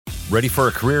Ready for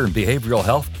a career in behavioral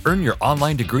health? Earn your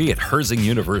online degree at Herzing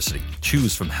University.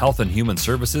 Choose from health and human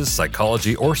services,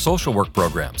 psychology, or social work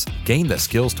programs. Gain the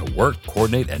skills to work,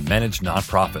 coordinate, and manage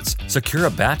nonprofits. Secure a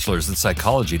bachelor's in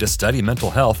psychology to study mental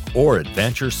health, or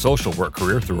advance your social work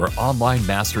career through our online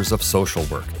Masters of Social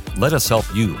Work. Let us help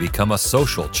you become a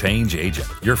social change agent.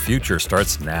 Your future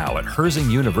starts now at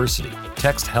Herzing University.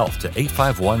 Text HEALTH to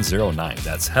 85109.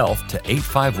 That's HEALTH to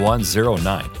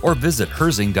 85109. Or visit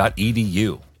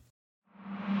herzing.edu.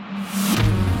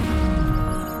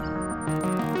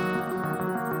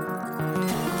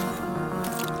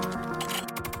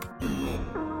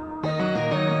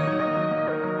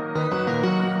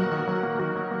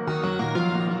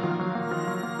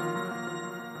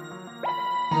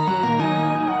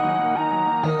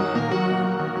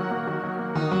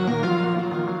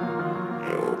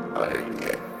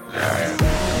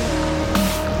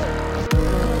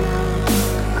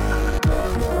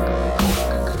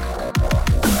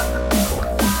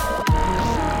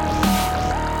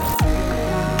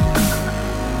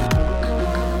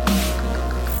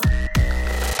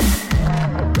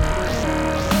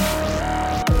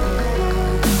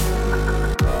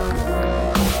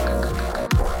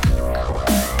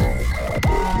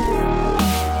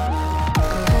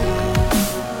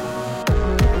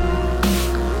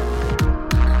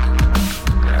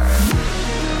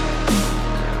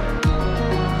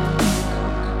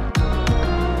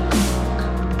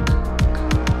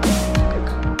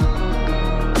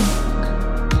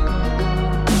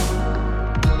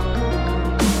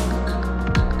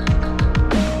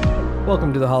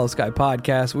 Welcome to the Hollow Sky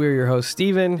Podcast. We're your hosts,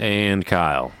 Steven. And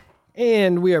Kyle.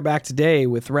 And we are back today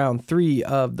with round 3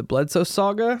 of the Bledsoe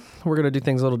saga. We're going to do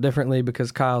things a little differently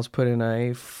because Kyle's put in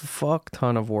a fuck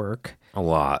ton of work. A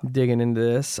lot. Digging into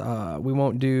this. We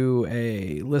won't do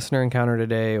a listener encounter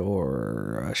today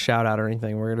or a shout out or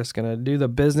anything. We're just going to do the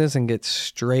business and get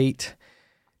straight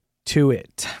to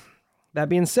it. That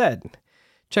being said,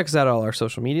 check us out on all our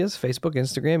social medias, Facebook,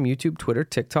 Instagram, YouTube, Twitter,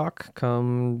 TikTok.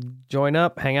 Come join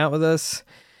up, hang out with us,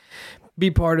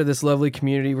 be part of this lovely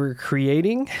community we're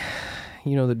creating.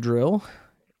 You know the drill.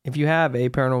 If you have a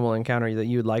paranormal encounter that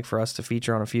you would like for us to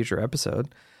feature on a future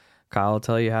episode, Kyle will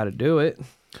tell you how to do it.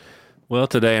 Well,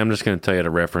 today I'm just going to tell you to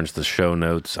reference the show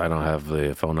notes. I don't have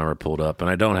the phone number pulled up, and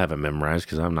I don't have it memorized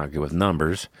because I'm not good with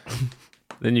numbers.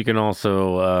 Then you can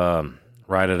also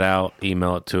write it out,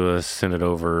 email it to us, send it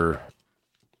over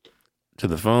to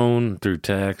the phone, through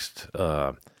text,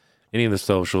 any of the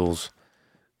socials.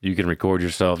 You can record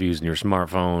yourself using your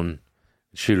smartphone,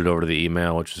 shoot it over to the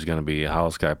email, which is going to be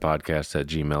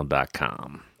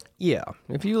hollowskypodcast@gmail.com. Yeah,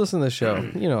 if you listen to the show,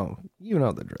 you know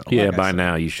the drill. Yeah, like by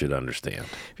now you should understand.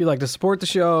 If you'd like to support the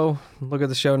show, look at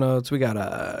the show notes. We got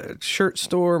a shirt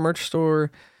store, merch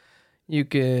store. You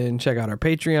can check out our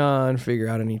Patreon, figure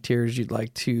out any tiers you'd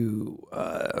like to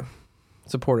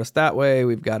support us that way.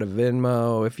 We've got a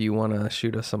Venmo if you want to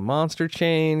shoot us some monster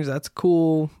change. That's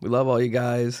cool. We love all you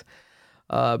guys.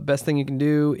 Best thing you can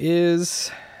do is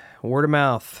word of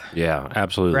mouth. Yeah,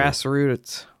 absolutely.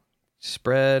 Grassroots.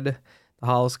 Spread the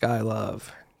Hollow Sky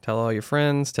love. Tell all your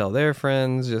friends, tell their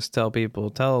friends, just tell people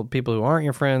who aren't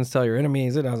your friends, tell your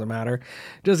enemies. It doesn't matter.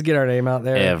 Just get our name out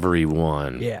there.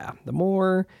 Everyone. Yeah. The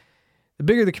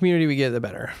bigger the community we get, the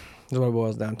better. Is what it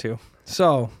boils down to.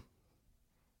 So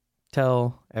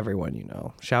tell everyone you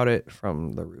know. Shout it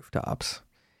from the rooftops.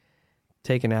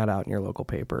 Take an ad out in your local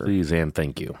paper. Please and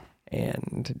thank you.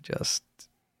 And just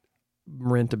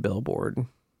rent a billboard.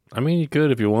 I mean, you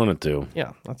could if you wanted to.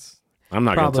 Yeah, that's... I'm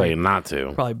not going to tell you not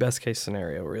to. Probably best case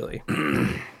scenario, really.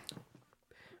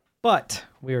 But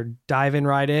we are diving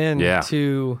right in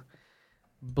to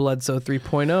Bledsoe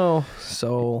 3.0.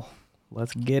 So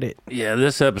let's get it. Yeah,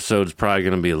 this episode's probably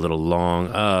going to be a little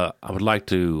long. I would like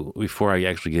to, before I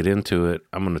actually get into it,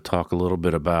 I'm going to talk a little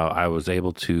bit about, I was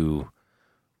able to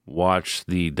watch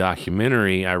the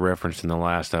documentary I referenced in the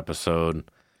last episode,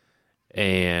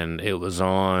 and it was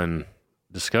on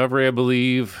Discovery, I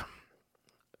believe.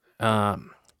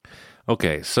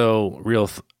 Okay, so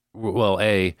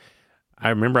I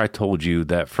remember I told you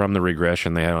that from the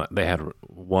regression they had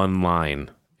one line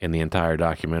in the entire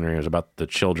documentary. It was about the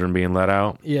children being let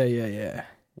out. Yeah.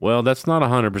 Well, that's not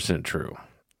 100% true.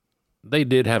 They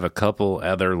did have a couple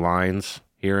other lines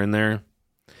here and there,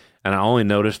 and I only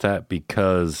noticed that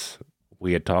because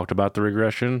we had talked about the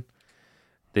regression.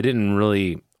 They didn't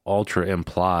really ultra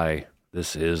imply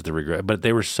this is the regression, but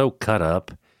they were so cut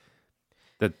up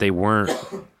that they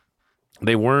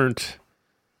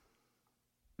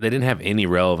didn't have any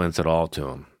relevance at all to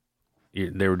them.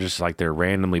 They were just like, they're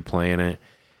randomly playing it.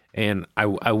 And I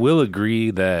will agree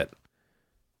that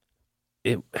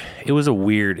it was a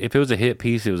weird. If it was a hit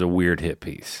piece, it was a weird hit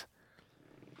piece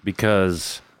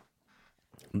because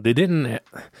they didn't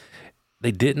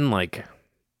like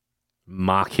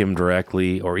mock him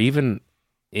directly or even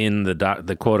in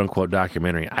the quote unquote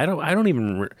documentary. I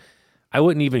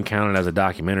wouldn't even count it as a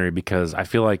documentary because I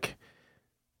feel like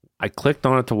I clicked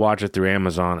on it to watch it through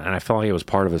Amazon and I felt like it was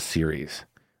part of a series,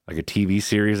 like a TV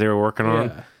series they were working on.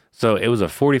 Yeah. So it was a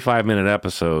 45-minute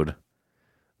episode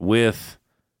with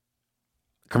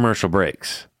commercial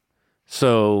breaks.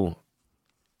 So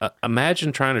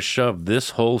imagine trying to shove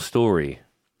this whole story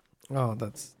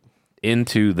That's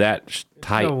into that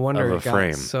tight no wonder of a it got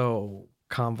frame. so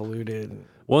convoluted.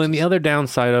 Well, and the other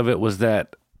downside of it was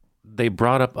that they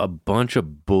brought up a bunch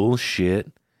of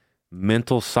bullshit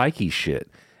mental psyche shit.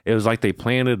 It was like they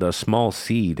planted a small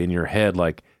seed in your head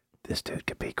like, this dude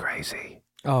could be crazy.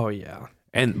 Oh yeah.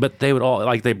 But they would all,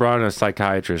 like, they brought in a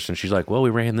psychiatrist and she's like, well,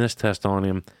 we ran this test on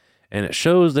him and it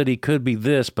shows that he could be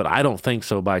this, but I don't think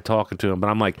so by talking to him. But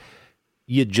I'm like,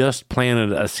 you just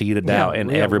planted a seed of doubt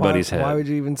in everybody's head. Why would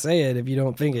you even say it if you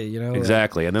don't think it,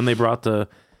 Exactly. And then they brought the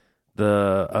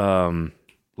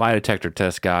lie detector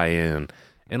test guy in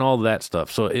and all that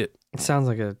stuff. So it sounds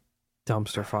like a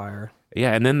dumpster fire.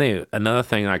 Yeah, and then another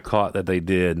thing I caught that they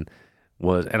did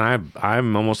was, and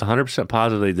I'm almost 100%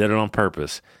 positive they did it on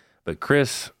purpose, but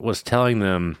Chris was telling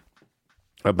them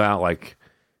about like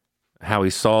how he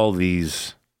saw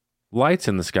these lights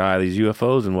in the sky, these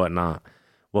UFOs and whatnot.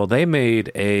 Well, they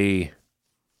made a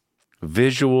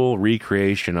visual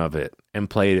recreation of it and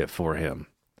played it for him.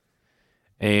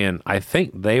 And I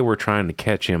think they were trying to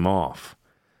catch him off.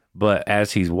 But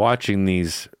as he's watching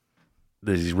these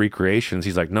recreations,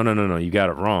 he's like, no, you got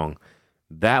it wrong.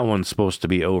 That one's supposed to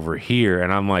be over here.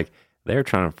 And I'm like, they're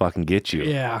trying to fucking get you.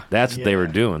 Yeah. That's what they were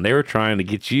doing. They were trying to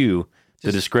get you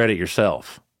to discredit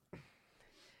yourself.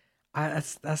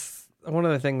 That's one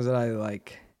of the things that I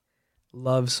like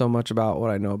love so much about what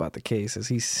I know about the case is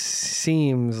he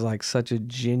seems like such a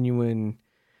genuine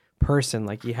person.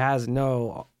 Like he has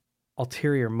no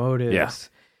ulterior motives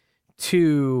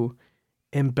to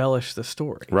embellish the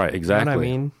story. Right, exactly. You know what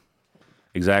I mean?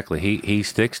 Exactly. He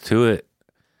sticks to it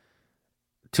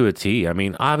to a T. I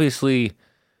mean, obviously,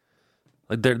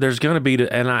 like there's going to be,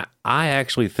 and I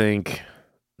actually think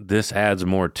this adds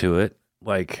more to it.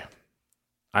 Like,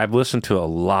 I've listened to a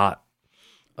lot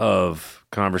of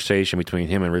conversation between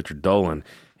him and Richard Dolan,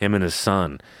 him and his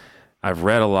son. I've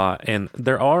read a lot, and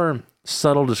there are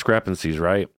subtle discrepancies,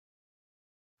 right,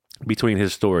 between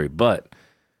his story, but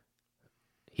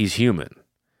he's human.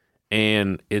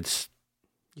 And it's...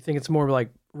 You think it's more like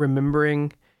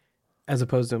remembering as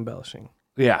opposed to embellishing?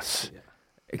 Yes.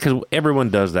 Because everyone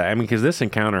does that. I mean, because this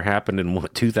encounter happened in,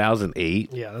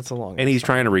 2008? Yeah, that's a long And he's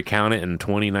trying to recount it in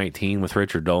 2019 with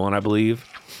Richard Dolan, I believe.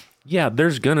 Yeah,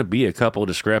 there's going to be a couple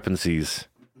discrepancies.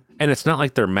 And it's not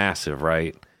like they're massive,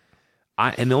 right?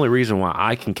 And the only reason why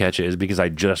I can catch it is because I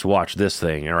just watched this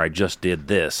thing or I just did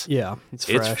this. Yeah, it's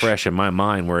fresh in my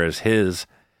mind, whereas his...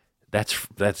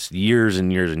 That's years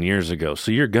and years and years ago.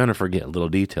 So you're going to forget little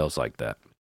details like that.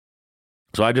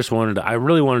 So I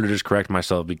really wanted to just correct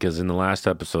myself because in the last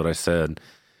episode I said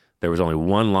there was only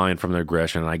one line from the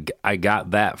aggression. I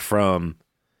got that from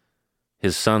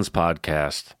his son's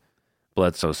podcast,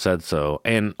 Bledsoe Said So.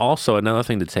 And also another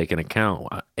thing to take into account,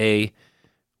 A,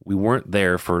 we weren't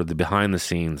there for the behind the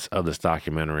scenes of this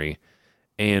documentary.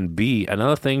 And B,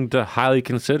 another thing to highly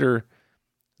consider,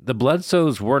 the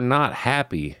Bledsoes were not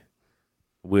happy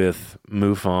with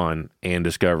MUFON and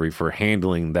Discovery for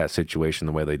handling that situation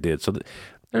the way they did. So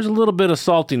there's a little bit of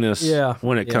saltiness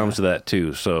when it comes to that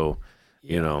too. So,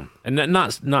 you know, and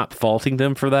not faulting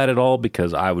them for that at all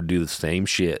because I would do the same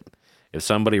shit. If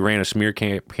somebody ran a smear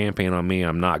campaign on me,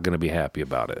 I'm not going to be happy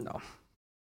about it. No.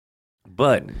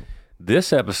 But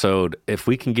this episode, if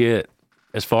we can get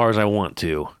as far as I want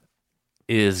to,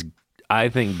 I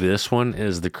think this one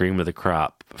is the cream of the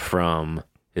crop from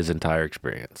his entire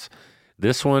experience.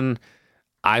 This one,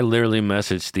 I literally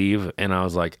messaged Steve and I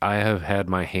was like, I have had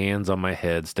my hands on my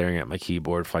head staring at my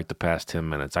keyboard for like the past 10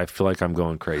 minutes. I feel like I'm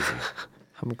going crazy.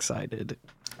 I'm excited.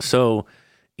 So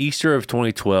Easter of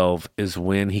 2012 is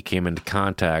when he came into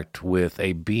contact with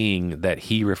a being that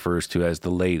he refers to as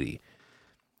the Lady.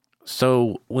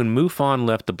 So when MUFON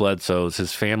left the Bledsoes,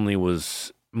 his family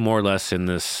was more or less in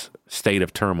this state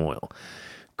of turmoil.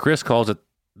 Chris calls it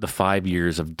the 5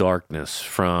 years of darkness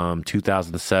from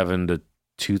 2007 to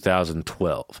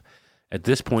 2012. At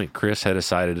this point, Chris had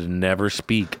decided to never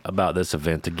speak about this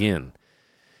event again.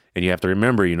 And you have to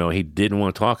remember, you know, he didn't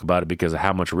want to talk about it because of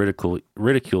how much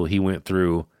ridicule he went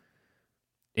through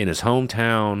in his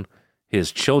hometown.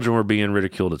 His children were being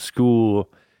ridiculed at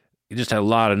school. he just had a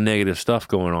lot of negative stuff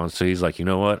going on. So he's like, you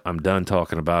know what? I'm done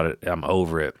talking about it. I'm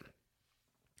over it.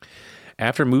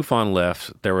 After MUFON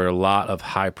left, there were a lot of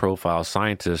high-profile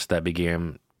scientists that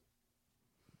began,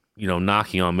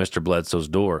 knocking on Mr. Bledsoe's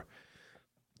door.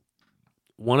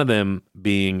 One of them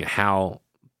being Hal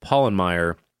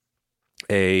Pollenmeyer,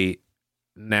 a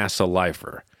NASA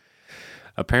lifer.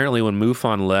 Apparently, when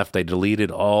MUFON left, they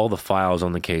deleted all the files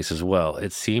on the case as well.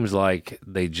 It seems like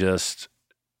they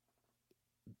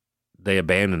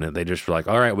abandoned it. They just were like,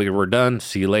 all right, we're done.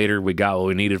 See you later. We got what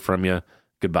we needed from you.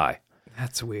 Goodbye.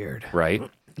 That's weird. Right?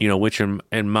 Which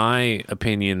in my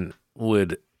opinion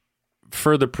would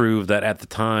further prove that at the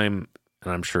time,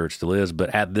 and I'm sure it still is, but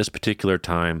at this particular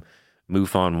time,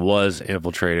 MUFON was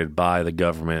infiltrated by the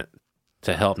government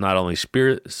to help not only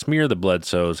smear the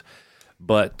Bledsoes,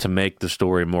 but to make the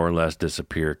story more or less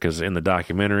disappear. Because in the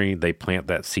documentary, they plant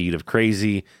that seed of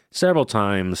crazy several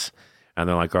times, and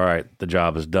they're like, all right, the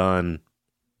job is done,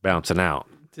 bouncing out.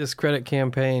 Discredit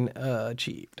campaign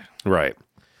achieved. Right.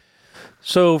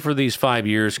 So for these 5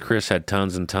 years, Chris had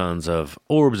tons and tons of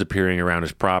orbs appearing around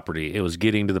his property. It was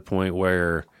getting to the point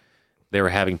where they were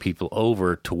having people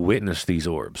over to witness these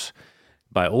orbs.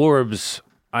 By orbs,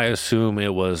 I assume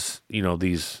it was,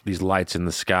 these lights in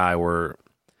the sky were,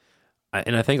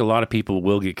 and I think a lot of people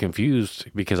will get confused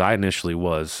because I initially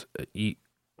was.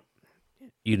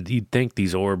 You'd think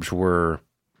these orbs were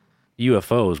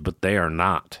UFOs, but they are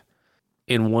not.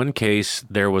 In one case,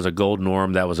 there was a golden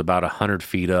orb that was about 100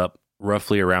 feet up,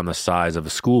 roughly around the size of a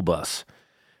school bus.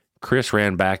 Chris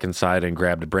ran back inside and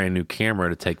grabbed a brand new camera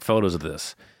to take photos of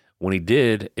this. When he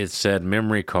did, it said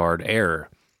memory card error.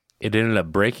 It ended up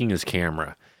breaking his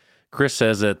camera. Chris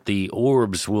says that the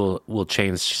orbs will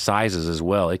change sizes as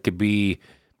well. It could be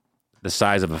the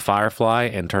size of a firefly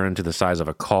and turn into the size of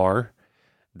a car.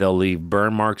 They'll leave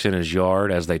burn marks in his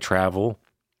yard as they travel.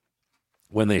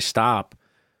 When they stop,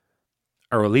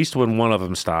 or at least when one of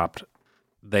them stopped,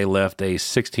 they left a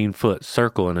 16-foot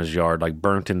circle in his yard, like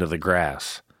burnt into the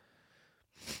grass.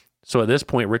 So at this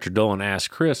point, Richard Dolan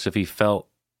asked Chris if he felt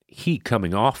heat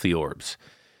coming off the orbs.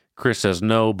 Chris says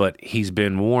no, but he's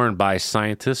been warned by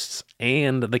scientists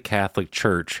and the Catholic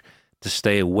Church to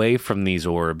stay away from these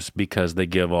orbs because they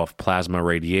give off plasma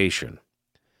radiation.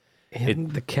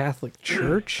 And the Catholic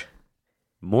Church?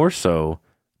 More so,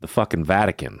 the fucking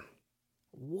Vatican.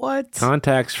 What?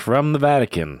 Contacts from the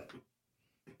Vatican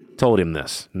told him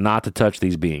this, not to touch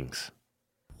these beings.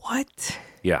 What?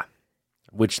 Yeah.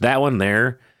 Which that one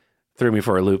there threw me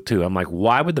for a loop too. I'm like,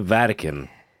 why would the Vatican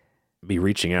be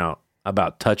reaching out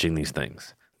about touching these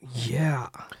things? Yeah.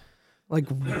 Like,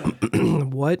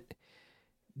 what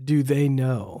do they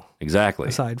know? Exactly.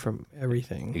 Aside from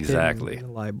everything. Exactly. In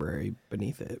the library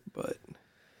beneath it, but.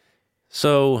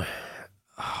 So.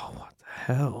 Oh, what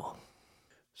the hell?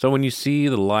 So when you see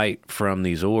the light from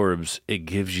these orbs, it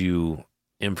gives you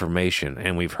information.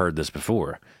 And we've heard this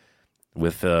before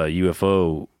with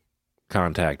UFO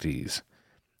contactees,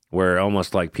 where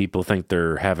almost like people think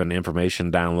they're having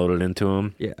information downloaded into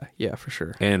them. Yeah, for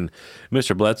sure. And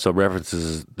Mr. Bledsoe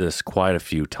references this quite a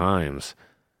few times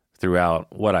throughout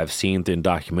what I've seen in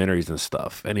documentaries and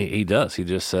stuff. And he does. He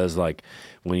just says, like,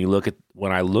 when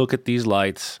I look at these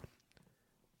lights,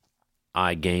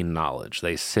 I gain knowledge.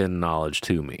 They send knowledge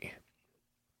to me,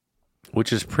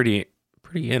 which is pretty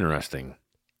interesting.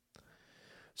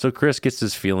 So Chris gets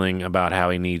this feeling about how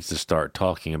he needs to start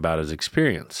talking about his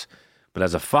experience. But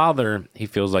as a father, he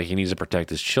feels like he needs to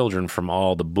protect his children from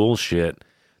all the bullshit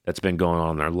that's been going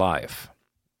on in their life.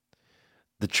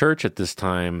 The church at this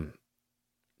time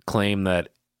claimed that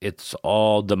it's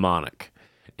all demonic,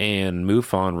 and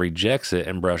MUFON rejects it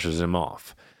and brushes him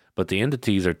off. But the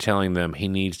entities are telling them he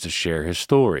needs to share his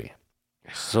story.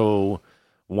 So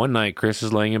one night, Chris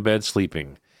is laying in bed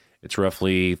sleeping. It's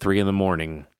roughly 3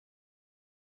 a.m.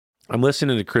 I'm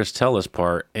listening to Chris tell this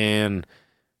part, and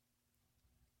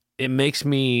it makes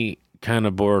me kind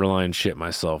of borderline shit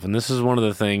myself. And this is one of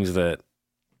the things that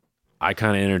I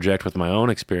kind of interject with my own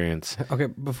experience. Okay,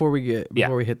 before we hit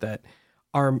that,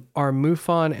 are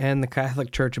MUFON and the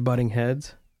Catholic Church butting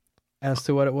heads as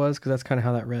to what it was? Because that's kind of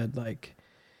how that read. Like,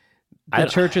 the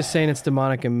church is saying it's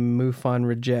demonic, and MUFON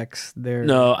rejects their.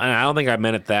 No, I don't think I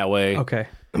meant it that way. Okay.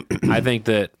 I think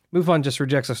that MUFON just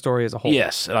rejects a story as a whole.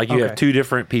 Yes, like you have two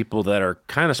different people that are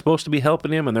kind of supposed to be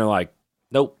helping him, and they're like,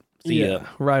 "Nope, see ya."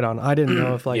 Right on. I didn't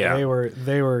know if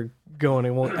they were going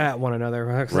at one another.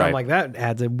 Right. I'm like, that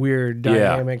adds a weird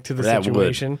dynamic to the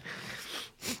situation.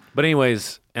 But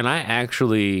anyways, and I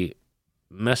actually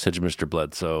messaged Mr.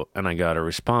 Bledsoe, and I got a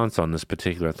response on this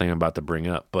particular thing I'm about to bring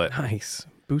up. But nice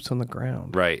boots on the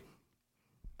ground. Right.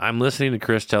 I'm listening to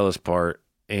Chris tell his part,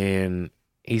 and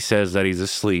he says that he's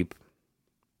asleep.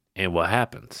 And what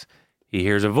happens? He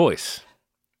hears a voice,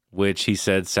 which he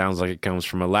said sounds like it comes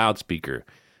from a loudspeaker,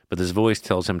 but this voice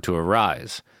tells him to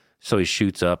arise. So he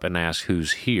shoots up and asks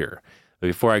who's here. But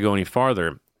before I go any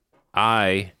farther,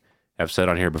 I have said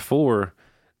on here before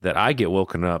that I get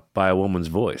woken up by a woman's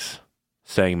voice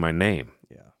saying my name.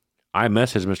 Yeah. I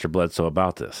messaged Mr. Bledsoe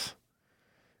about this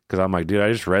because I'm like, dude,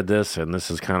 I just read this and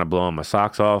this is kind of blowing my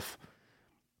socks off.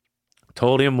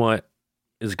 Told him what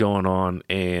is going on,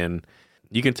 and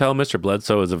you can tell Mr.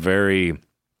 Bledsoe is a very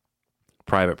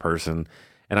private person,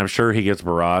 and I'm sure he gets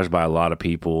barraged by a lot of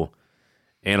people.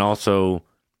 And also,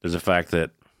 there's the fact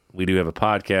that we do have a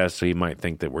podcast, so he might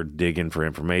think that we're digging for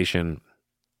information.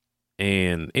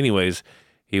 And anyways,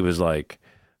 he was like,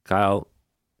 Kyle,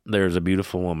 there's a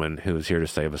beautiful woman who is here to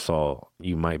save us all.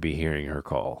 You might be hearing her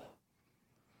call.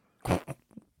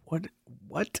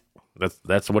 What?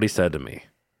 That's what he said to me.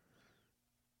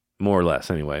 More or less,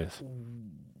 anyways.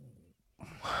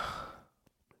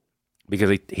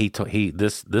 Because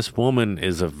this woman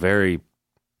is a very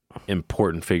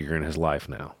important figure in his life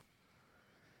now.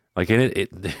 Like,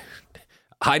 and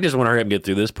I just want to hurry up and get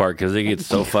through this part because it gets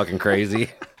so fucking crazy.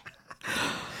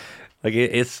 Like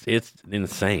it's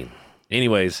insane.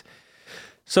 Anyways,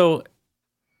 so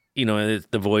the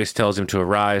voice tells him to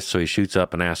arise, so he shoots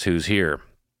up and asks who's here.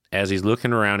 As he's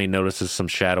looking around, he notices some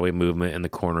shadowy movement in the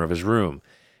corner of his room.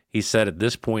 He said at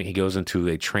this point he goes into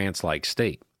a trance-like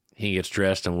state. He gets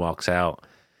dressed and walks out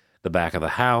the back of the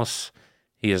house.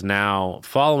 He is now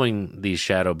following these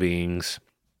shadow beings,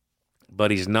 but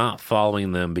he's not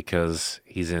following them because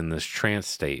he's in this trance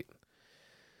state.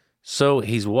 So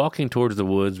he's walking towards the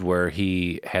woods where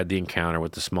he had the encounter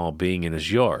with the small being in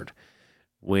his yard.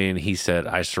 When he said,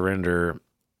 I surrender,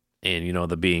 and,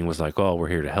 the being was like, oh, we're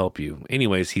here to help you.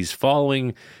 Anyways, he's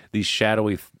following these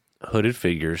shadowy hooded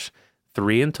figures,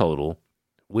 3 in total,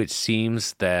 which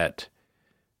seems that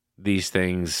these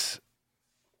things,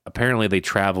 apparently they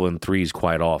travel in 3s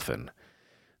quite often.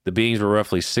 The beings were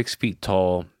roughly 6 feet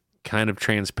tall, kind of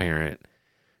transparent.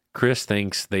 Chris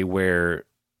thinks they wear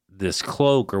this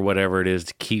cloak or whatever it is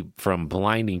to keep from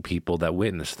blinding people that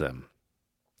witness them.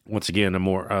 Once again, a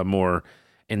more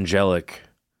angelic,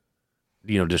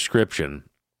 description.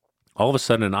 All of a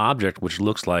sudden, an object which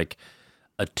looks like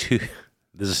a tube.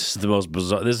 This is the most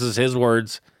bizarre. This is his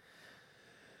words.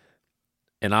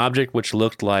 An object which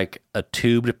looked like a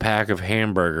tubed pack of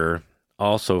hamburger,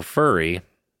 also furry,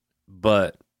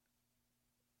 but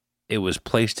it was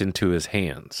placed into his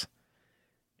hands.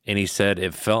 And he said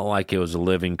it felt like it was a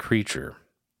living creature.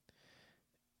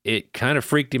 It kind of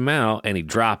freaked him out, and he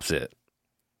drops it.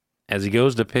 As he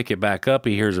goes to pick it back up,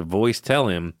 he hears a voice tell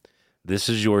him, this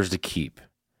is yours to keep.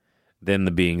 Then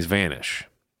the beings vanish.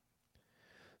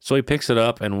 So he picks it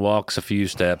up and walks a few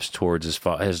steps towards his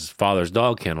father's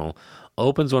dog kennel,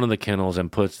 opens one of the kennels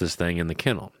and puts this thing in the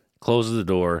kennel, closes the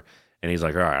door, and he's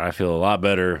like, all right, I feel a lot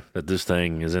better that this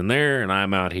thing is in there and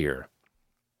I'm out here.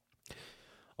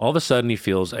 All of a sudden, he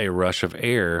feels a rush of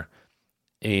air,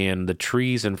 and the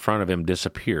trees in front of him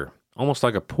disappear, almost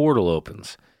like a portal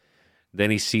opens. Then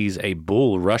he sees a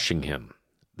bull rushing him.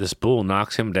 This bull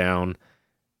knocks him down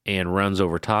and runs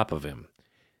over top of him.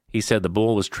 He said the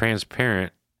bull was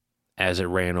transparent as it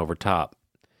ran over top.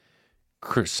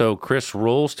 So Chris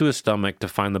rolls to his stomach to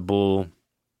find the bull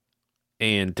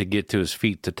and to get to his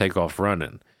feet to take off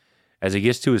running. As he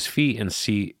gets to his feet and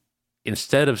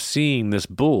instead of seeing this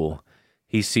bull,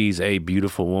 he sees a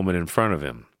beautiful woman in front of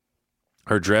him.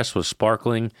 Her dress was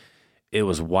sparkling. It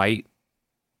was white,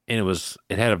 and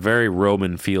it had a very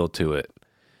Roman feel to it.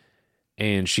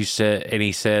 And he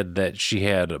said that she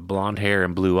had blonde hair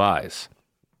and blue eyes.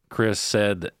 Chris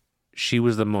said that she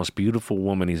was the most beautiful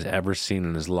woman he's ever seen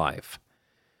in his life.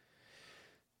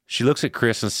 She looks at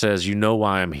Chris and says, you know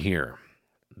why I'm here.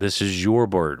 This is your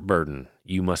burden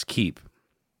you must keep.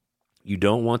 You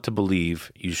don't want to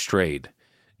believe you strayed.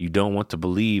 You don't want to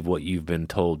believe what you've been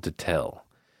told to tell.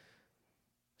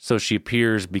 So she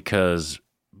appears because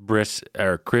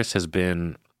Chris has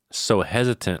been so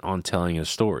hesitant on telling his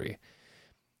story.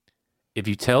 If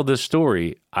you tell this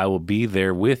story, I will be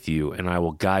there with you and I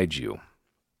will guide you.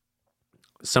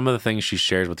 Some of the things she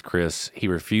shares with Chris, he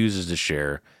refuses to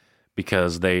share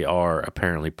because they are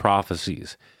apparently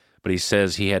prophecies. But he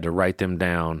says he had to write them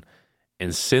down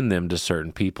and send them to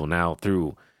certain people. Now,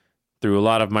 through a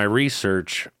lot of my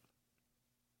research,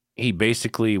 he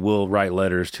basically will write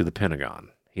letters to the Pentagon.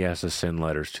 He has to send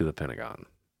letters to the Pentagon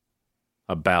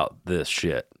about this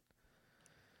shit.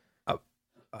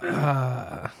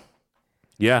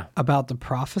 Yeah. About the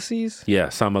prophecies? Yeah,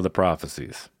 some of the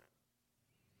prophecies.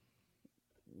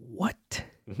 What?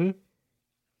 Mm-hmm.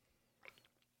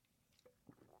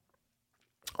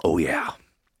 Oh, yeah.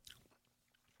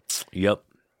 Yep.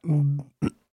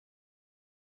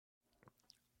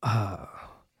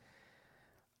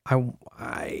 I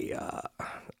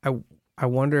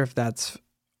wonder if that's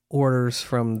orders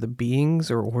from the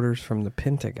beings or orders from the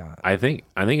Pentagon. I think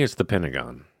it's the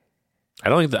Pentagon. I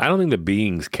don't think the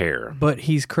beings care, But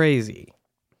he's crazy.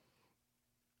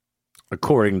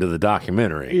 according to the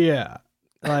documentary. Yeah.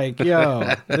 Like,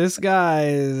 yo, this guy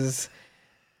is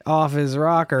off his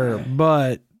rocker,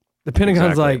 but the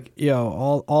Pentagon's Exactly. like,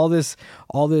 yo, all this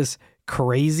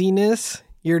craziness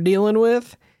you're dealing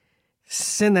with,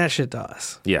 send that shit to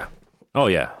us. Yeah. Oh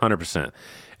yeah, 100%.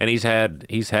 And he's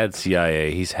had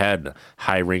CIA, he's had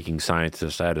high-ranking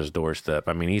scientists at his doorstep.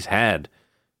 I mean, he's had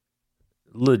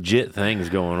legit things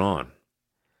going on.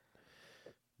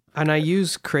 And I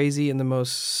use crazy in the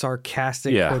most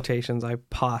sarcastic Yeah. quotations I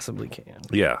possibly can.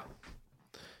 Yeah.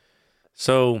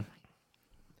 So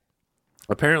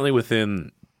apparently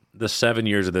within the 7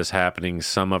 years of this happening,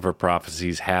 some of her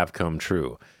prophecies have come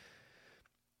true.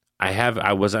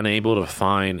 I was unable to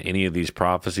find any of these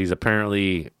prophecies.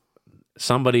 Apparently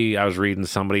somebody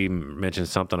mentioned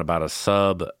something about a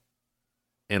sub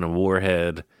and a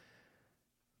warhead,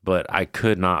 but I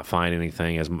could not find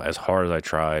anything as hard as I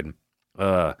tried.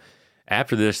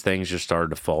 After this, things just started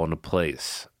to fall into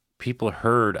place. People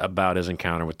heard about his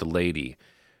encounter with the lady.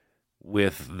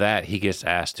 With that, he gets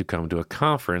asked to come to a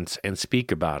conference and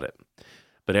speak about it.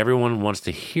 But everyone wants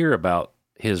to hear about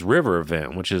his river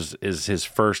event, which is his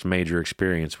first major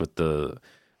experience with the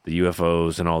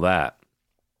UFOs and all that.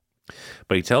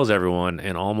 But he tells everyone,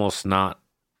 and almost not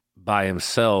by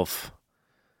himself,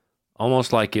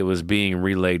 almost like it was being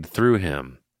relayed through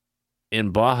him. In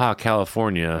Baja,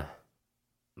 California,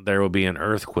 there will be an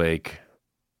earthquake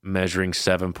measuring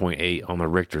 7.8 on the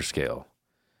Richter scale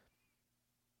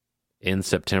in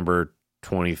September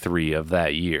 23 of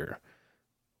that year.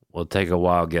 We'll take a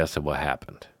wild guess at what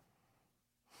happened.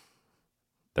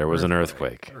 There was an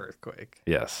earthquake.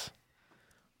 Yes.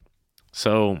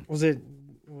 So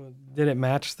Did it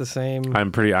match the same?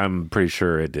 I'm pretty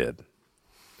sure it did.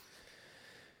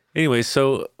 Anyway,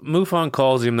 so MUFON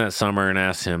calls him that summer and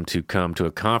asks him to come to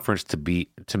a conference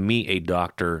to meet a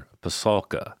Dr.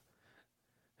 Pasulka,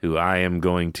 who I am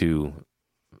going to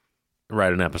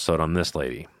write an episode on this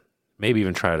lady. Maybe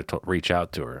even try to reach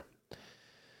out to her.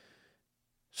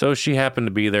 So she happened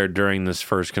to be there during this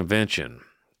first convention.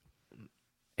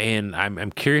 And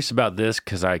I'm curious about this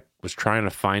because I was trying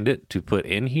to find it to put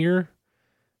in here.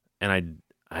 And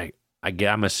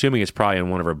I'm assuming it's probably in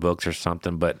one of her books or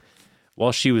something, but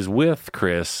while she was with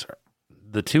Chris,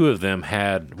 the two of them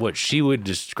had what she would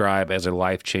describe as a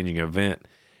life-changing event.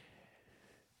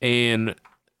 And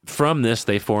from this,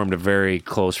 they formed a very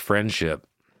close friendship.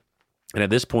 And at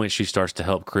this point, she starts to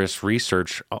help Chris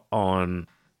research on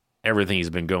everything he's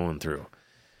been going through.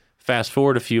 Fast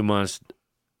forward a few months,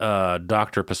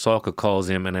 Dr. Pasulka calls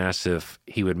him and asks if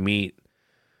he would meet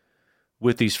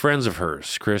with these friends of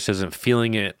hers. Chris isn't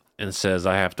feeling it and says,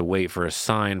 I have to wait for a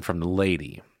sign from the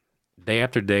lady. Day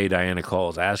after day, Diana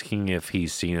calls asking if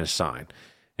he's seen a sign,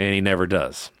 and he never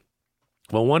does.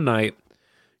 Well, one night,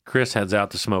 Chris heads out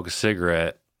to smoke a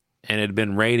cigarette, and it had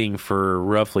been raining for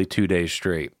roughly 2 days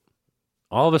straight.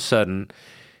 All of a sudden,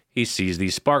 he sees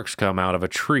these sparks come out of a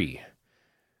tree,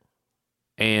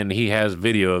 and he has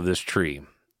video of this tree.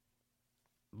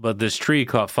 But this tree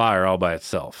caught fire all by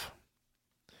itself,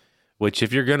 which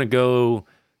if you're going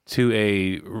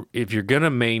to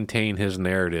maintain his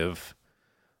narrative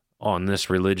on this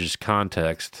religious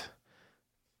context,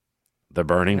 the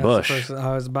burning bush.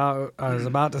 I was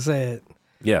about to say it.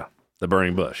 Yeah, the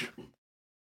burning bush.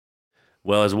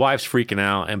 Well, his wife's freaking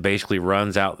out and basically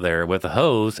runs out there with a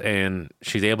hose, and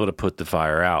she's able to put the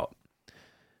fire out.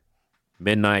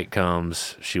 Midnight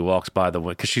comes. She walks by the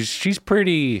window because she's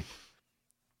pretty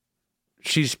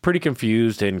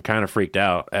confused and kind of freaked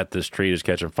out at this tree just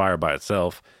catching fire by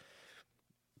itself.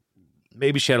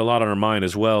 Maybe she had a lot on her mind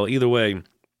as well. Either way,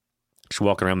 she's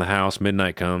walking around the house.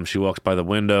 Midnight comes. She walks by the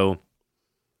window.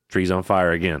 Tree's on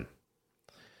fire again.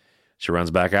 She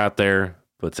runs back out there,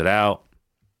 puts it out.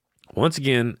 Once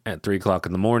again, at 3 o'clock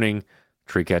in the morning,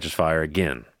 tree catches fire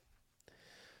again.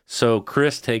 So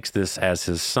Chris takes this as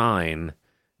his sign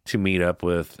to meet up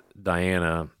with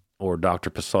Diana or Dr.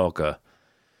 Pasulka.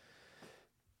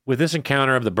 With this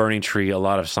encounter of the burning tree, a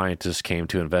lot of scientists came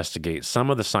to investigate. Some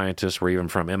of the scientists were even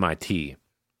from MIT.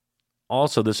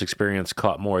 Also, this experience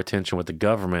caught more attention with the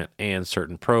government and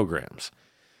certain programs.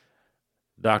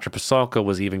 Dr. Pasulka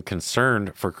was even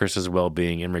concerned for Chris's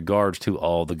well-being in regards to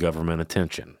all the government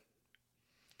attention.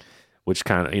 Which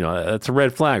kind of, that's a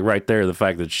red flag right there, the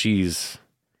fact that she's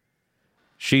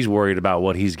worried about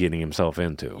what he's getting himself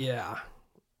into. Yeah.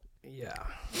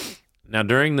 Now,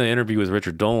 during the interview with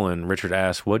Richard Dolan, Richard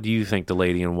asked, "What do you think the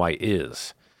lady in white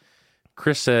is?"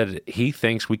 Chris said he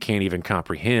thinks we can't even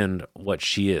comprehend what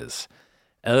she is,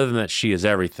 other than that she is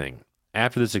everything.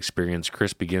 After this experience,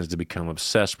 Chris begins to become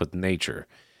obsessed with nature.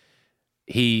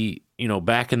 He,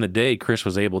 back in the day, Chris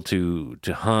was able to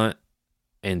hunt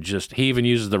and he even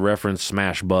uses the reference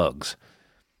smash bugs.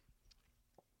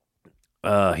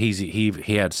 He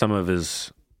had some of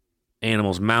his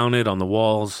animals mounted on the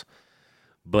walls,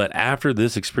 but after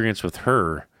this experience with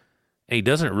her, and he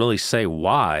doesn't really say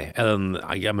why,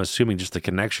 I'm assuming just the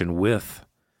connection with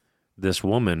this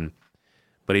woman,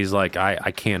 but he's like,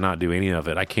 I can't not do any of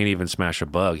it. I can't even smash a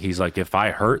bug. He's like, if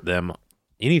I hurt them,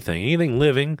 anything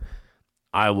living,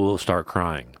 I will start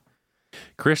crying.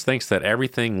 Chris thinks that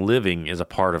everything living is a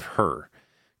part of her.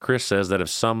 Chris says that if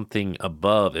something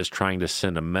above is trying to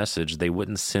send a message, they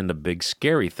wouldn't send a big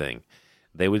scary thing.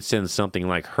 They would send something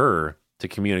like her to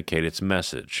communicate its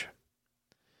message.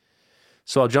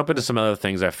 So I'll jump into some other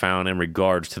things I found in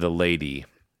regards to the lady.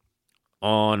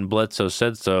 On Bledsoe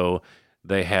Said So,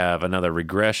 they have another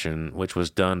regression, which was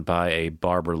done by a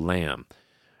Barbara Lamb.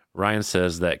 Ryan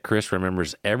says that Chris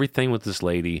remembers everything with this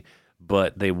lady,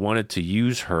 but they wanted to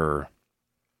use her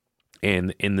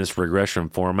in this regression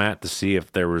format to see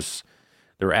if there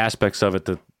were aspects of it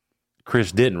that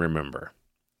Chris didn't remember.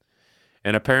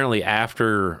 And apparently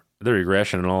after the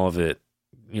regression and all of it,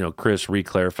 Chris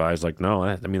reclarifies, like,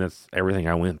 no, that's everything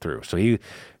I went through. So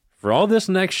for all this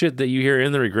next shit that you hear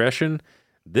in the regression,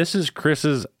 this is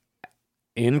Chris's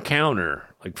encounter,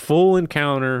 like full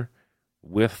encounter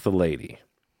with the lady.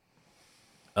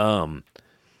 Ryan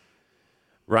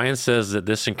says that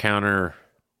this encounter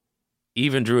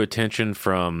even drew attention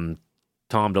from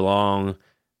Tom DeLonge,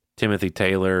 Timothy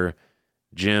Taylor,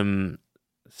 Jim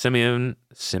Simeon,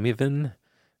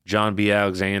 John B.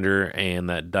 Alexander, and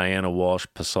that Diana Walsh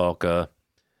Pasalka.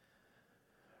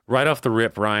 Right off the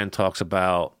rip, Ryan talks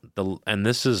about and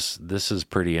this is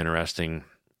pretty interesting.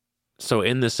 So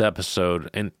in this episode,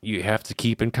 and you have to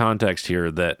keep in context here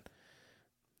that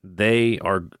they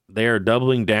are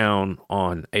doubling down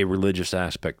on a religious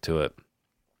aspect to it.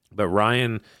 But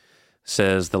Ryan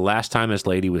says the last time this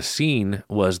lady was seen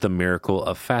was the miracle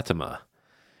of Fatima.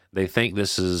 They think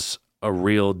this is a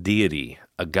real deity,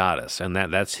 a goddess, and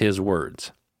that's his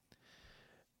words.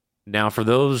 Now, for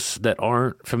those that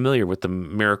aren't familiar with the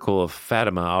miracle of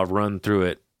Fatima, I'll run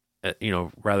through it,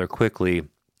 rather quickly.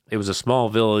 It was a small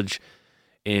village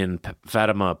in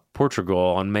Fatima, Portugal,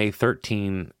 on May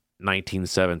 13,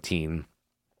 1917.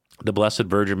 The Blessed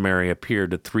Virgin Mary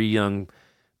appeared to three young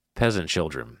peasant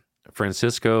children,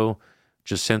 Francisco,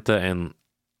 Jacinta, and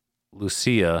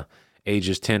Lucia,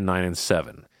 ages 10, 9, and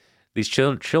 7. These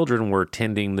children were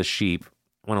tending the sheep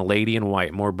when a lady in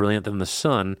white, more brilliant than the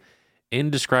sun,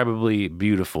 indescribably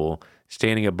beautiful,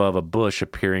 standing above a bush,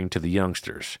 appearing to the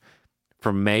youngsters.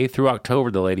 From May through October,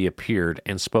 the lady appeared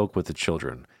and spoke with the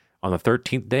children. On the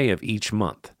 13th day of each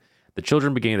month, the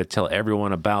children began to tell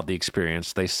everyone about the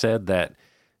experience. They said that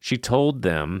she told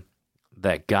them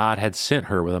that God had sent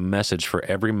her with a message for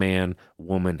every man,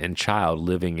 woman, and child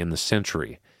living in the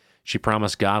century. She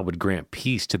promised God would grant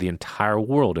peace to the entire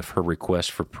world if her requests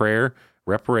for prayer,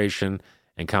 reparation,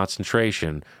 and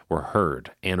concentration were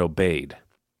heard and obeyed.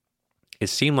 It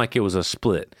seemed like it was a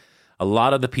split. A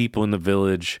lot of the people in the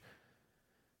village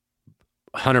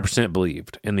 100%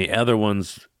 believed, and the other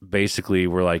ones basically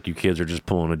were like, you kids are just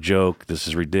pulling a joke. This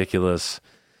is ridiculous.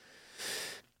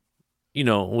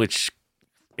 Which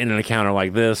in an encounter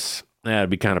like this, that'd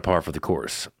be kind of par for the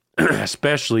course,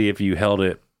 especially if you held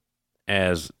it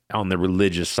as on the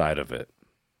religious side of it.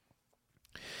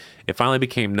 It finally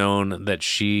became known that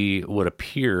she would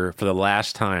appear for the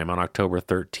last time on October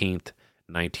 13th,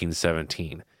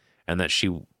 1917, and that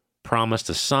she promised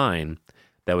a sign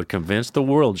that would convince the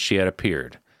world she had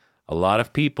appeared. A lot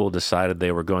of people decided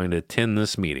they were going to attend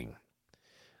this meeting.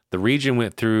 The region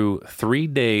went through 3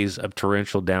 days of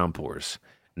torrential downpours.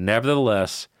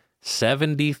 Nevertheless,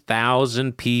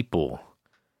 70,000 people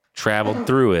traveled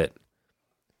through it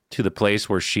to the place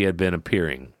where she had been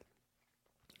appearing.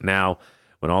 Now,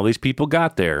 when all these people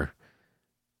got there,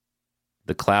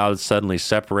 the clouds suddenly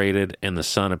separated and the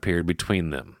sun appeared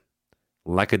between them,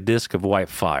 like a disk of white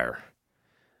fire.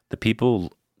 The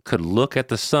people could look at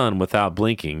the sun without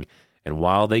blinking, and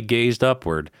while they gazed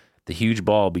upward, the huge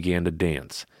ball began to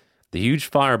dance. The huge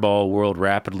fireball whirled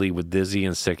rapidly with dizzy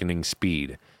and sickening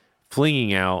speed,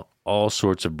 flinging out all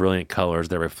sorts of brilliant colors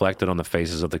that reflected on the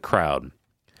faces of the crowd.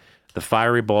 The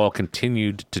fiery ball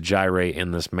continued to gyrate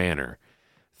in this manner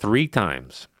 3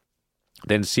 times,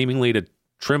 then seemingly to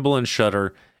tremble and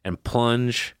shudder and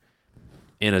plunge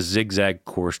in a zigzag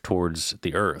course towards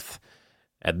the earth.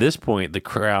 At this point, the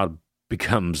crowd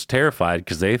becomes terrified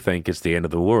because they think it's the end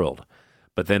of the world.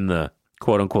 But then the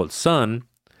quote-unquote sun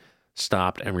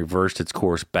stopped and reversed its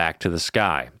course back to the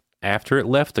sky. After it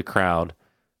left, the crowd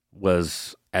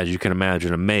was, as you can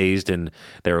imagine, amazed, and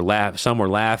they were some were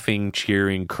laughing,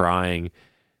 cheering, crying.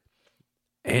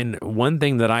 And one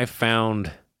thing that I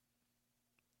found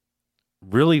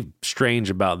really strange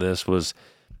about this was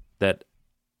that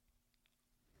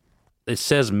it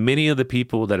says many of the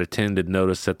people that attended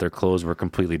noticed that their clothes were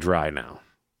completely dry now.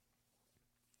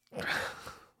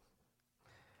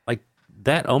 Like,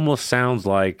 that almost sounds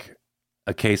like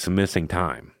a case of missing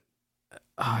time.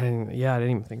 Oh, I didn't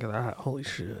even think of that. Holy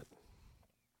shit.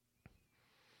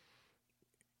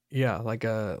 Yeah, like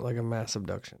a mass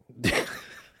abduction.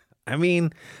 I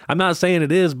mean, I'm not saying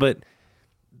it is, but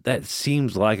that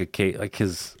seems like a case, like,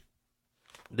 because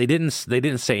they didn't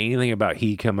say anything about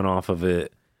heat coming off of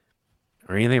it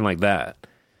or anything like that.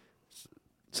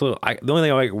 So the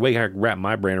only way I wrap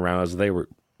my brain around is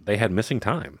they had missing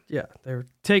time. Yeah, they were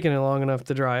taking it long enough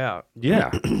to dry out.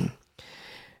 Yeah.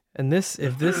 And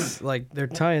if this, like, they're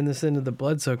tying this into the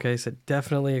Bledsoe case, it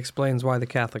definitely explains why the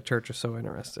Catholic Church is so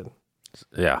interested.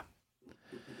 Yeah.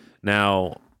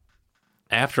 Now,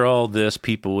 after all this,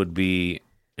 people would be,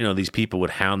 these people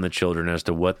would hound the children as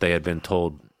to what they had been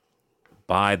told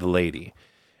by the lady.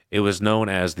 It was known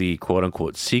as the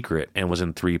quote-unquote secret and was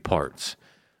in 3 parts.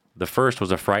 The first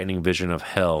was a frightening vision of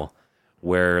hell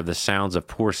where the sounds of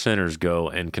poor sinners go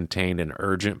and contained an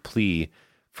urgent plea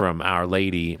from Our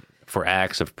Lady for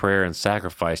acts of prayer and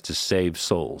sacrifice to save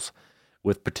souls,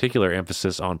 with particular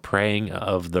emphasis on praying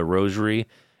of the Rosary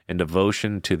and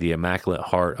devotion to the Immaculate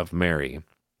Heart of Mary.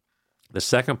 The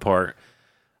second part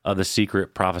of the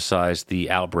secret prophesied the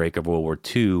outbreak of World War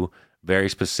II very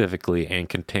specifically and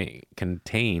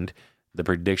contained the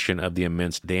prediction of the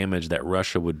immense damage that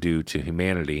Russia would do to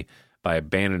humanity by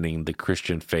abandoning the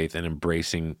Christian faith and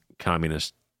embracing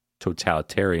communist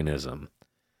totalitarianism.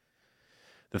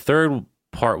 The third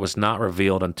part was not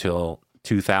revealed until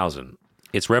 2000.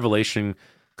 Its revelation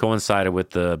coincided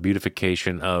with the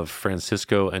beatification of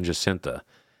Francisco and Jacinta.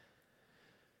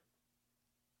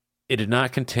 It did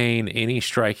not contain any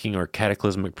striking or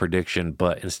cataclysmic prediction,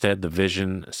 but instead the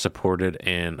vision supported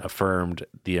and affirmed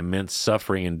the immense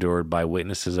suffering endured by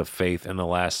witnesses of faith in the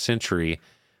last century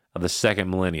of the second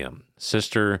millennium.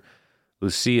 Sister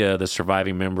Lucia, the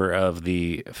surviving member of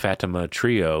the Fatima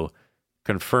trio,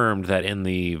 confirmed that in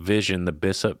the vision the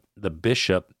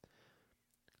bishop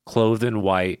clothed in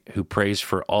white who prays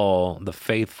for all the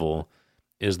faithful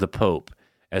is the Pope.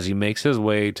 As he makes his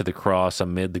way to the cross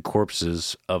amid the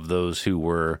corpses of those who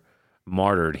were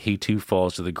martyred, he too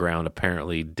falls to the ground,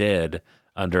 apparently dead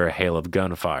under a hail of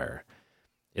gunfire.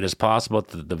 It is possible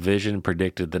that the vision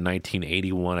predicted the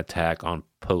 1981 attack on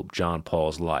Pope John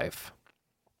Paul's life.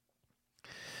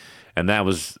 And that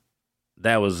was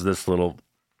this little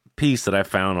piece that I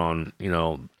found on,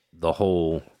 the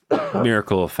whole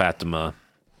miracle of Fatima.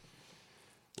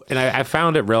 And I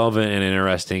found it relevant and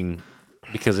interesting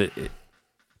because it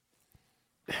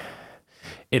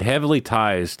heavily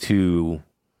ties to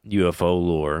UFO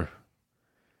lore.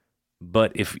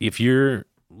 But if you're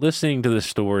listening to this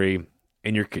story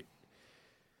and you're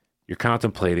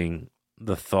contemplating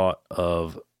the thought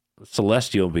of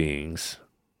celestial beings,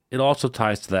 it also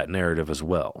ties to that narrative as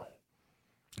well.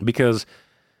 Because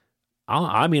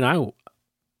I'm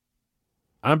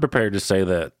prepared to say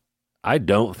that I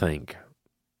don't think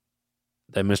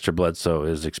that Mr. Bledsoe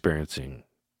is experiencing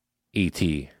ET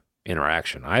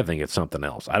interaction. I think it's something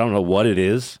else. I don't know what it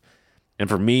is. And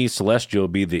for me, celestial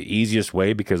would be the easiest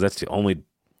way because that's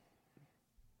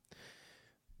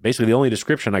basically the only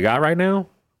description I got right now.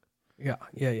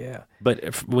 Yeah.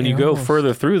 But when you go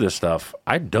further through this stuff,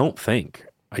 I don't think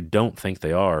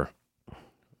they are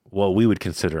what we would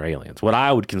consider aliens, what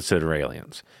I would consider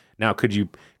aliens. Now, could you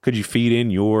feed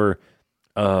in your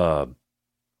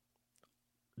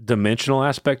dimensional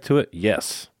aspect to it?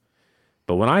 Yes.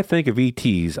 But when I think of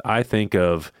ETs, I think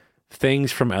of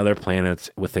things from other planets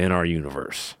within our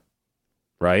universe,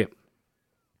 right?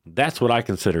 That's what I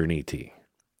consider an ET.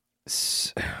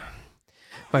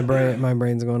 My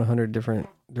brain's going 100 different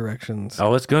directions.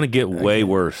 Oh, it's going to get way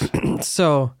worse.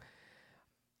 So,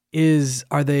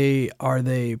 are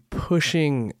they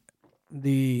pushing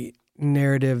the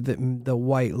narrative that the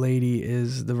white lady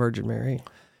is the Virgin Mary?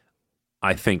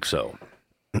 I think so.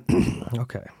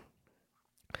 Okay.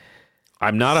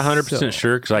 I'm not 100%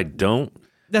 sure because I don't.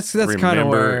 That's kind of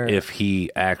where if he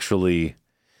actually,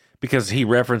 because he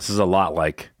references a lot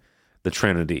like the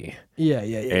Trinity. Yeah.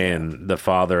 And the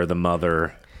Father, the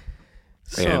Mother,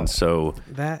 and so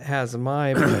that has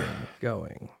my brain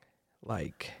going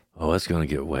like. Oh, it's going to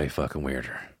get way fucking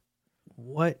weirder.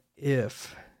 What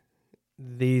if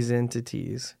these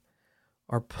entities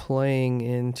are playing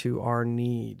into our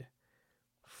need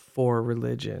for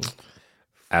religion?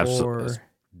 Absolutely.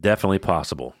 Definitely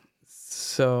possible.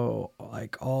 So,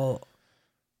 like all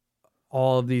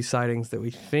of these sightings that we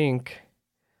think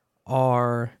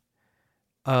are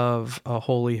of a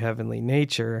holy heavenly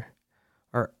nature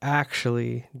are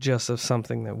actually just of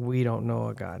something that we don't know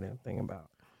a goddamn thing about.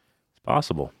 It's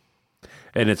possible.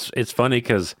 And it's funny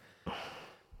because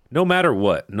no matter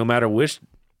which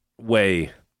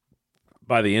way,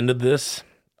 by the end of this,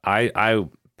 I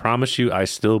promise you, I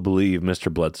still believe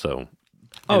Mr. Bledsoe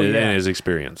and his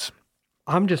experience.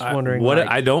 I'm just wondering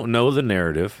I don't know the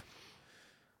narrative,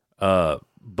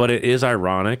 but it is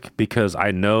ironic because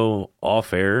I know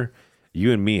off air,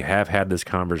 you and me have had this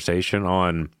conversation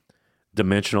on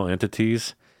dimensional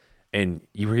entities, and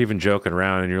you were even joking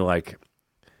around, and you're like,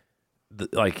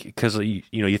 because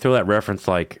you throw that reference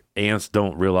like ants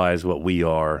don't realize what we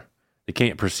are, they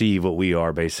can't perceive what we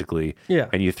are, basically. Yeah.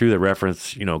 And you threw the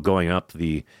reference, going up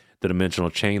the dimensional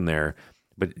chain there,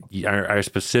 but I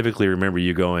specifically remember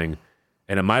you going,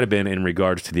 and it might have been in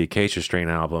regards to the Acacia Strain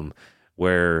album,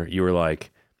 where you were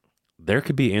like, there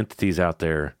could be entities out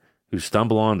there who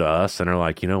stumble onto us and are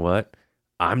like, you know what?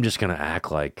 I'm just going to act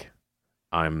like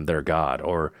I'm their God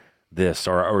or this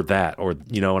or that, or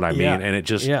you know what I mean? And it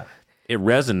just, it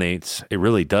resonates. It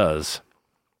really does.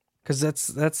 Cause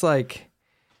that's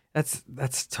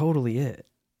totally it.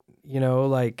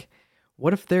 Like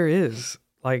what if there is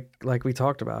like we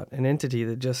talked about an entity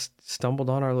that just stumbled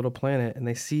on our little planet and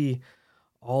they see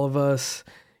all of us,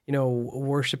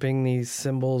 worshiping these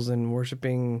symbols and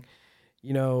worshiping,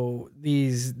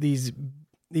 these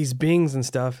beings and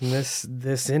stuff. And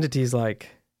this entity's like,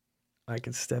 I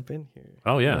could step in here.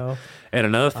 Oh yeah. And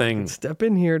another thing, step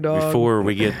in here, dog. Before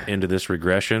we get into this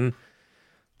regression,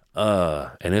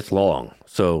 and it's long,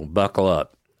 so buckle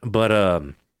up. But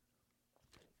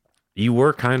you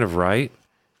were kind of right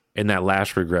in that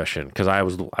last regression, because I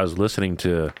was listening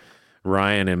to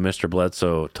Ryan and Mr.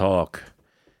 Bledsoe talk,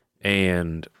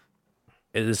 and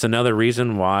it's another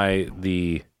reason why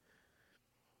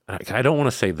I don't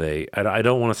want to say I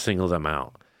don't want to single them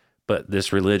out, but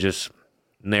this religious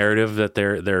narrative that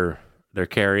they're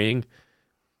carrying,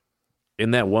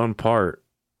 in that one part,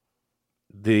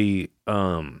 the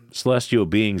celestial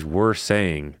beings were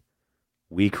saying,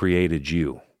 we created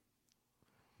you.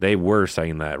 They were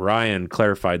saying that. Ryan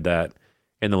clarified that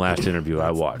in the last interview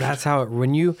I watched. That's how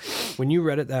when you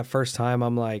read it that first time,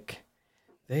 I'm like,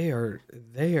 they are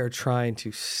trying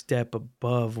to step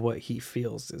above what he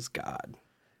feels is God.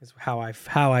 Is how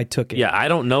I took it. Yeah, I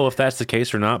don't know if that's the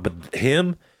case or not, but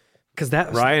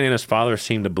Ryan and his father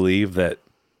seem to believe that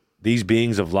these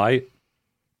beings of light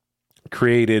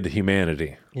created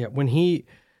humanity. Yeah,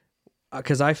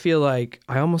 because I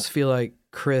almost feel like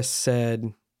Chris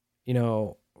said,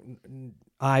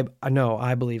 I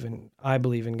believe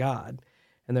in God,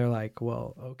 and they're like,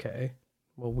 well, okay,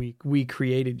 well we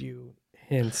created you,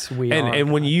 hence we are.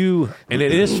 And when it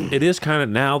is kind of,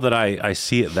 now that I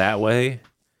see it that way,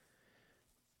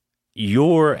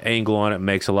 your angle on it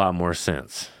makes a lot more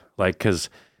sense. Like, because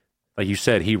like you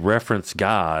said, he referenced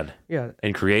God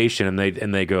and creation,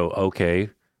 and they go, okay,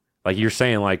 like you're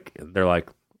saying, like they're like,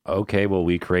 okay, well,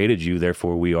 we created you,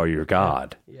 therefore we are your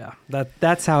God. Yeah,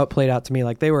 that's how it played out to me.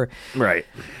 Like they were right,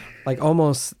 like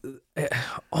almost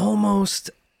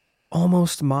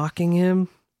mocking him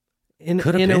in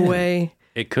a way.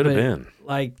 It could have been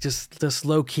like just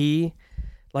low key,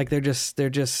 like they're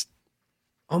just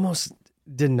almost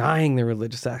denying the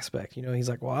religious aspect. He's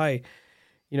like, well,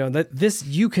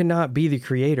 you cannot be the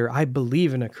creator. I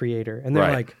believe in a creator, and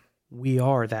they're like, we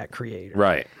are that creator.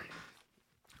 Right.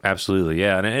 Absolutely,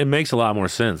 yeah, and it makes a lot more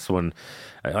sense when,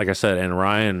 like I said, and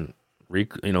Ryan,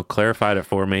 clarified it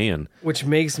for me, and which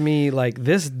makes me like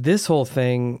this whole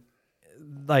thing,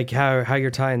 like how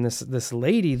you're tying this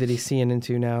lady that he's seeing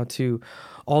into now to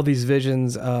all these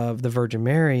visions of the Virgin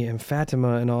Mary and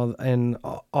Fatima and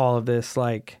all of this.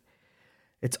 Like,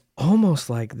 it's almost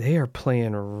like they are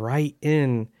playing right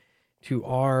in to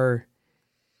our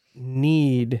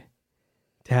need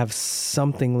to have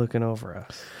something looking over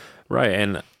us. Right,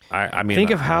 and I mean,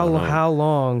 think of how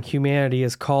long humanity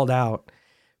has called out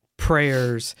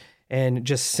prayers and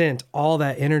just sent all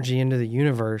that energy into the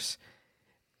universe.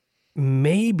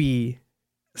 Maybe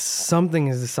something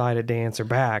has decided to answer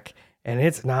back, and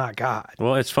it's not God.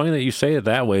 Well, it's funny that you say it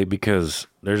that way, because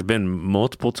there's been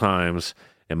multiple times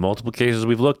in multiple cases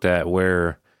we've looked at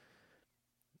where,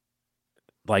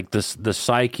 like the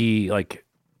psyche, like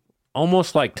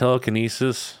almost like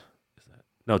telekinesis,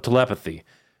 no, telepathy.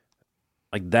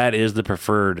 Like that is the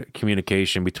preferred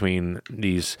communication between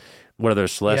these, whether they're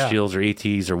celestials or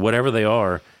ETs or whatever they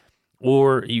are,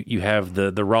 or you have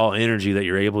the raw energy that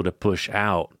you're able to push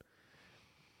out.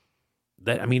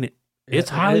 That, I mean, it's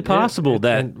highly possible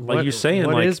that, like you're saying,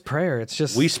 what like, is prayer? It's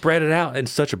just we spread it out in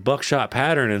such a buckshot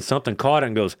pattern, and something caught it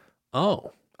and goes,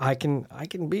 "Oh, I can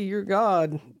be your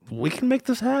God." we can make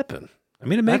this happen." I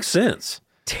mean, it makes sense.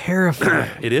 Terrifying.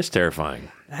 It is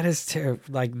terrifying. That is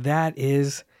like that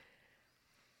is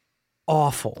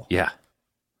awful. Yeah.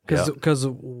 Because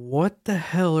what the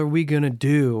hell are we gonna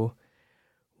do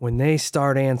when they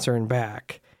start answering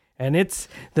back? And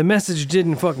the message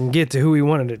didn't fucking get to who we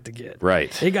wanted it to get.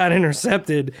 Right. It got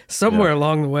intercepted somewhere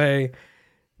along the way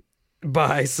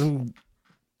by some.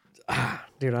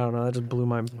 Dude, I don't know. That just blew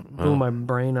my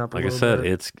brain up. Like I said,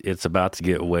 bit. it's about to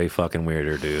get way fucking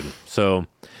weirder, dude. So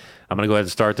I'm gonna go ahead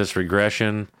and start this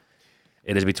regression.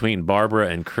 It is between Barbara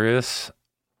and Chris,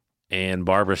 and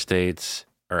Barbara states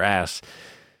or asks,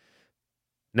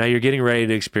 now you're getting ready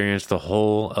to experience the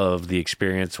whole of the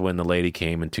experience when the lady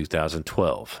came in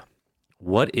 2012.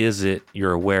 What is it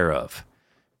you're aware of?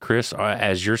 Chris,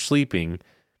 as you're sleeping,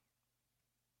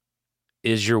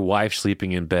 is your wife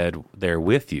sleeping in bed there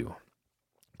with you?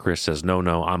 Chris says, no,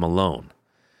 I'm alone.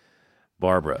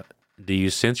 Barbara, do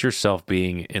you sense yourself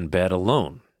being in bed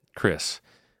alone? Chris,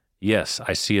 yes,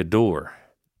 I see a door.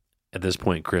 At this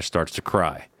point, Chris starts to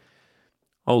cry.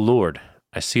 Oh, Lord,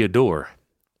 I see a door.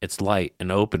 It's light, an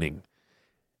opening.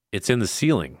 It's in the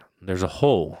ceiling. There's a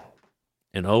hole,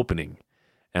 an opening,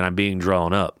 and I'm being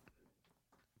drawn up.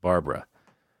 Barbara,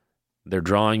 they're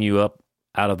drawing you up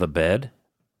out of the bed?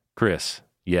 Chris,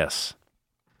 yes.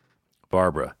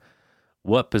 Barbara,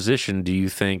 what position do you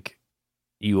think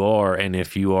you are, and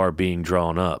if you are being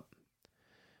drawn up?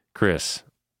 Chris,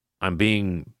 I'm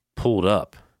being pulled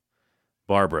up.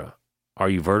 Barbara, are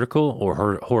you vertical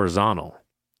or horizontal?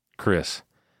 Chris,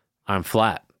 I'm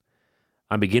flat.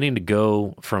 I'm beginning to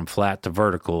go from flat to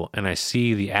vertical, and I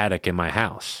see the attic in my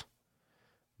house.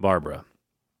 Barbara,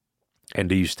 and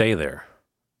do you stay there?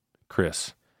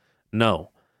 Chris, no,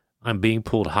 I'm being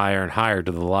pulled higher and higher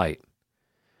to the light.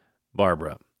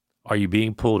 Barbara, are you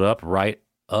being pulled up right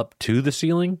up to the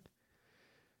ceiling?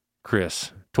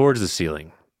 Chris, towards the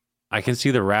ceiling. I can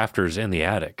see the rafters in the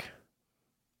attic.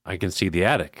 I can see the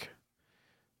attic.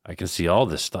 I can see all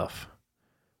this stuff.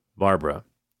 Barbara,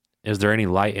 is there any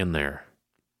light in there?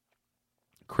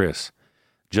 Chris,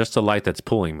 just the light that's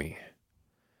pulling me.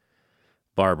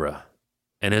 Barbara,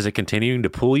 and is it continuing to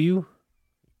pull you?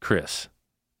 Chris,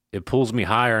 it pulls me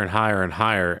higher and higher and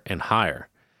higher and higher.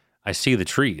 I see the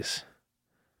trees.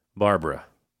 Barbara,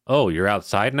 oh, you're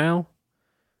outside now?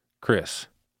 Chris,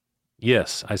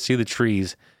 yes, I see the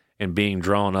trees and being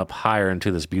drawn up higher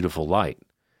into this beautiful light.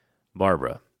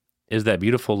 Barbara, is that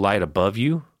beautiful light above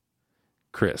you?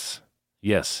 Chris,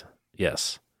 yes.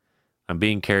 I'm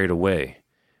being carried away.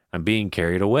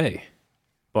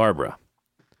 Barbara,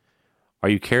 are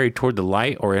you carried toward the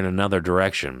light or in another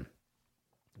direction?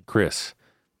 Chris,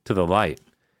 to the light.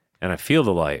 And I feel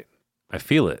the light. I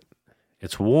feel it.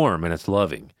 It's warm and it's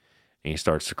loving. And he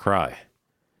starts to cry.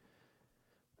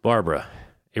 Barbara,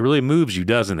 it really moves you,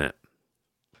 doesn't it?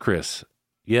 Chris,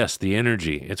 yes, the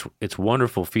energy. It's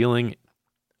wonderful feeling.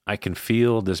 I can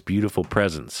feel this beautiful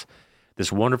presence,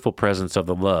 this wonderful presence of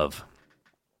the love.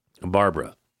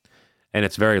 Barbara, and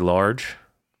it's very large.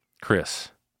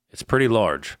 Chris, it's pretty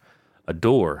large. A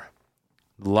door.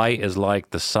 The light is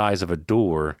like the size of a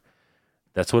door.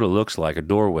 That's what it looks like, a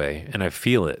doorway. And I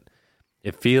feel it.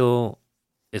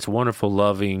 It's wonderful,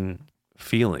 loving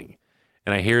feeling.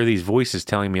 And I hear these voices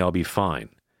telling me I'll be fine.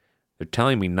 They're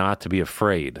telling me not to be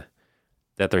afraid,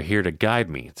 that they're here to guide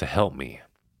me, to help me.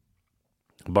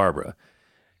 Barbara,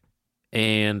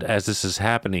 and as this is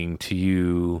happening to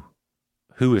you,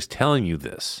 who is telling you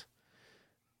this?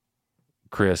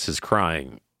 Chris is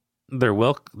crying. They're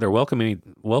welcoming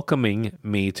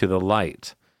me to the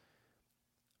light.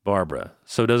 Barbara,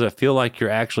 so does it feel like you're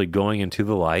actually going into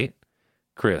the light?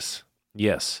 Chris,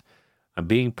 yes. I'm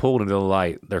being pulled into the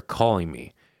light. They're calling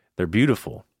me. They're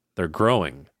beautiful. They're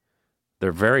growing.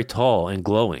 They're very tall and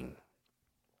glowing.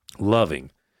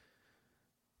 Loving.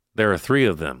 There are 3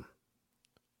 of them.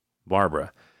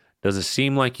 Barbara, does it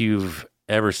seem like you've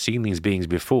ever seen these beings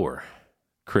before?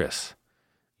 Chris,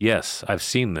 yes, I've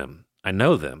seen them. I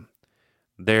know them.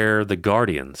 They're the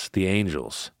guardians, the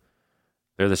angels.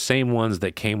 They're the same ones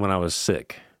that came when I was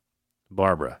sick.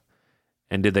 Barbara,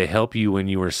 and did they help you when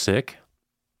you were sick?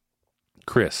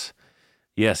 Chris,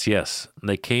 yes.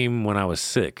 They came when I was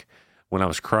sick, when I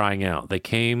was crying out. They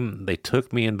came, they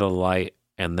took me into the light,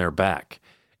 and they're back.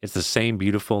 It's the same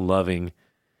beautiful, loving,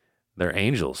 they're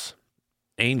angels.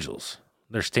 Angels.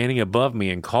 They're standing above me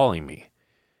and calling me.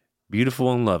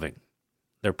 Beautiful and loving.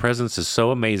 Their presence is so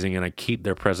amazing, and I keep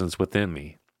their presence within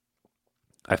me.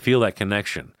 I feel that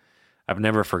connection. I've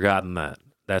never forgotten that.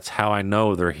 That's how I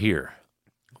know they're here.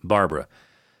 Barbara,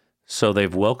 so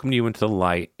they've welcomed you into the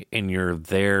light, and you're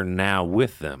there now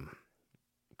with them.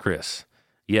 Chris,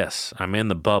 yes, I'm in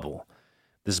the bubble.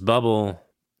 This bubble,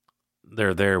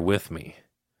 they're there with me.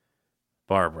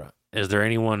 Barbara, is there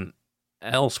anyone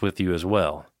else with you as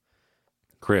well?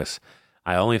 Chris,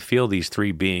 I only feel these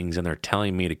three beings, and they're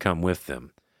telling me to come with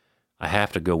them. I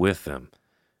have to go with them.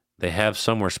 They have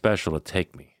somewhere special to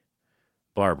take me.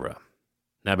 Barbara,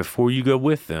 now before you go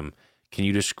with them, can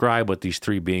you describe what these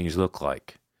three beings look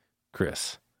like?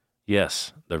 Chris,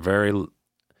 yes, they're very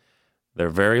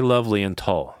lovely and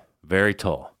tall, very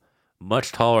tall,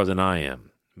 much taller than I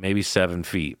am, maybe 7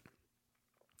 feet.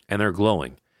 And they're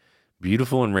glowing,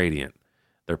 beautiful and radiant.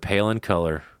 They're pale in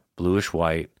color, bluish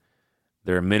white.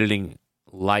 They're emitting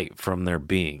light from their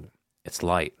being. It's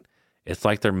light. It's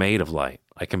like they're made of light.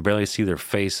 I can barely see their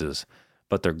faces,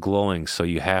 but they're glowing, so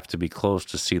you have to be close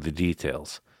to see the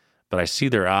details. But I see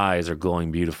their eyes are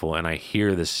glowing beautiful, and I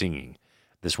hear the singing,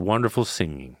 this wonderful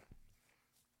singing.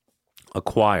 A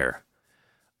choir,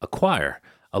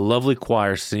 a lovely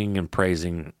choir singing and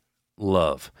praising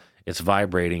love. It's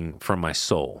vibrating from my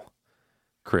soul.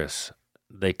 Chris,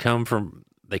 they come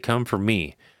for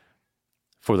me,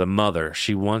 for the mother.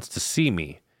 She wants to see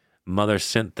me. Mother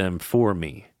sent them for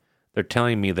me. They're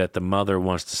telling me that the mother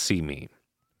wants to see me.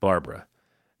 Barbara,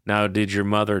 now did your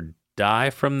mother die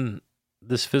from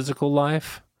this physical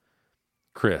life?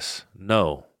 Chris,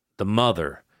 no, the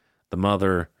mother, the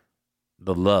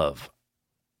love.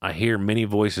 I hear many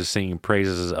voices singing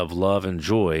praises of love and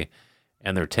joy,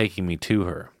 and they're taking me to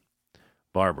her.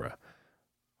 Barbara,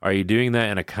 are you doing that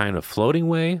in a kind of floating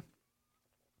way?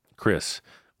 Chris,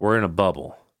 we're in a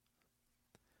bubble.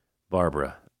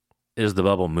 Barbara, is the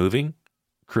bubble moving?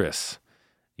 Chris,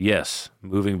 yes,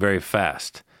 moving very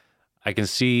fast. I can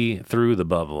see through the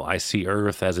bubble. I see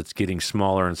Earth as it's getting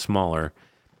smaller and smaller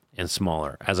and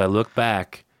smaller. As I look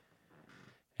back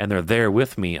and they're there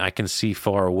with me, I can see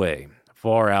far away,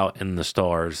 far out in the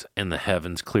stars and the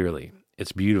heavens clearly.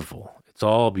 It's beautiful. It's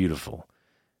all beautiful.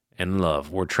 And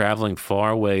love. We're traveling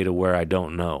far away to where I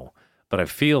don't know, but I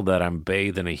feel that I'm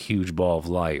bathed in a huge ball of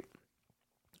light.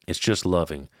 It's just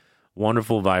loving,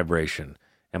 wonderful vibration,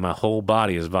 and my whole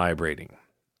body is vibrating.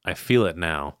 I feel it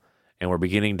now, and we're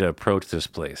beginning to approach this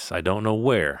place. I don't know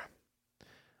where.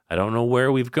 I don't know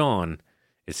where we've gone.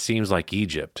 It seems like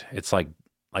Egypt. It's like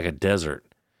a desert.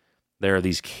 There are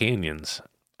these canyons.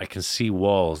 I can see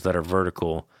walls that are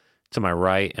vertical to my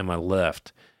right and my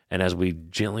left, and as we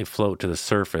gently float to the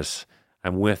surface,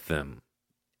 I'm with them.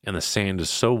 And the sand is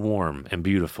so warm and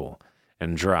beautiful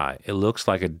and dry. It looks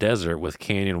like a desert with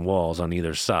canyon walls on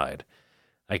either side.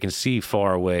 I can see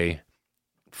far away,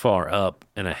 far up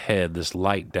and ahead, this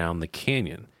light down the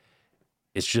canyon.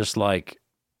 It's just like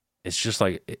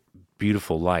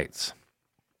beautiful lights.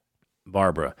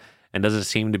 Barbara, and does it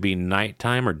seem to be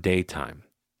nighttime or daytime?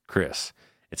 Chris,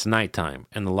 it's nighttime,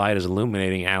 and the light is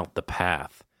illuminating out the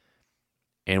path.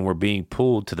 And we're being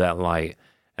pulled to that light,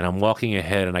 and I'm walking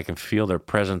ahead, and I can feel their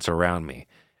presence around me,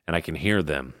 and I can hear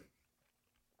them.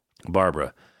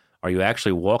 Barbara, are you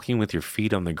actually walking with your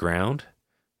feet on the ground?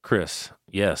 Chris,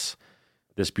 yes.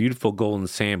 This beautiful golden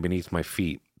sand beneath my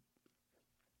feet.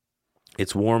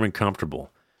 It's warm and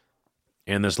comfortable.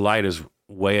 And this light is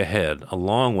way ahead, a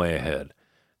long way ahead.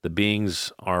 The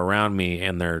beings are around me,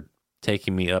 and they're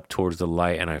taking me up towards the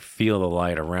light, and I feel the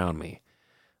light around me.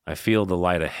 I feel the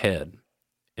light ahead.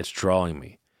 It's drawing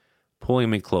me, pulling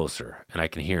me closer, and I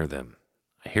can hear them.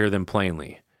 I hear them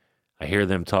plainly. I hear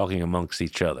them talking amongst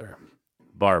each other.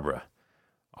 Barbara,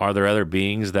 are there other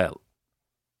beings that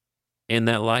in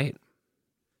that light?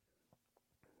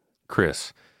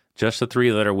 Chris, just the three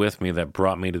that are with me that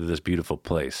brought me to this beautiful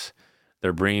place.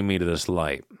 They're bringing me to this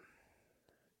light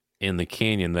in the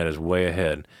canyon that is way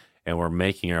ahead, and we're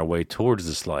making our way towards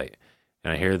this light.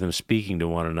 And I hear them speaking to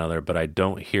one another, but I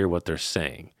don't hear what they're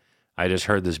saying. I just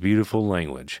heard this beautiful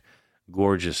language.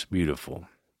 Gorgeous, beautiful.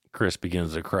 Chris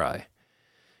begins to cry.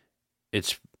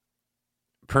 It's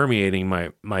permeating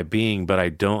my being, but I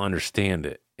don't understand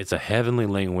it. It's a heavenly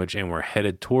language, and we're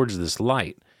headed towards this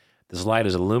light. This light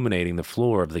is illuminating the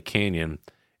floor of the canyon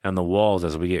and the walls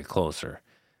as we get closer.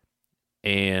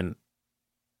 And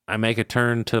I make a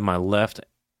turn to my left,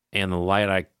 and the light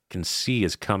I can see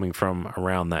is coming from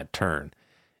around that turn.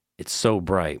 It's so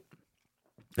bright.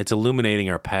 It's illuminating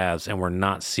our paths, and we're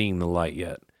not seeing the light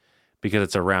yet because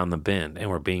it's around the bend, and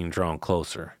we're being drawn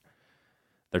closer.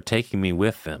 They're taking me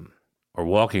with them, or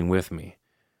walking with me,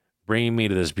 bringing me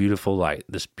to this beautiful light,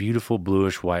 this beautiful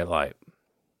bluish white light.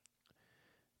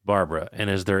 Barbara, and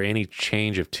is there any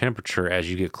change of temperature as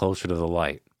you get closer to the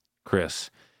light? Chris,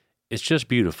 it's just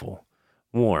beautiful,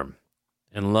 warm,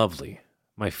 and lovely.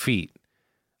 My feet,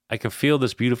 I can feel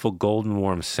this beautiful golden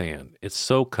warm sand. It's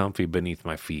so comfy beneath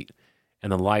my feet, and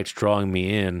the light's drawing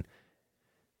me in,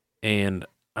 and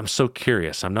I'm so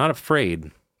curious. I'm not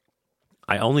afraid.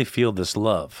 I only feel this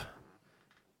love.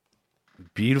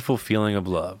 Beautiful feeling of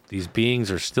love. These beings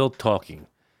are still talking.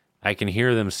 I can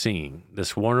hear them singing,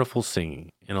 this wonderful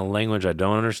singing, in a language I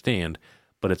don't understand,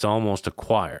 but it's almost a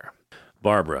choir.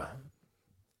 Barbara,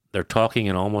 they're talking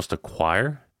in almost a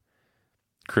choir?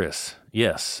 Chris,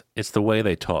 yes, it's the way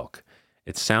they talk.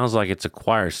 It sounds like it's a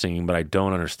choir singing, but I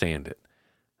don't understand it.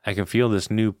 I can feel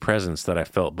this new presence that I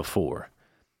felt before.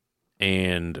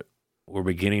 And we're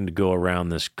beginning to go around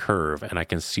this curve, and I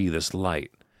can see this light.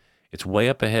 It's way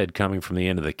up ahead coming from the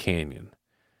end of the canyon.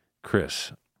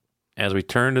 Chris, as we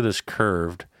turn to this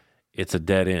curved, it's a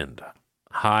dead end,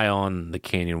 high on the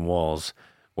canyon walls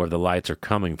where the lights are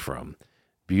coming from.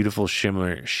 Beautiful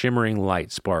shimmering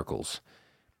light sparkles,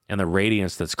 and the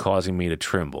radiance that's causing me to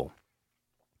tremble.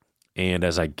 And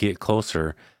as I get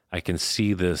closer, I can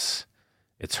see this.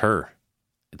 It's her.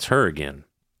 It's her again,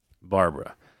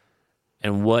 Barbara.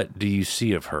 And what do you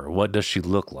see of her? What does she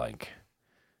look like?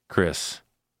 Chris,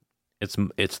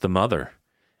 it's the mother.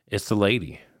 It's the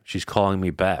lady. She's calling me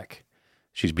back.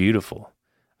 She's beautiful.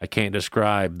 I can't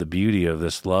describe the beauty of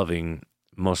this loving,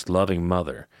 most loving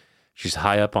mother. She's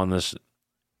high up on this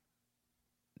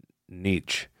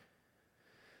niche,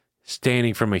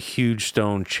 standing from a huge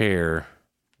stone chair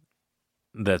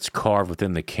that's carved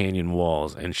within the canyon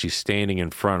walls, and she's standing in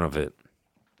front of it,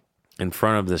 in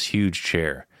front of this huge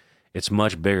chair. It's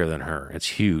much bigger than her.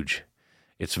 It's huge.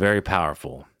 It's very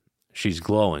powerful. She's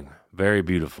glowing, very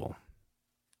beautiful.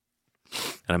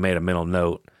 And I made a mental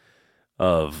note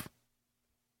of,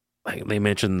 like, they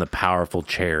mentioned the powerful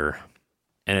chair,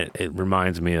 and it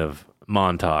reminds me of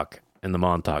Montauk and the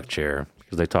Montauk chair,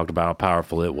 because they talked about how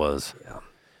powerful it was. Yeah.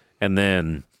 And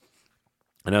then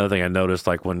another thing I noticed,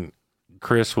 like when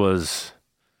Chris was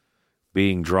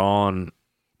being drawn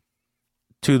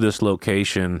to this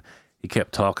location, he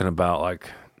kept talking about like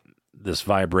this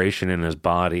vibration in his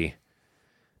body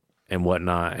and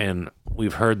whatnot. And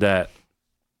we've heard that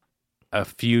a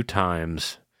few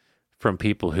times from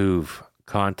people who've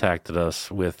contacted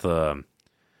us with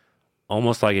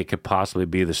almost like it could possibly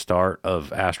be the start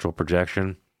of astral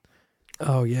projection.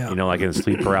 Oh, yeah. You know, like in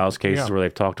sleep paralysis cases where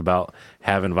they've talked about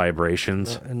having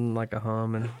vibrations. And like a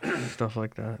hum and stuff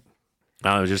like that.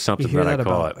 It was just something that I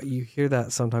caught. You hear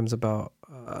that sometimes about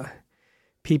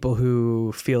people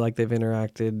who feel like they've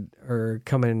interacted or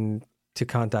come into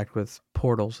contact with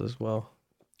portals as well.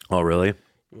 Oh, really?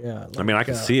 Yeah. Like, I mean, I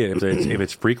can see it if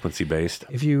it's frequency based.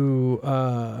 If you,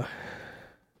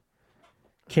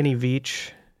 Kenny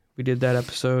Veach, we did that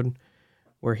episode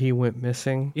where he went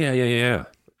missing. Yeah.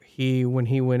 When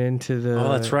he went into the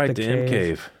that's right, the M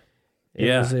cave.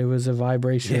 It was a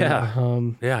vibration. Yeah.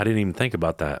 Yeah, I didn't even think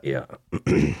about that. Yeah.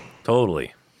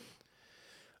 Totally.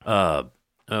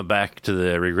 Back to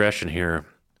the regression here.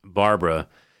 Barbara,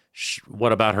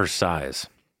 what about her size?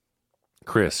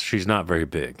 Chris, she's not very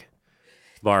big.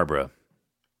 Barbara,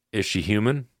 is she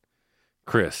human?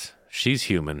 Chris, she's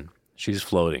human. She's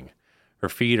floating. Her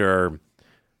feet are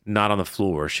not on the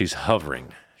floor. She's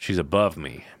hovering. She's above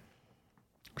me.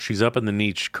 She's up in the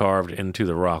niche carved into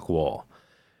the rock wall,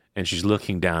 and she's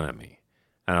looking down at me.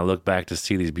 And I look back to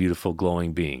see these beautiful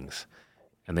glowing beings,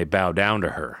 and they bow down to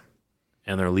her,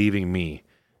 and they're leaving me.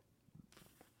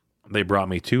 They brought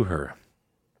me to her.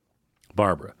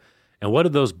 Barbara, and what do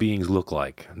those beings look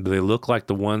like? Do they look like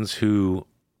the ones who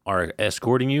are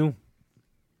escorting you?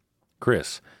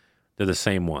 Chris, they're the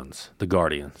same ones, the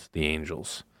guardians, the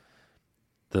angels,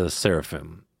 the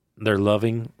seraphim. They're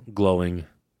loving, glowing,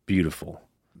 beautiful.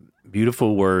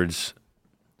 Beautiful words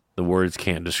the words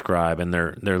can't describe, and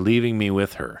they're leaving me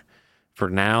with her. For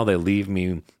now, they leave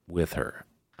me with her.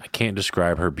 I can't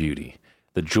describe her beauty,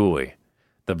 the joy,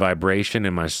 the vibration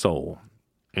in my soul.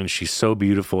 And she's so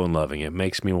beautiful and loving. It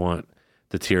makes me want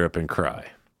to tear up and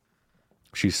cry.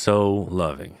 She's so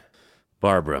loving.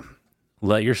 Barbara,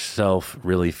 let yourself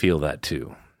really feel that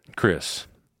too. Chris,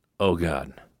 oh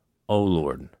God, oh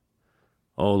Lord,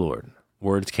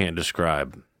 words can't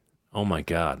describe. Oh my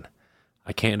God,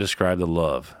 I can't describe the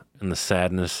love and the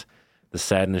sadness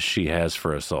she has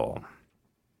for us all.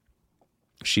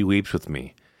 She weeps with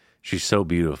me. She's so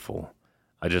beautiful.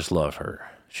 I just love her.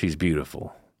 She's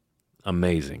beautiful.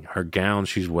 Amazing. Her gown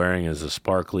she's wearing is a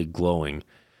sparkly, glowing,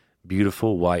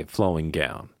 beautiful white flowing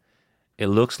gown. It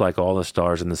looks like all the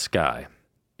stars in the sky.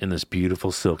 in this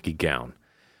beautiful silky gown,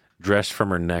 dressed from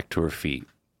her neck to her feet,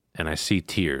 and I see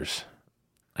tears.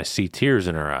 I see tears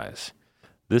in her eyes.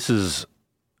 This is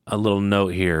a little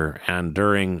note here, and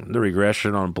during the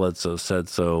regression on Bledsoe Said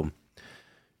So,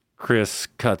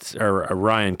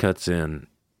 Ryan cuts in,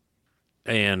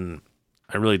 and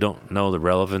I really don't know the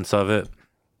relevance of it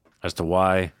as to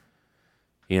why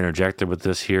he interjected with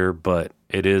this here, but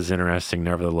it is interesting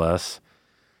nevertheless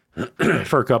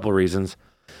for a couple of reasons.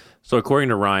 So according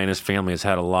to Ryan, his family has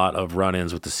had a lot of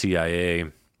run-ins with the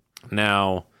CIA.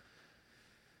 Now,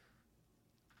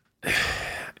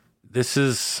 this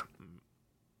is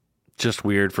just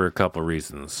weird for a couple of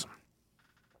reasons.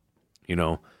 You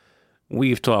know,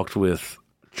 we've talked with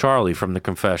Charlie from the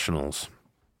confessionals,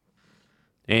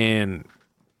 and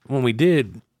when we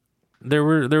did, there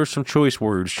were some choice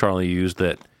words Charlie used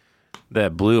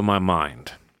that blew my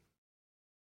mind.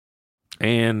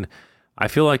 And I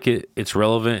feel like it's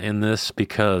relevant in this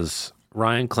because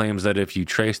Ryan claims that if you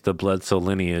trace the Bledsoe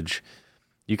lineage,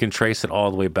 you can trace it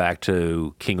all the way back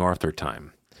to King Arthur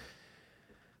time.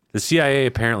 The CIA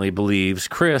apparently believes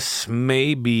Chris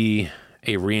may be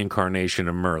a reincarnation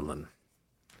of Merlin.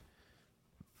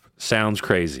 Sounds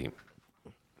crazy.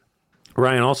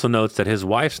 Ryan also notes that his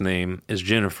wife's name is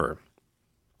Jennifer.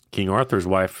 King Arthur's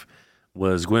wife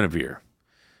was Guinevere,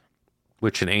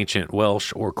 which in ancient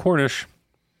Welsh or Cornish,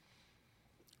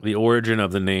 the origin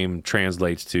of the name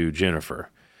translates to Jennifer.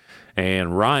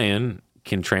 And Ryan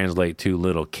can translate to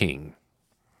Little King.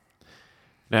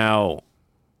 Now,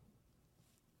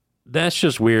 that's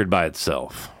just weird by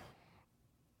itself.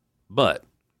 But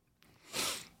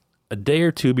a day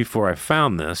or two before I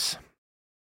found this,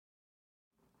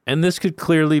 and this could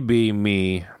clearly be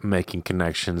me making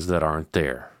connections that aren't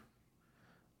there,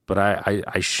 but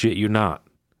I shit you not.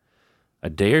 A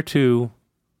day or two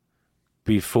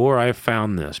before I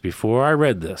found this, before I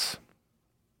read this,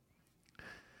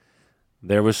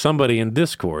 there was somebody in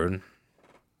Discord,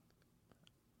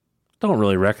 don't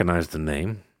really recognize the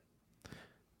name,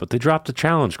 but they dropped a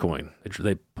challenge coin.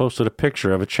 They posted a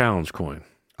picture of a challenge coin.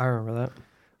 I remember that.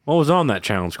 What was on that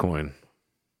challenge coin?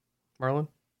 Merlin?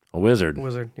 A wizard.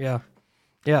 Yeah.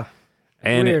 Yeah.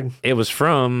 And Weird. it was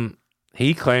from,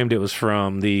 he claimed it was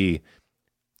from the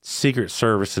Secret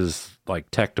Service's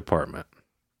tech department.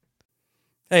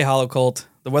 Hey, Hollow Cult.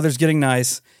 The weather's getting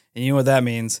nice, and you know what that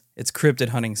means. It's cryptid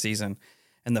hunting season.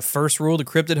 And the first rule to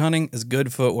cryptid hunting is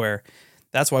good footwear.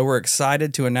 That's why we're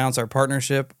excited to announce our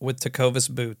partnership with Tecovas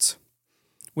Boots.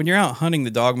 When you're out hunting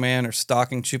the Dogman or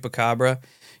stalking Chupacabra,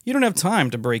 you don't have time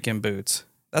to break in boots.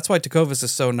 That's why Tecovas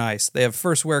is so nice. They have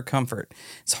first wear comfort.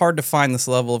 It's hard to find this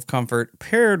level of comfort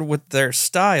paired with their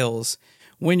styles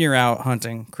when you're out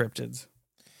hunting cryptids.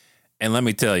 And let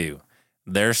me tell you,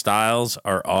 their styles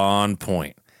are on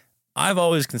point. I've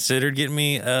always considered getting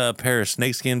me a pair of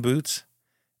snakeskin boots,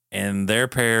 and their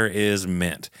pair is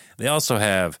mint. They also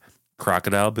have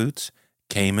crocodile boots,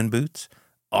 caiman boots,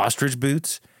 ostrich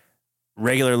boots,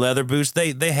 regular leather boots.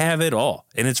 They have it all,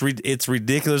 and it's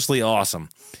ridiculously awesome.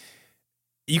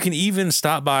 You can even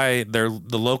stop by the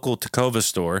local Tecovas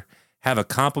store, have a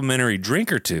complimentary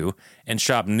drink or two, and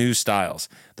shop new styles.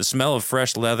 The smell of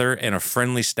fresh leather and a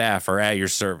friendly staff are at your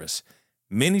service.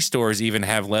 Many stores even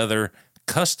have leather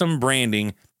custom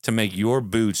branding to make your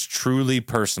boots truly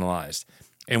personalized.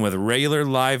 And with regular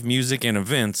live music and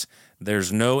events,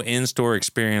 there's no in-store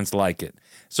experience like it.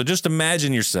 So just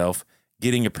imagine yourself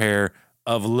getting a pair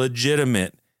of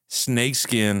legitimate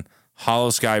snakeskin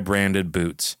Hollow Sky branded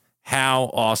boots.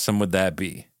 How awesome would that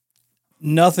be?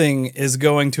 Nothing is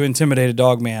going to intimidate a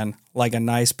dogman like a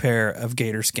nice pair of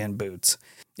gator skin boots.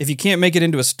 If you can't make it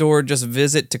into a store, just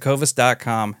visit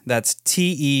tecovas.com. That's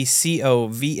TECOVAS.com.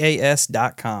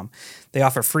 They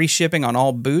offer free shipping on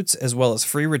all boots as well as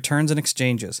free returns and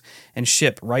exchanges and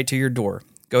ship right to your door.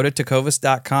 Go to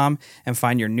tecovas.com and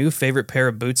find your new favorite pair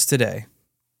of boots today.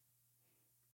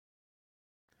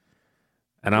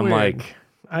 And I'm Weird. like,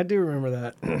 I do remember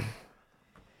that.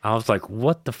 I was like,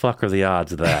 what the fuck are the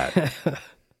odds of that?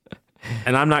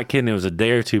 And I'm not kidding. It was a day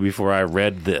or two before I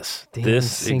read this. Damn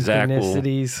this exact.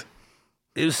 synchronicities.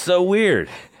 It was so weird.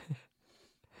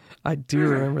 I do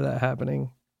remember that happening.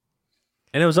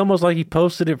 And it was almost like he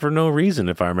posted it for no reason,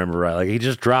 if I remember right. Like he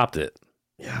just dropped it.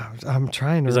 Yeah, I'm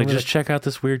trying to He's like, remember just check out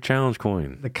this weird challenge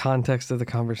coin. the context of the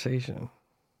conversation.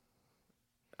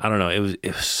 I don't know. It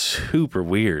was super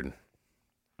weird.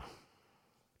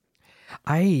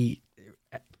 I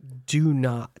do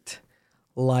not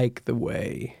like the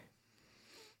way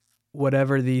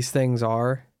whatever these things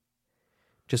are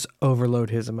just overload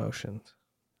his emotions.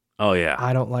 Oh yeah.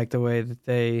 I don't like the way that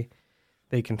they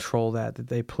control that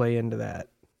they play into that.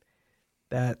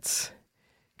 That's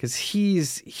because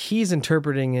he's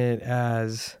interpreting it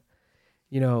as,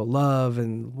 love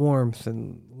and warmth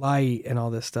and light and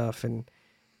all this stuff. And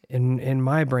in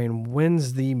my brain,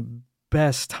 when's the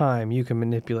best time you can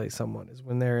manipulate someone is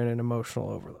when they're in an emotional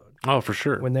overload. Oh, for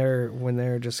sure. When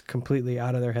they're just completely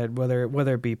out of their head, whether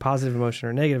it be positive emotion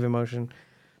or negative emotion.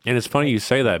 And it's funny you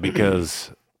say that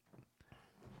because,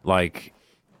 like,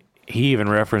 he even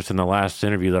referenced in the last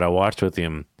interview that I watched with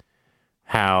him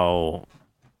how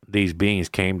these beings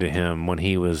came to him when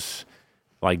he was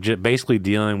like basically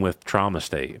dealing with trauma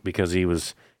state because he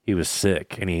was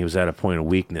sick and he was at a point of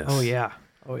weakness. Oh yeah.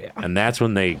 And that's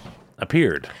when they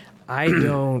appeared. I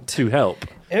don't to help.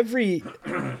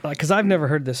 Because I've never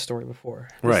heard this story before.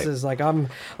 This Right. is like I'm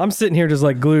sitting here just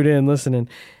like glued in listening.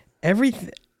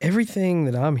 Everything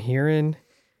that I'm hearing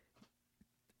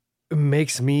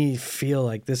makes me feel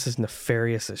like this is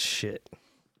nefarious as shit.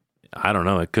 I don't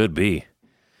know. It could be.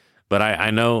 But I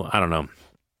know, I don't know.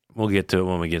 We'll get to it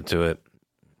when we get to it.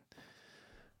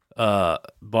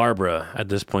 Barbara, at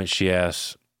this point, she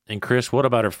asks, and Chris, what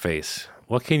about her face?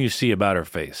 What can you see about her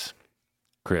face?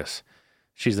 Chris,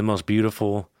 she's the most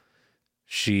beautiful.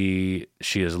 She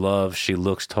is love. She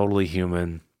looks totally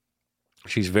human.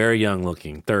 She's very young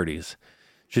looking, 30s.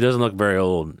 She doesn't look very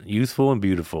old, youthful and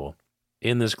beautiful,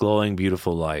 in this glowing,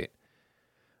 beautiful light.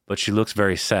 But she looks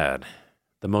very sad.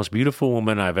 The most beautiful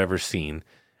woman I've ever seen,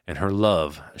 and her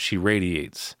love, she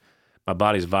radiates. My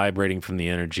body's vibrating from the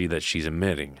energy that she's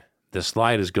emitting. This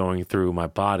light is going through my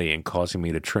body and causing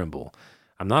me to tremble.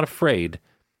 I'm not afraid.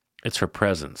 It's her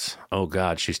presence. Oh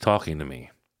God, she's talking to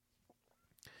me.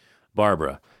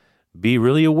 Barbara, be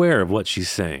really aware of what she's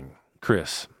saying.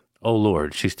 Chris, oh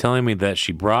Lord, she's telling me that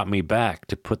she brought me back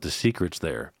to put the secrets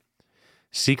there.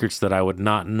 Secrets that I would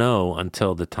not know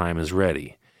until the time is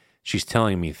ready. She's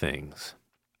telling me things.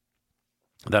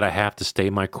 That I have to stay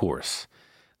my course.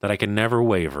 That I can never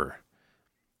waver.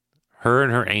 Her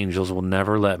and her angels will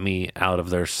never let me out of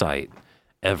their sight.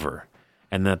 Ever.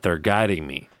 And that they're guiding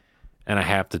me. And I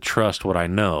have to trust what I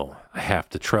know. I have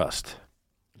to trust.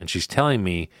 And she's telling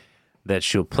me that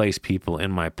she'll place people in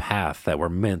my path that were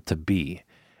meant to be.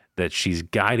 That she's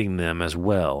guiding them as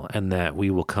well. And that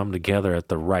we will come together at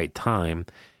the right time.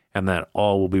 And that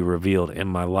all will be revealed in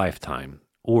my lifetime.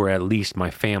 Or at least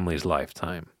my family's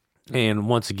lifetime. And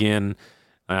once again,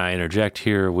 I interject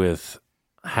here with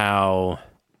how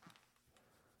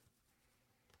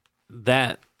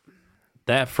that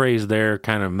phrase there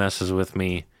kind of messes with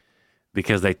me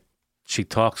because she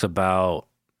talks about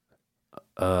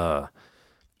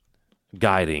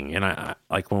guiding, and I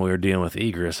like when we were dealing with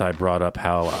Egress, I brought up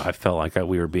how I felt like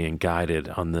we were being guided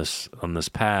on this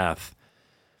path,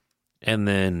 and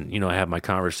then I had my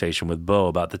conversation with Bo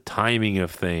about the timing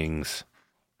of things.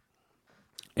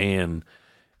 And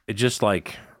it just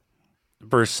like,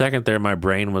 for a second there, my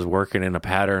brain was working in a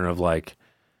pattern of like,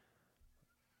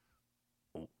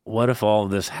 what if all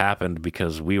of this happened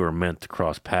because we were meant to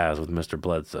cross paths with Mr.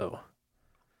 Bledsoe?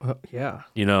 Yeah.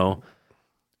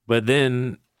 But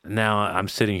then now I'm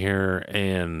sitting here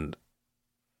and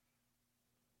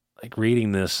like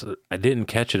reading this. I didn't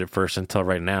catch it at first until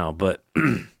right now, but,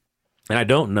 and I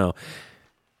don't know.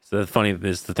 So the funny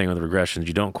is the thing with the regressions,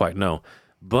 you don't quite know,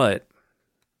 but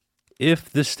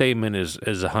if this statement is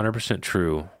 100%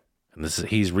 true, and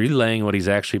he's relaying what he's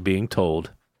actually being told,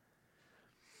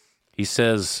 he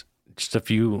says just a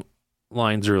few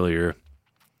lines earlier,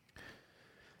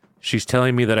 she's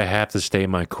telling me that I have to stay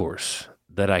my course,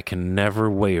 that I can never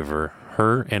waver.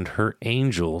 Her and her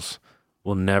angels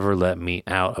will never let me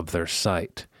out of their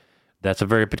sight. That's a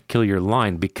very peculiar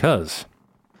line because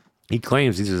he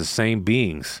claims these are the same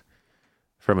beings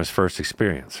from his first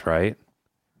experience, right?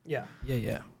 Yeah.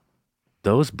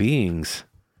 Those beings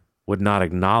would not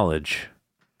acknowledge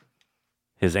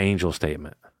his angel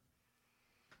statement.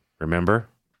 Remember?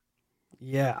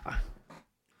 Yeah.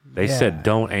 They said,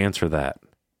 don't answer that.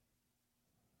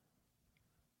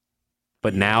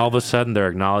 But now all of a sudden they're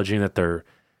acknowledging that they're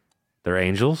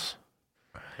angels.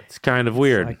 It's kind of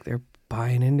weird. Like they're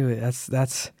buying into it.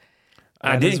 That's.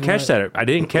 I didn't catch that. I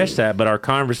didn't catch that, but our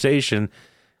conversation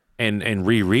and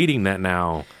rereading that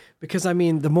now. Because I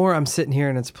mean, the more I'm sitting here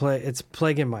and it's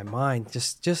plaguing my mind.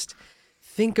 Just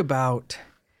think about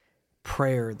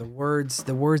prayer, the words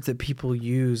that people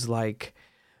use, like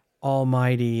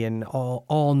almighty and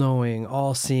all knowing,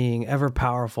 all seeing, ever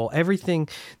powerful. Everything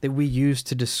that we use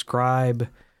to describe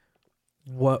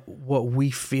what we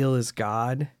feel is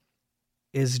God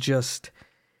is just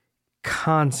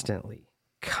constantly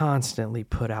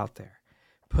put out there.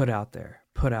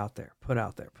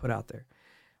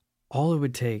 All it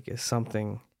would take is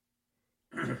something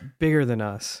bigger than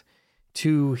us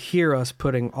to hear us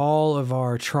putting all of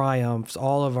our triumphs,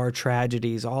 all of our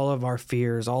tragedies, all of our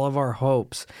fears, all of our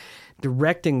hopes,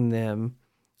 directing them,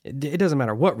 it doesn't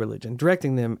matter what religion,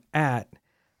 directing them at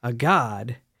a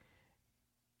God,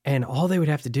 and all they would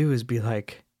have to do is be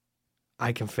like,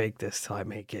 I can fake this till I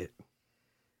make it.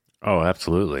 Oh,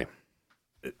 absolutely.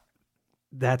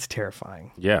 That's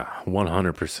terrifying. Yeah,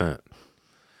 100%.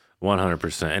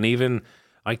 100%. And even,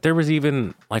 like, there was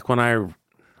even, like, when I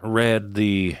read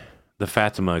the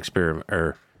Fatima experiment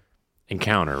or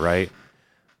encounter, right?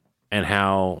 And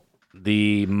how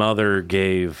the mother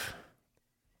gave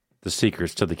the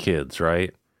secrets to the kids,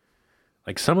 right?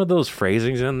 Like, some of those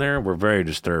phrasings in there were very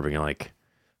disturbing. Like,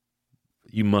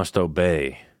 you must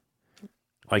obey.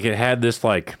 Like, it had this,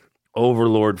 like,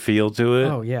 overlord feel to it.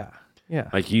 Oh, yeah. Yeah.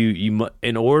 Like,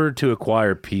 in order to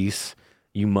acquire peace,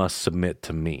 you must submit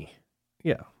to me.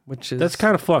 Yeah. Which is... That's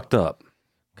kind of fucked up.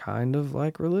 kind of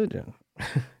like religion.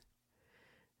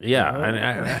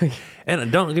 Yeah.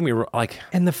 And don't get me wrong, like...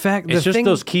 And the fact... It's just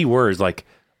those key words, like,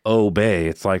 obey.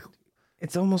 It's like...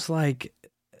 It's almost like...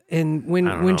 And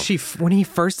when he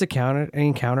first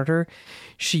encountered her,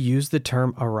 she used the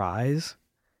term arise,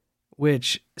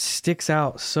 which sticks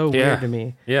out so weird to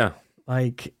me. Yeah.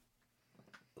 Like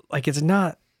it's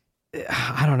not,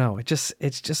 I don't know.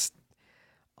 It's just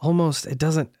almost, it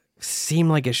doesn't seem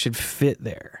like it should fit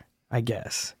there, I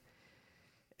guess.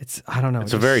 I don't know.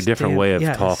 It's a very different way of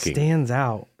talking. It stands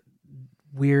out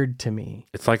weird to me.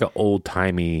 It's like an old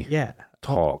timey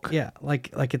talk. Yeah.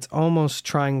 Like it's almost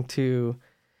trying to.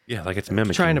 Yeah. Like it's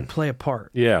mimicking. Trying to play a part.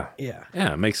 Yeah. Yeah.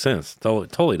 Yeah. It makes sense.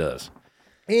 Totally does.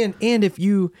 And if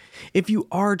you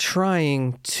are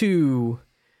trying to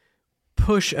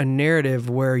push a narrative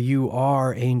where you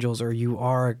are angels or you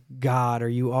are God or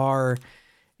you are,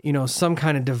 some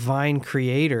kind of divine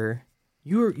creator,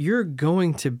 you're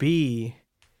going to be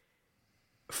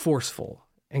forceful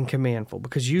and commandful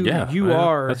because you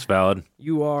are, that's valid.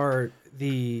 You are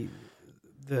the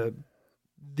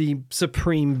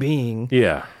supreme being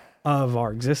of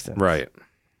our existence. Right.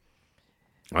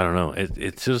 I don't know.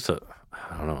 It's just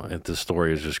I don't know. The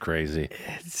story is just crazy.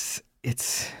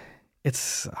 It's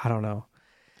I don't know.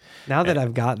 Now that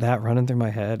I've got that running through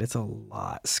my head, it's a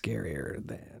lot scarier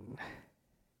than.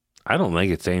 I don't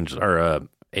think it's angels or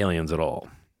aliens at all.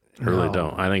 I really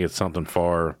don't. I think it's something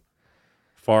far,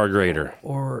 far greater.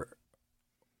 Or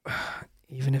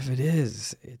even if it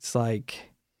is, it's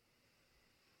like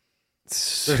it's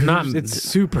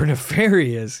super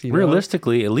nefarious.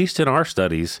 Realistically, at least in our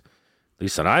studies, at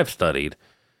least that I've studied,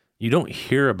 you don't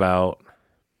hear about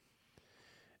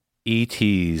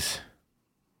ETs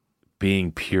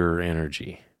being pure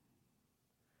energy.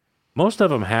 Most of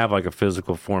them have like a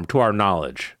physical form, to our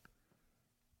knowledge.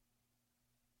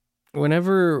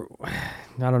 Whenever, I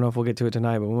don't know if we'll get to it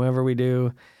tonight, but whenever we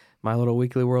do my little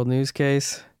weekly world news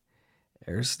case,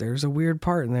 there's a weird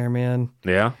part in there, man.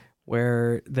 Yeah.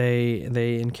 Where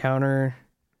they encounter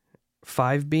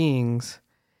 5 beings,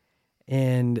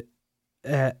 and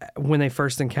when they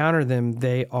first encounter them,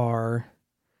 they are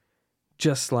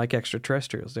just like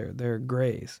extraterrestrials. They're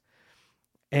grays,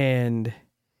 and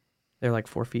they're like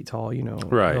 4 feet tall.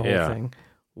 Right? The whole thing.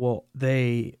 Well,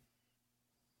 they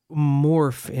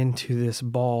morph into this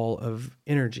ball of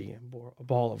energy and a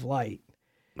ball of light.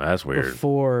 That's weird.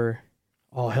 Before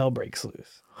all hell breaks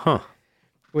loose. Huh.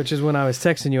 Which is when I was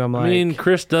texting you. I'm like, I mean,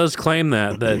 Chris does claim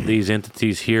that these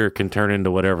entities here can turn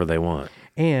into whatever they want,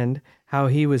 and how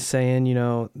he was saying,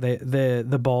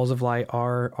 the balls of light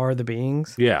are the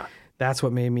beings. Yeah. That's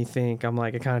what made me think. I'm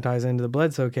like, it kind of ties into the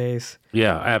Bledsoe case.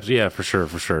 Yeah, yeah, for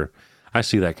sure. I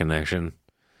see that connection.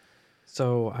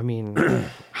 So, I mean,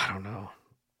 I don't know.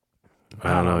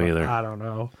 I don't know either. I don't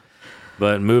know.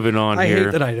 But moving on I here.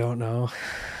 hate that I don't know.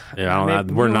 Yeah,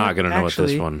 we're not going to know with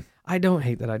this one. I don't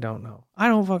hate that I don't know. I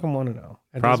don't fucking want to know.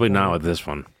 Probably not with this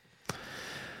one.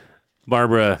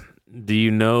 Barbara, do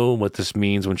you know what this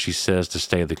means when she says to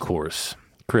stay the course?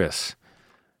 Chris,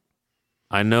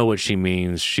 I know what she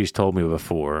means. She's told me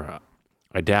before.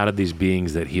 I doubted these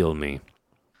beings that healed me,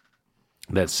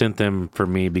 that sent them for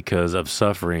me because of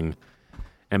suffering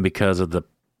and because of the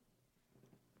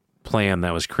plan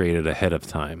that was created ahead of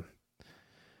time,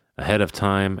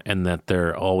 and that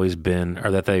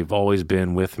they've always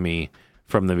been with me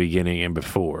from the beginning and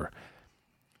before.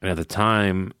 And at the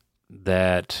time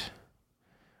that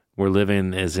we're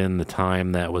living is in the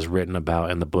time that was written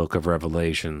about in the book of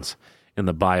Revelations, in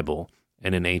the Bible,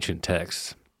 and in ancient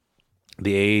texts.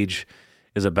 The age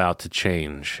is about to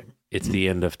change. It's the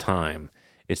end of time.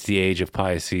 It's the age of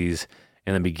Pisces,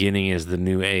 and the beginning is the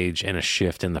new age and a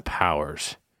shift in the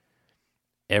powers.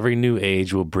 Every new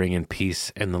age will bring in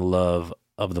peace and the love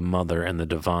of the mother and the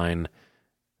divine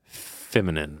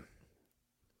feminine.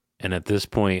 And at this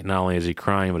point, not only is he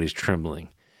crying, but he's trembling.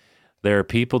 There are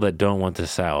people that don't want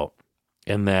this out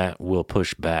and that will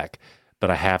push back,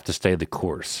 but I have to stay the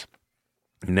course.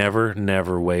 Never,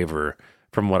 never waver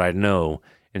from what I know,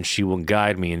 and she will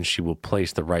guide me and she will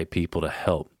place the right people to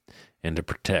help and to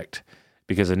protect,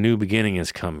 because a new beginning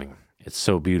is coming. It's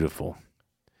so beautiful.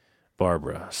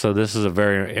 Barbara. So this is a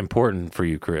very important for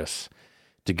you, Chris,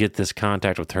 to get this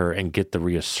contact with her and get the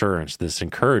reassurance, this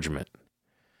encouragement.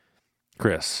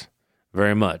 Chris,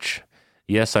 very much.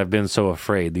 Yes, I've been so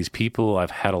afraid. These people,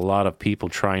 I've had a lot of people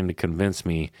trying to convince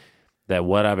me that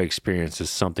what I've experienced is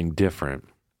something different.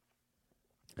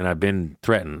 And I've been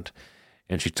threatened.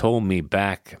 And she told me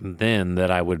back then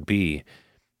that I would be,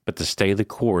 but to stay the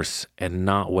course and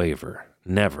not waver.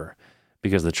 Never.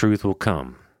 Because the truth will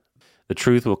come. The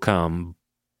truth will come,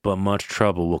 but much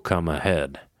trouble will come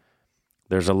ahead.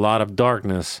 There's a lot of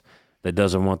darkness that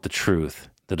doesn't want the truth.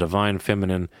 The divine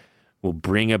feminine will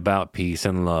bring about peace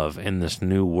and love in this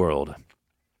new world,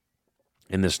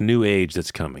 in this new age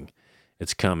that's coming.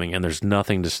 It's coming, and there's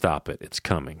nothing to stop it. It's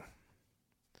coming.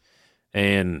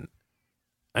 And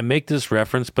I make this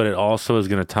reference, but it also is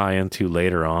going to tie into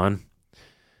later on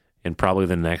in probably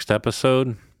the next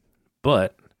episode.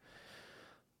 But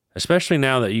especially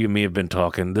now that you and me have been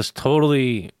talking, this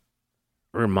totally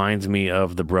reminds me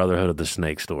of the Brotherhood of the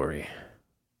Snake story.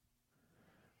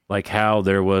 Like how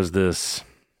there was this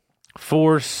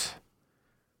force,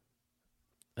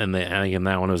 and again,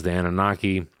 that one was the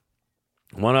Anunnaki.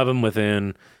 One of them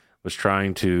within was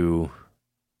trying to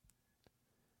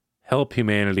help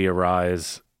humanity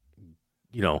arise,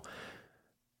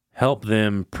 help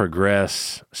them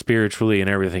progress spiritually and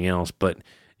everything else. But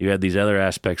you had these other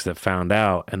aspects that found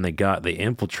out, and they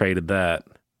infiltrated that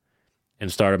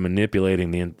and started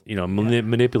manipulating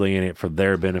manipulating it for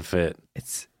their benefit.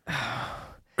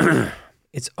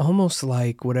 It's almost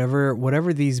like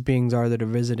whatever these beings are that are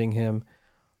visiting him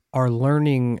are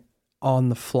learning on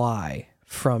the fly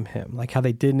from him. Like how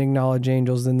they didn't acknowledge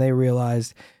angels, then they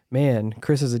realized, man,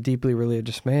 Chris is a deeply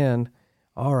religious man.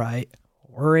 All right,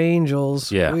 we're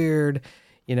angels. Yeah. Weird,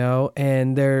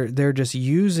 and they're just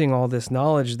using all this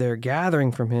knowledge they're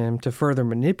gathering from him to further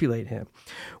manipulate him,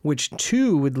 which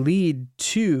too would lead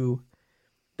to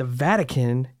the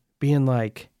Vatican being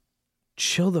like,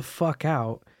 chill the fuck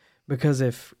out. Because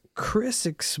if Chris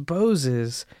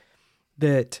exposes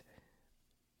that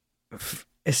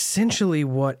essentially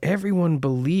what everyone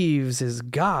believes is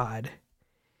God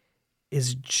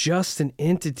is just an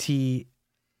entity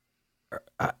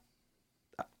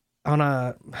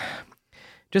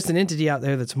just an entity out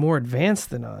there that's more advanced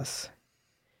than us,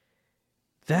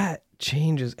 that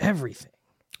changes everything.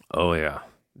 Oh, yeah.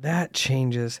 That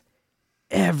changes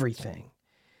everything.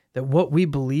 That what we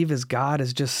believe is God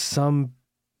is just some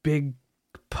big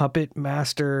puppet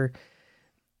master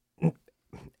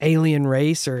alien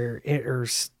race or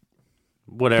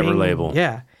whatever thing. label.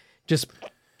 Yeah.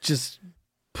 Just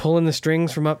pulling the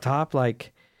strings from up top,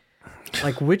 like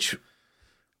which.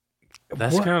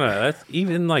 That's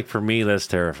even like for me, that's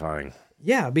terrifying.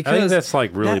 Yeah, because I think that's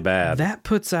like really bad. That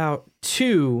puts out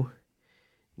two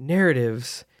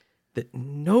narratives that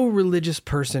no religious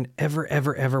person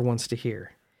ever wants to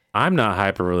hear. I'm not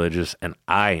hyper religious, and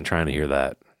I ain't trying to hear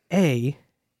that. A,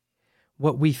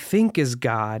 what we think is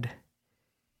God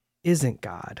isn't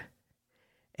God.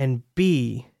 And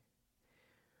B,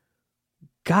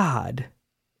 God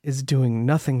is doing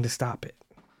nothing to stop it.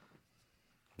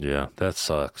 Yeah, that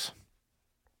sucks.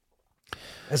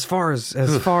 As far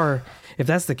if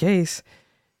that's the case,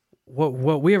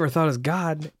 what we ever thought is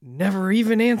God never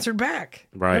even answered back.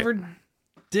 Right. Never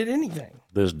did anything.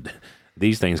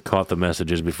 These things caught the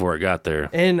messages before it got there.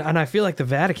 And I feel like the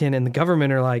Vatican and the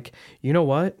government are like, you know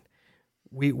what?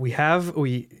 We have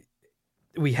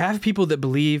people that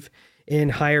believe in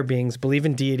higher beings, believe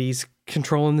in deities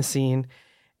controlling the scene,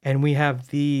 and we have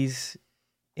these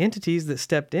entities that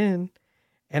stepped in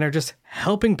and are just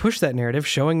helping push that narrative,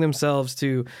 showing themselves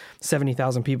to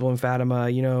 70,000 people in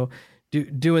Fatima,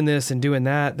 doing this and doing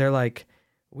that. They're like,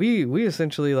 we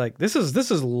essentially like, this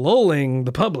is lulling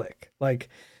the public. Like,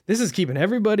 this is keeping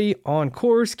everybody on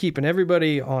course, keeping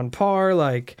everybody on par.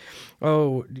 Like,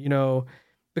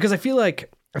 because I feel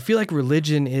like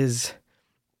religion is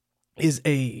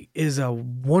a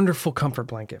wonderful comfort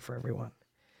blanket for everyone.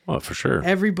 Oh, for sure.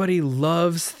 Everybody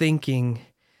loves thinking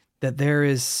that there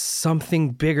is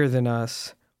something bigger than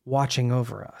us watching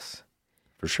over us.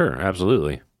 For sure.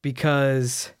 Absolutely.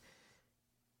 Because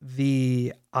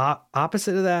the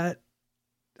opposite of that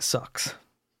sucks.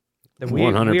 That we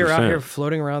 100%. are out here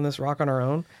floating around this rock on our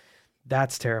own.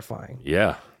 That's terrifying.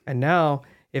 Yeah. And now,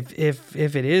 if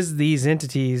it is these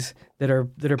entities that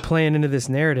are playing into this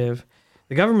narrative,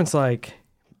 the government's like,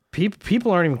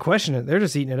 people aren't even questioning it. They're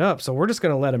just eating it up. So we're just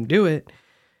going to let them do it.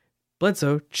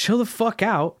 Bledsoe, chill the fuck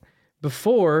out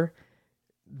before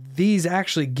these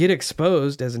actually get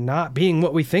exposed as not being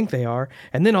what we think they are.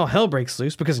 And then all hell breaks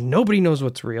loose because nobody knows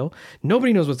what's real.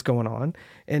 Nobody knows what's going on.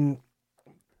 And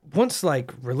once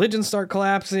like religions start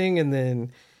collapsing, and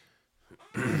then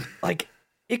like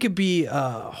it could be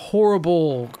a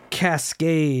horrible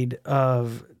cascade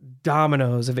of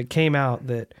dominoes if it came out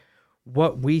that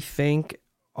what we think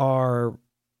are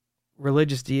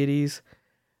religious deities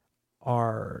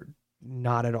are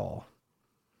not at all.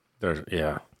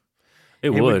 It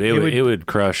would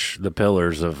crush the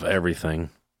pillars of everything.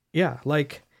 Yeah,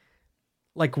 like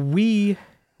we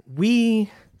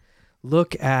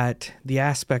look at the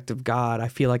aspect of God, I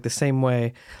feel like the same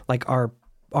way like our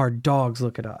dogs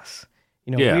look at us.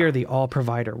 You know, we are the all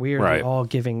provider. We are the all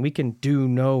giving. We can do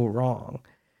no wrong.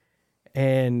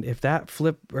 And if that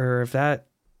if that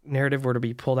narrative were to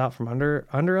be pulled out from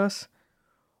under us,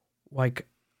 like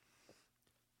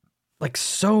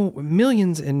so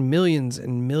millions and millions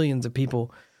and millions of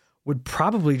people would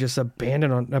probably just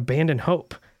abandon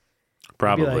hope.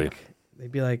 Probably.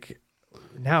 They'd be like,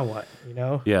 now what, you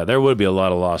know? Yeah, there would be a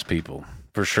lot of lost people,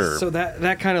 for sure. So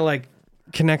that kind of like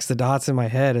connects the dots in my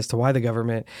head as to why the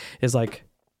government is like,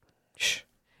 shh,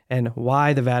 and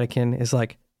why the Vatican is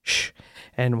like, shh,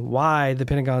 and why the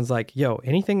Pentagon's like, yo,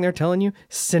 anything they're telling you,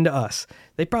 send to us.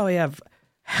 They probably have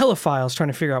hella files trying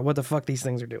to figure out what the fuck these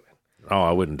things are doing. Oh,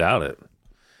 I wouldn't doubt it.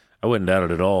 I wouldn't doubt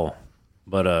it at all.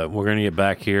 But we're going to get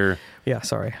back here. Yeah,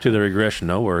 sorry. To the regression.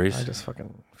 No worries. I just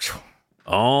fucking...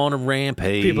 On a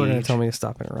rampage. People are going to tell me to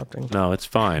stop interrupting. No, it's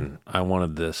fine. I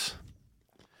wanted this.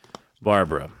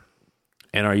 Barbara,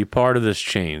 and are you part of this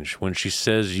change? When she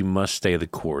says you must stay the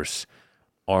course,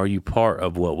 are you part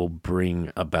of what will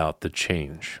bring about the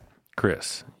change?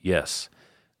 Chris, yes.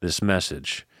 This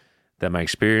message, that my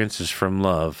experience is from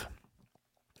love,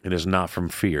 it is not from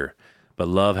fear. But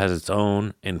love has its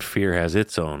own and fear has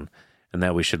its own, and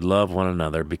that we should love one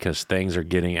another because things are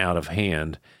getting out of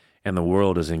hand and the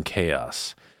world is in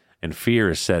chaos, and fear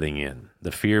is setting in.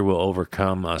 The fear will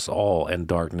overcome us all and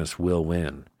darkness will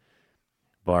win.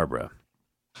 Barbara,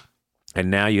 and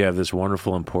now you have this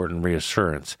wonderful, important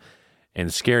reassurance,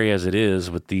 and scary as it is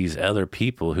with these other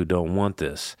people who don't want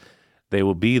this, they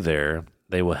will be there,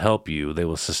 they will help you, they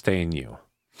will sustain you.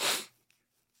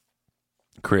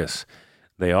 Chris,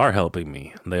 they are helping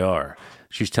me. They are.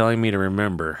 She's telling me to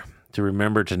remember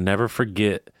to never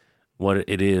forget what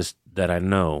it is that I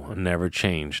know, never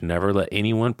change, never let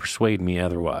anyone persuade me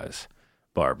otherwise.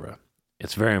 Barbara,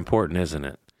 it's very important, isn't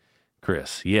it?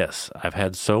 Chris, yes, I've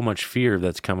had so much fear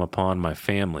that's come upon my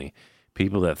family,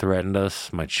 people that threatened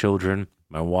us, my children,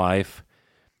 my wife.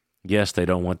 Yes, they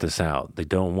don't want this out. They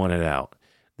don't want it out.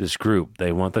 This group,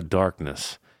 they want the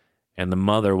darkness. And the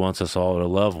mother wants us all to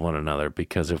love one another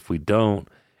because if we don't,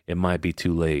 it might be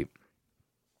too late.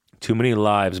 Too many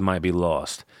lives might be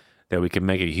lost that we can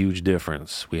make a huge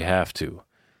difference. We have to.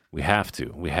 We have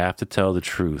to tell the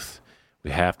truth.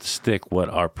 We have to stick what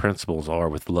our principles are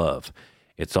with love.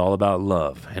 It's all about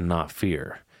love and not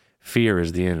fear. Fear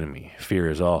is the enemy. Fear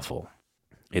is awful.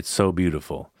 It's so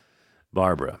beautiful.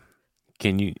 Barbara,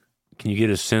 can you get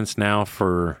a sense now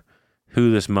for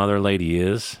who this mother lady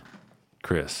is?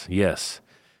 Chris, yes.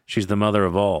 She's the mother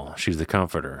of all. She's the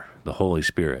comforter, the Holy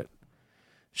Spirit.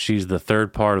 She's the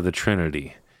third part of the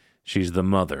Trinity. She's the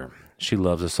mother. She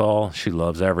loves us all. She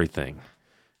loves everything.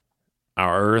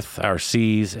 Our earth, our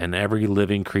seas, and every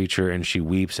living creature, and she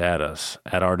weeps at us,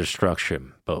 at our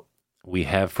destruction. But we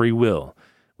have free will.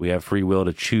 We have free will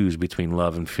to choose between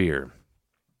love and fear.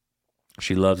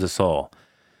 She loves us all.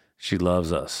 She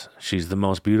loves us. She's the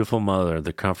most beautiful mother,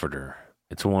 the comforter.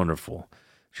 It's wonderful.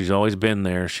 She's always been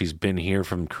there. She's been here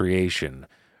from creation,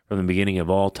 from the beginning of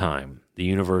all time, the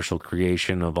universal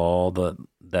creation of all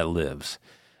that lives,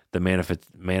 the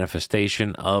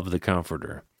manifestation of the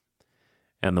Comforter,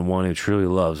 and the one who truly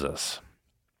loves us.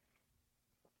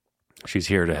 She's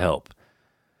here to help.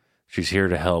 She's here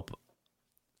to help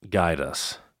guide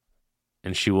us,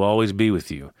 and she will always be with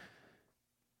you.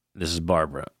 This is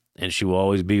Barbara, and she will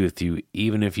always be with you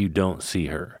even if you don't see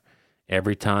her.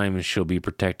 Every time she'll be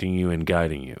protecting you and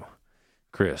guiding you.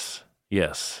 Chris,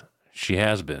 yes, she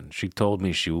has been. She told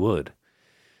me she would.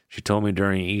 She told me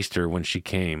during Easter when she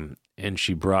came, and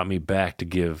she brought me back to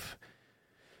give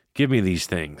me these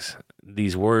things,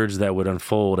 these words that would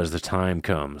unfold as the time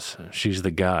comes. She's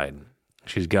the guide.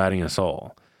 She's guiding us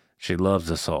all. She loves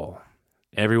us all.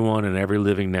 Everyone and every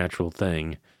living natural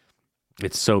thing.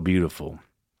 It's so beautiful.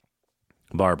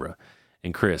 Barbara,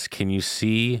 And Chris, can you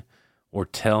see or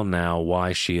tell now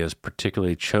why she has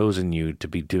particularly chosen you to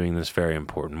be doing this very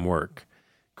important work?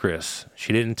 Chris,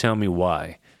 she didn't tell me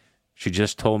why. She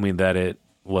just told me that it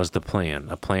was the plan,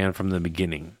 a plan from the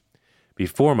beginning,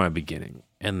 before my beginning,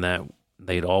 and that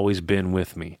they'd always been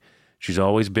with me. She's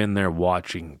always been there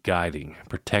watching, guiding,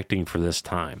 protecting for this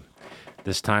time.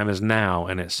 This time is now,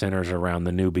 and it centers around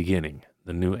the new beginning,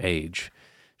 the new age.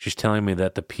 She's telling me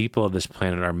that the people of this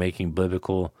planet are making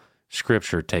biblical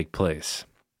scripture take place,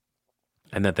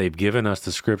 and that they've given us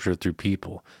the scripture through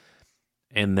people,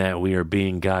 and that we are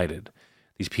being guided.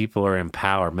 These people are in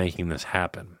power making this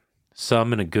happen,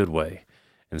 some in a good way,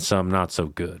 and some not so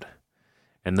good.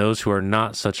 And those who are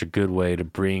not such a good way to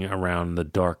bring around the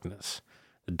darkness,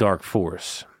 the dark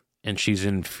force. And she's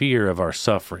in fear of our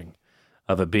suffering,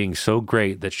 of it being so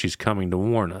great that she's coming to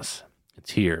warn us.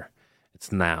 It's here.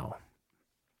 It's now.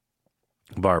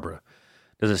 Barbara,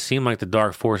 does it seem like the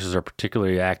dark forces are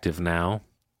particularly active now?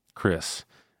 Chris,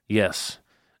 yes,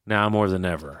 now more than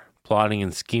ever, plotting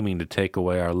and scheming to take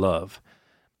away our love.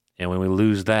 And when we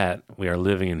lose that, we are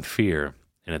living in fear,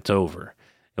 and it's over.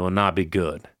 It will not be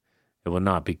good. It will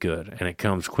not be good, and it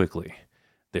comes quickly.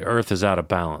 The earth is out of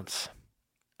balance.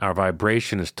 Our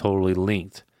vibration is totally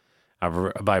linked.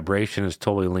 Our vibration is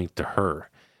totally linked to her,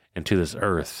 and to this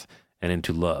earth, and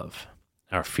into love,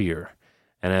 our fear.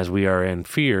 And as we are in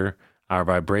fear, our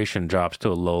vibration drops to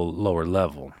a lower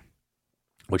level,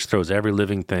 which throws every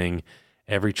living thing,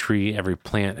 every tree, every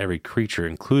plant, every creature,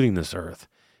 including this earth.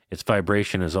 Its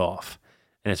vibration is off,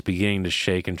 and it's beginning to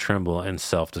shake and tremble and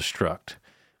self-destruct.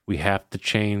 We have to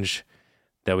change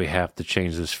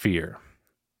this fear.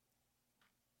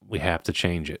 We have to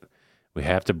change it. We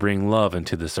have to bring love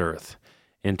into this earth,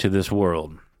 into this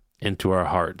world, into our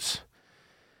hearts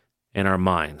and our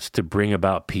minds to bring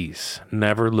about peace.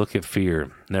 Never look at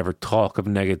fear. Never talk of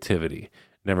negativity.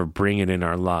 Never bring it in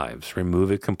our lives.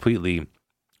 Remove it completely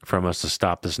from us to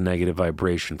stop this negative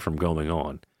vibration from going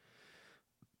on.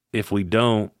 If we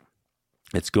don't,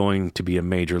 it's going to be a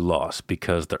major loss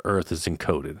because the earth is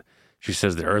encoded. She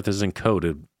says the earth is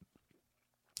encoded.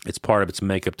 It's part of its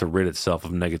makeup to rid itself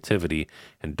of negativity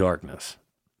and darkness.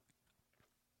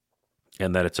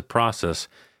 And that it's a process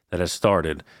that has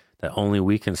started that only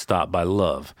we can stop by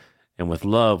love. And with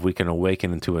love, we can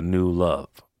awaken into a new love,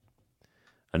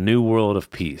 a new world of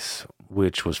peace,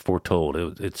 which was foretold.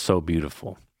 It's so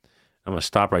beautiful. I'm going to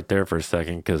stop right there for a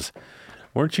second because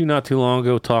weren't you not too long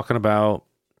ago talking about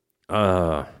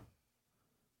the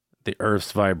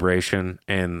Earth's vibration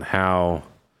and how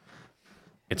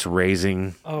it's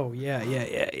raising? Oh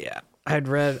yeah. I'd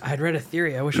read a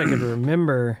theory. I wish I could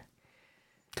remember.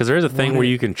 Because there is a thing where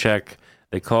you can check.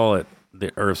 They call it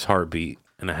the Earth's heartbeat,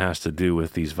 and it has to do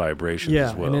with these vibrations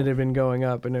as well. And it had been going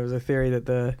up, and it was a theory that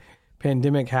the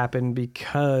pandemic happened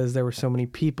because there were so many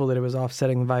people that it was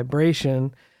offsetting the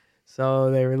vibration.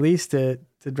 So they released it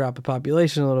to drop the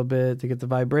population a little bit to get the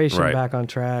vibration back on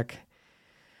track.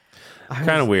 Kind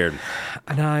of weird.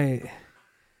 And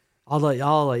I'll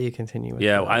let you continue with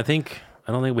that. I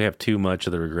don't think we have too much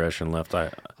of the regression left. I'll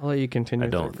let you continue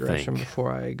with the regression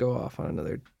before I go off on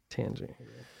another tangent here.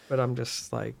 But I'm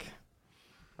just like,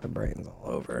 my brain's all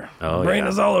over. My brain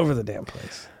is all over the damn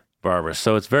place. Barbara,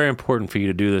 so it's very important for you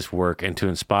to do this work and to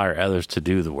inspire others to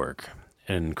do the work.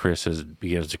 And Chris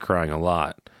begins to crying a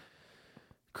lot.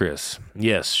 Chris,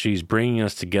 yes, she's bringing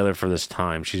us together for this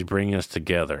time. She's bringing us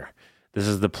together. This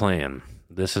is the plan.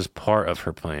 This is part of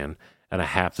her plan, and I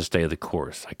have to stay the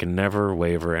course. I can never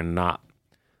waver and not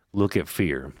look at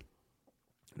fear.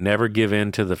 Never give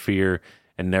in to the fear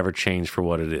and never change for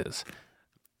what it is.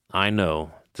 I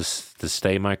know to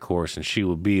stay my course, and she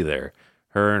will be there,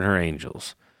 her and her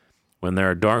angels. When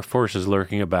there are dark forces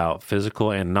lurking about,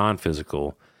 physical and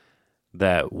non-physical,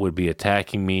 that would be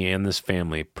attacking me and this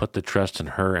family, put the trust in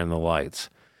her and the lights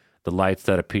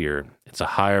that appear. It's a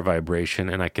higher vibration,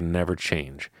 and I can never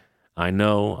change. I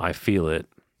know, I feel it.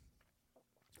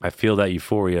 I feel that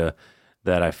euphoria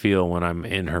that I feel when I'm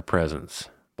in her presence,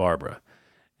 Barbara.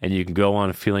 And you can go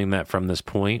on feeling that from this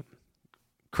point.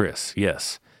 Chris,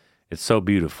 yes, it's so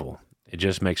beautiful. It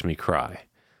just makes me cry.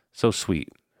 So sweet.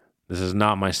 This is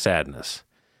not my sadness.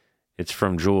 It's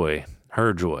from joy,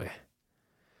 her joy.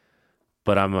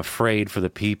 But I'm afraid for the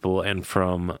people and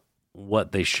from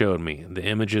what they showed me. The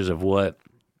images of what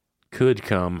could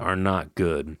come are not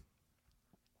good.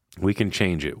 We can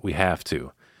change it. We have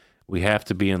to. We have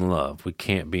to be in love. We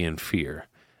can't be in fear.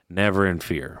 Never in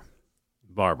fear.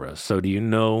 Barbara, so do you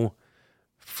know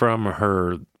from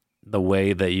her the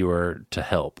way that you are to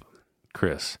help?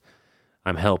 Chris,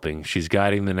 I'm helping. She's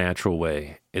guiding the natural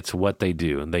way. It's what they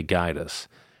do, and they guide us.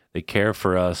 They care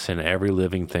for us and every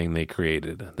living thing they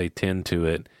created. They tend to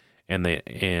it and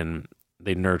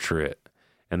they nurture it.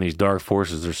 And these dark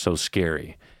forces are so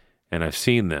scary. And I've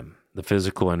seen them, the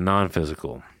physical and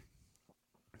non-physical.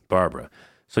 Barbara,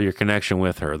 so your connection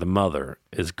with her, the mother,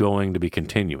 is going to be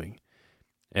continuing.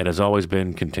 It has always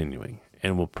been continuing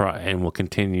and will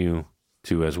continue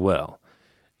to as well.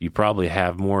 You probably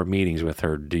have more meetings with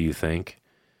her, do you think?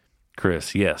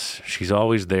 Chris, yes, she's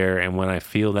always there, and when I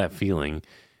feel that feeling,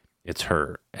 it's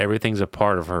her. Everything's a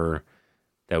part of her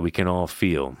that we can all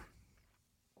feel.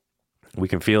 We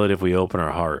can feel it if we open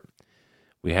our heart.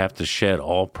 We have to shed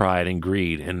all pride and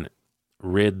greed and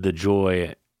feed the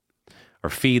joy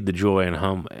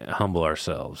and humble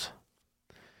ourselves.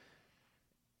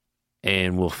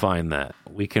 And we'll find that.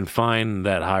 We can find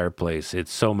that higher place.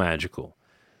 It's so magical.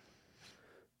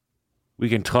 We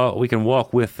can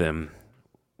walk with them.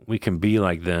 We can be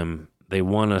like them. They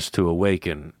want us to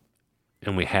awaken,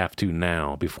 and we have to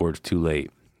now before it's too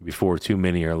late, before too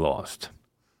many are lost.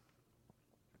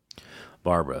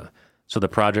 Barbara, so the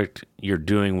project you're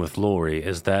doing with Lori,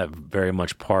 is that very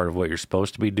much part of what you're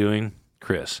supposed to be doing?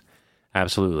 Chris,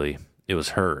 absolutely. It was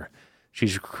her.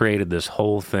 She's created this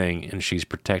whole thing, and she's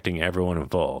protecting everyone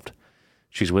involved.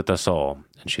 She's with us all,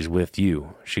 and she's with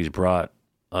you. She's brought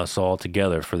us all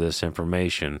together for this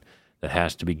information that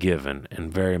has to be given,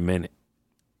 and very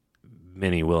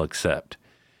many will accept.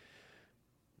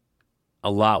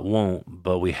 A lot won't,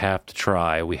 but we have to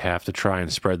try. We have to try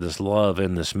and spread this love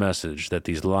in this message, that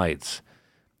these lights,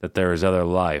 that there is other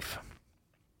life,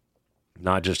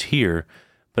 not just here,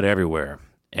 but everywhere.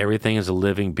 Everything is a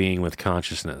living being with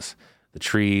consciousness. The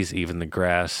trees, even the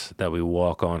grass that we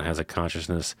walk on, has a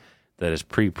consciousness that is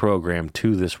pre-programmed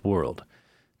to this world,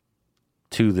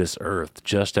 to this earth,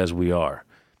 just as we are.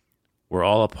 We're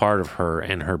all a part of her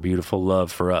and her beautiful love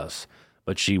for us,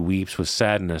 but she weeps with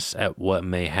sadness at what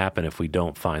may happen if we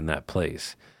don't find that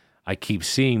place. I keep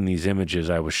seeing these images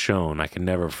I was shown. I can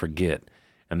never forget.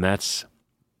 And that's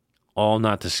all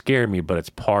not to scare me, but it's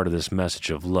part of this message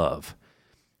of love.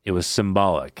 It was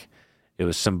symbolic. It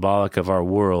was symbolic of our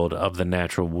world, of the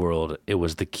natural world. It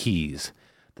was the keys,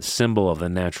 the symbol of the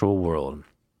natural world,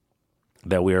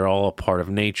 that we are all a part of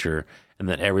nature and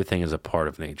that everything is a part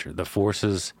of nature, the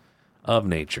forces of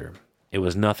nature. It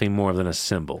was nothing more than a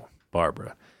symbol,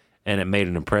 Barbara, and it made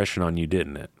an impression on you,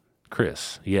 didn't it?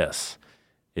 Chris, yes,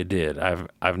 it did.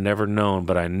 I've never known,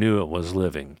 but I knew it was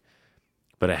living.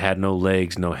 But it had no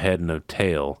legs, no head, no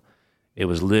tail. It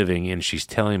was living, and she's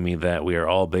telling me that we are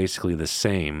all basically the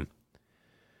same.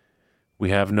 We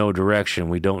have no direction.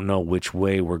 We don't know which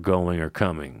way we're going or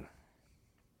coming.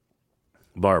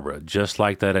 Barbara, just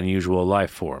like that unusual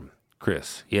life form.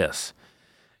 Chris, yes.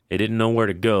 It didn't know where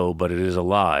to go, but it is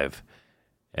alive,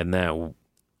 and that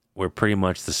we're pretty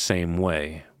much the same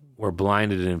way. We're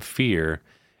blinded in fear.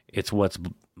 It's what's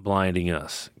blinding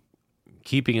us,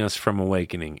 keeping us from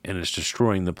awakening, and it's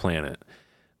destroying the planet.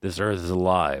 This earth is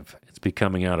alive. It's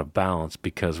becoming out of balance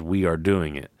because we are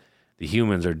doing it. The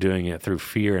humans are doing it through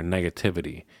fear and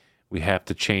negativity. We have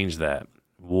to change that.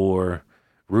 War,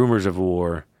 rumors of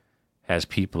war, has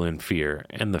people in fear,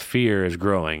 and the fear is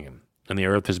growing, and the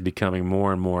earth is becoming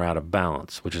more and more out of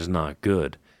balance, which is not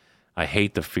good. I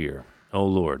hate the fear. Oh,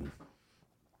 Lord.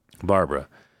 Barbara,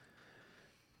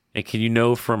 and can you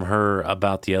know from her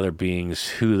about the other beings,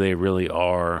 who they really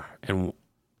are and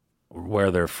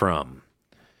where they're from?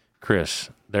 Chris,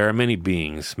 there are many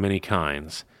beings, many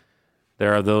kinds.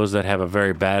 There are those that have a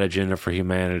very bad agenda for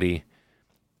humanity.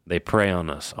 They prey on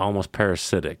us, almost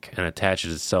parasitic, and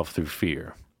attaches itself through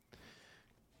fear.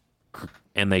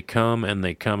 And they come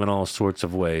in all sorts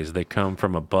of ways. They come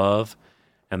from above,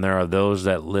 and there are those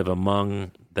that live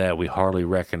among that we hardly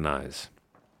recognize.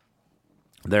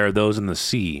 There are those in the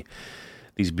sea.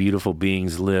 These beautiful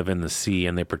beings live in the sea,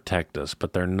 and they protect us,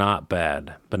 but they're not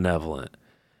bad, benevolent.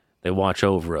 They watch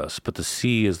over us, but the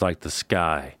sea is like the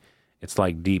sky. It's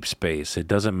like deep space. It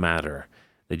doesn't matter.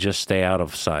 They just stay out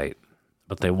of sight,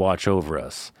 but they watch over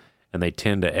us, and they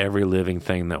tend to every living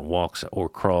thing that walks or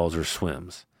crawls or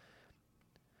swims.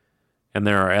 And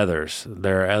there are others.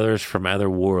 There are others from other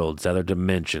worlds, other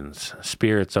dimensions.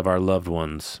 Spirits of our loved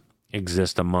ones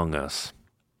exist among us.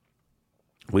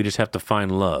 We just have to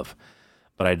find love,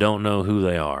 but I don't know who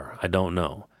they are. I don't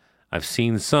know. I've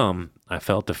seen some. I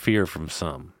felt the fear from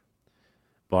some.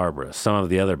 Barbara, some of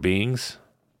the other beings?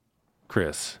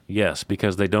 Chris, yes,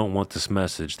 because they don't want this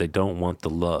message. They don't want the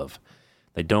love.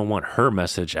 They don't want her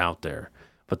message out there.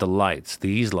 But the lights,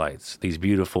 these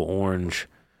beautiful orange,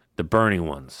 the burning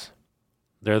ones,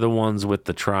 they're the ones with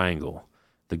the triangle,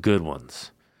 the good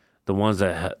ones, the ones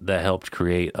that helped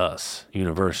create us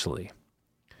universally.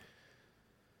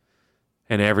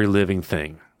 and every living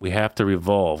thing. We have to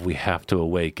revolve. We have to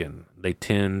awaken. They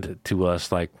tend to us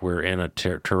like we're in a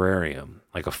terrarium,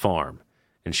 like a farm,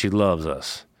 and she loves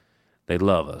us. They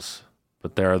love us.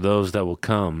 But there are those that will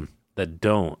come that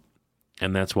don't,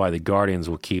 and that's why the guardians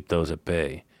will keep those at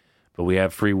bay. But we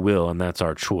have free will, and that's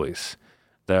our choice.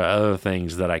 There are other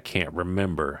things that I can't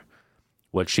remember.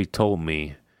 What she told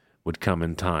me would come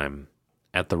in time,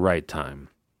 at the right time.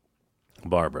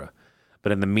 Barbara.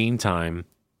 But in the meantime,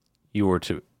 you were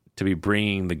to be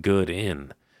bringing the good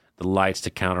in, the lights to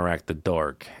counteract the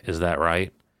dark. Is that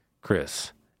right?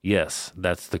 Chris. Yes,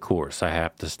 that's the course. I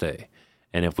have to stay.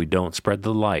 And if we don't spread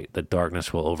the light, the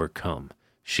darkness will overcome.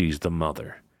 She's the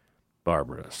mother.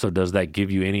 Barbara. So does that give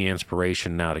you any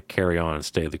inspiration now to carry on and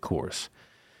stay the course?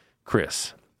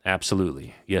 Chris.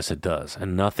 Absolutely. Yes, it does.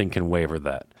 And nothing can waver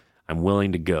that. I'm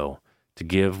willing to go, to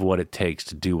give what it takes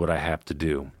to do what I have to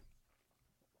do.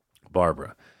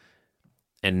 Barbara.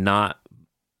 And not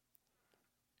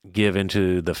give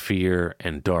into the fear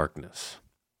and darkness.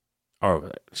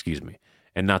 And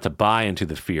not to buy into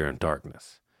the fear and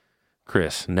darkness.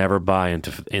 Chris, never buy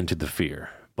into the fear.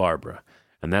 Barbara.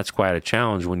 And that's quite a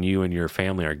challenge when you and your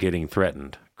family are getting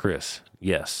threatened. Chris,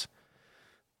 yes.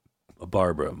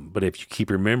 Barbara, but if you keep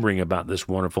remembering about this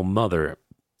wonderful mother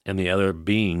and the other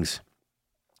beings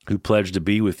who pledge to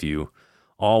be with you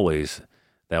always,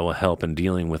 that will help in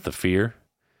dealing with the fear.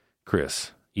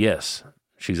 Chris, yes,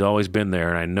 she's always been there,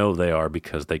 and I know they are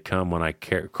because they come when I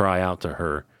cry out to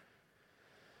her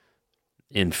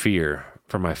in fear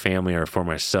for my family or for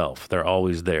myself. They're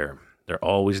always there. They're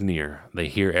always near. They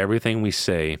hear everything we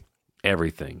say,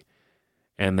 everything,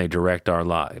 and they direct our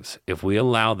lives. If we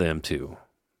allow them to,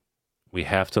 we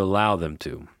have to allow them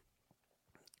to.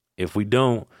 If we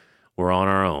don't, we're on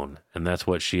our own, and that's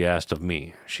what she asked of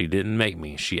me. She didn't make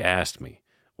me. She asked me,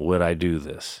 would I do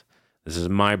this? This is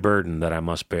my burden that I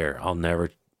must bear. I'll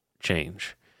never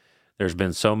change. There's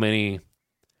been so many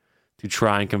to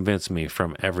try and convince me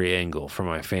from every angle, from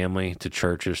my family to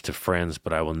churches to friends,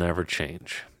 but I will never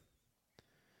change.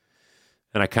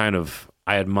 And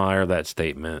I admire that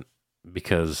statement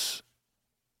because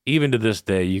even to this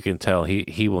day, you can tell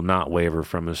he will not waver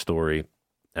from his story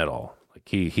at all. Like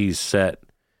he's set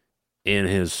in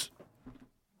his,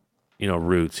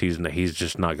 roots. He's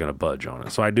just not going to budge on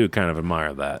it. So I do kind of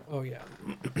admire that. Oh yeah.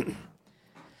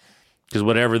 Because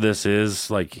whatever this is,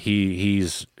 like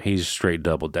he's straight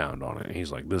doubled down on it.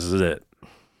 He's like, this is it.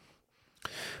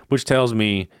 Which tells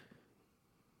me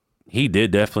he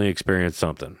did definitely experience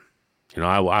something.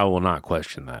 I will not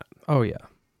question that. Oh yeah.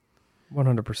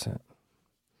 100%.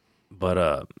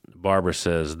 But Barbara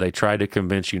says, they tried to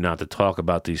convince you not to talk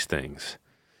about these things,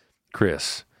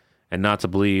 Chris, and not to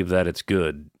believe that it's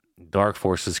good. Dark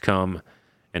forces come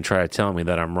and try to tell me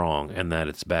that I'm wrong and that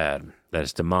it's bad, that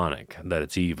it's demonic, that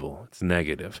it's evil, it's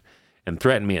negative, and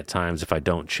threaten me at times if I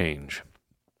don't change.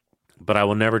 But I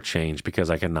will never change because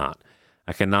I cannot.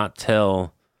 I cannot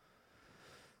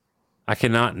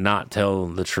not tell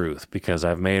the truth because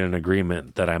I've made an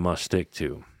agreement that I must stick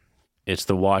to. It's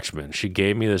the watchman. She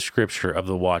gave me the scripture of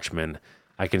the watchman.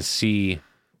 I can see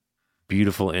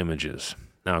beautiful images.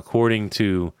 Now, according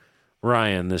to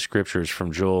Ryan, this scripture is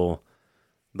from Joel,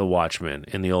 the watchman,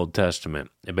 in the Old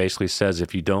Testament. It basically says,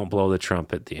 if you don't blow the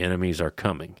trumpet, the enemies are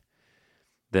coming.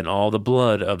 Then all the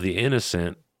blood of the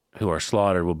innocent who are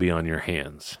slaughtered will be on your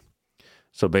hands.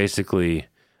 So basically,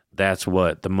 that's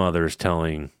what the mother is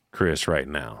telling Chris right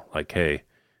now. Like, hey,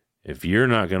 if you're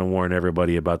not going to warn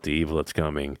everybody about the evil that's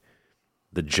coming,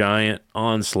 the giant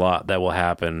onslaught that will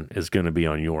happen is going to be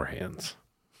on your hands.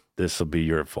 This will be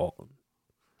your fault.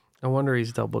 No wonder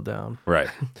he's doubled down. Right.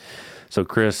 So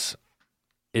Chris,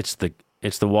 it's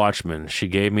the watchman. She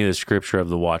gave me the scripture of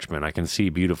the watchman. I can see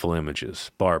beautiful images.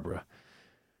 Barbara,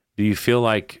 do you feel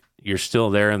like you're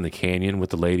still there in the canyon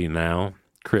with the lady now?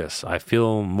 Chris, I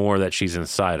feel more that she's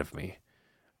inside of me.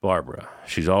 Barbara,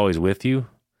 she's always with you?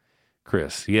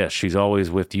 Chris, yes, she's always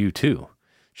with you too.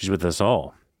 She's with us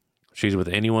all. She's with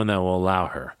anyone that will allow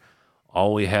her.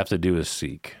 All we have to do is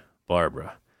seek.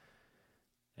 Barbara.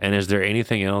 And is there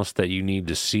anything else that you need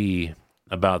to see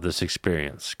about this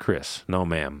experience? Chris, no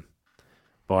ma'am.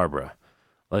 Barbara,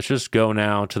 let's just go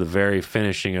now to the very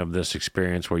finishing of this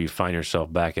experience where you find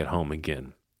yourself back at home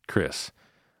again. Chris,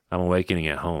 I'm awakening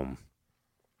at home.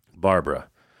 Barbara,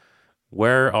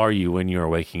 where are you when you are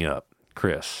waking up?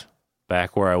 Chris,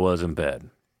 back where I was in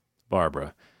bed.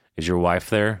 Barbara, is your wife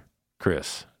there?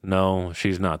 Chris, no,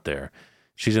 she's not there.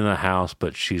 She's in the house,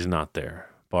 but she's not there.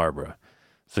 Barbara,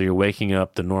 so you're waking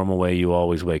up the normal way you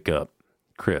always wake up.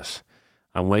 Chris,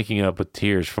 I'm waking up with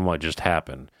tears from what just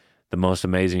happened. The most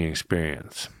amazing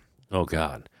experience. Oh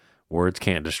God, words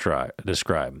can't describe.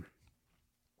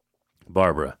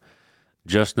 Barbara,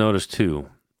 just noticed too,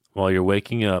 while you're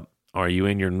waking up, are you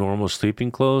in your normal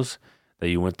sleeping clothes that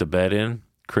you went to bed in?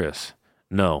 Chris,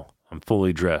 no, I'm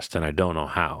fully dressed and I don't know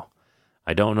how.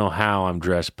 I don't know how I'm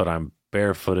dressed, but I'm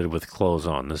barefooted with clothes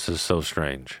on. This is so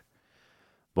strange.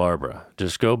 Barbara,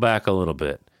 just go back a little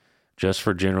bit, just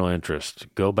for general interest.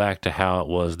 Go back to how it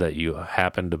was that you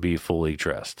happened to be fully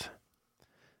dressed.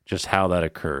 Just how that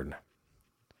occurred.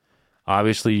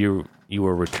 Obviously, you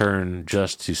were returned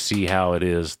just to see how it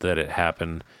is that it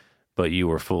happened, but you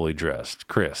were fully dressed.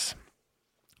 Chris,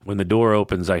 when the door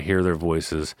opens, I hear their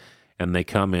voices, and they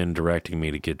come in directing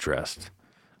me to get dressed.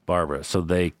 Barbara, so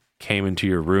they came into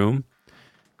your room?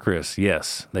 Chris,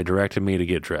 yes, they directed me to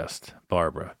get dressed.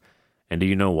 Barbara, and do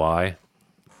you know why?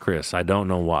 Chris, I don't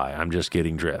know why. I'm just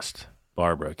getting dressed.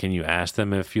 Barbara, can you ask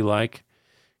them if you like?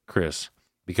 Chris,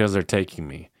 because they're taking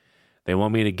me. They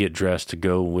want me to get dressed to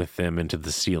go with them into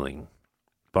the ceiling.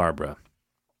 Barbara,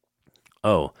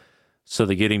 oh, so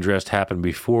the getting dressed happened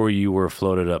before you were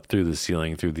floated up through the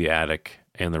ceiling, through the attic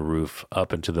and the roof,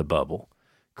 up into the bubble.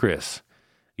 Chris,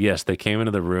 yes, they came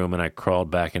into the room and I crawled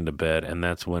back into bed, and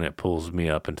that's when it pulls me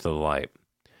up into the light.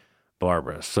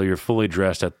 Barbara, so you're fully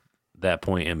dressed at that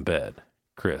point in bed.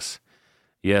 Chris,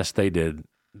 yes, they did.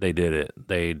 They did it.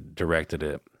 They directed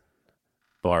it.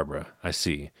 Barbara, I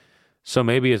see. So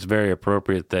maybe it's very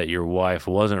appropriate that your wife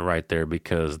wasn't right there,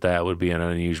 because that would be an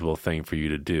unusual thing for you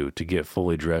to do, to get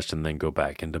fully dressed and then go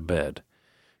back into bed.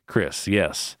 Chris,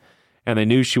 yes. And they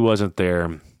knew she wasn't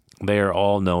there. They are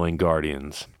all-knowing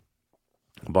guardians.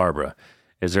 Barbara,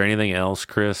 is there anything else,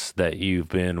 Chris, that you've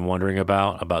been wondering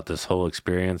about this whole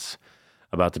experience,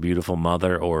 about the beautiful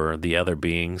mother or the other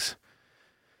beings?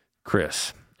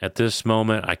 Chris, at this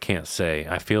moment, I can't say.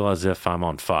 I feel as if I'm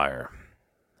on fire.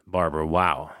 Barbara,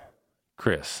 wow.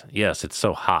 Chris, yes, it's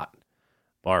so hot.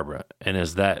 Barbara, and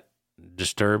is that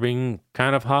disturbing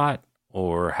kind of hot,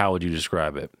 or how would you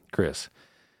describe it? Chris,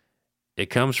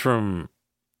 it comes from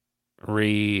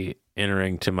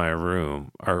re-entering to my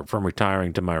room, or from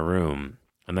retiring to my room,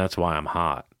 and that's why I'm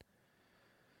hot.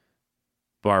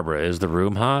 Barbara, is the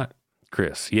room hot?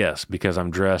 Chris, yes, because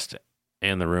I'm dressed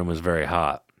and the room is very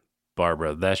hot.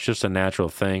 Barbara, that's just a natural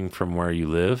thing from where you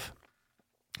live?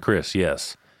 Chris,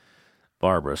 yes.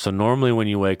 Barbara, so normally when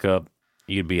you wake up,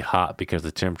 you'd be hot because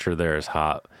the temperature there is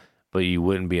hot, but you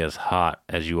wouldn't be as hot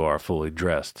as you are fully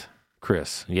dressed.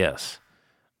 Chris, yes.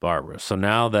 Barbara, so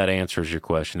now that answers your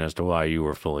question as to why you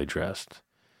were fully dressed.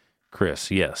 Chris,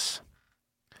 yes.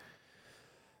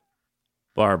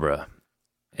 Barbara,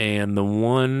 and the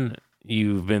one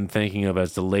you've been thinking of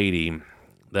as the lady,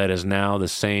 that is now the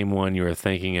same one you were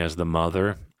thinking as the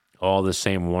mother, all the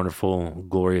same wonderful,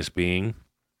 glorious being?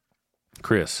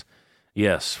 Chris,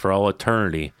 yes, for all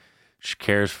eternity, she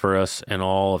cares for us and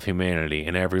all of humanity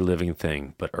and every living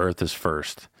thing, but Earth is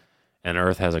first, and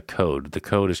Earth has a code. The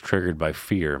code is triggered by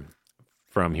fear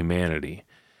from humanity,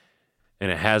 and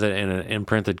it has it in an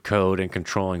imprinted code and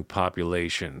controlling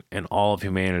population, and all of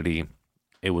humanity,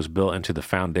 it was built into the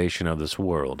foundation of this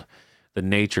world, the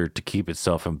nature to keep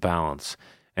itself in balance,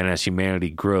 and as humanity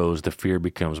grows, the fear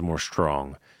becomes more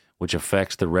strong, which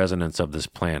affects the resonance of this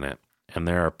planet. And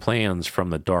there are plans from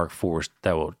the dark force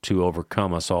that will to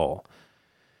overcome us all.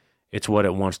 It's what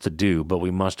it wants to do, but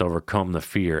we must overcome the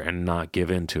fear and not give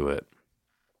in to it.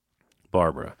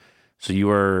 Barbara, so you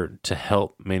are to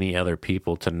help many other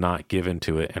people to not give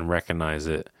into it and recognize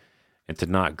it, and to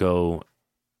not go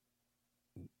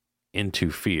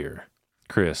into fear.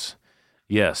 Chris,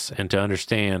 yes, and to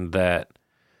understand that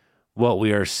what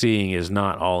we are seeing is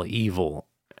not all evil,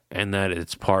 and that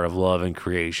it's part of love and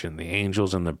creation. The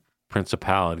angels and the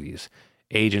principalities,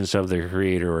 agents of the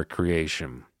creator or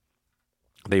creation.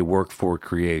 They work for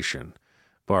creation.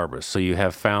 Barbara, so you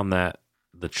have found that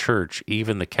the church,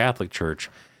 even the Catholic Church,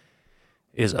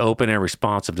 is open and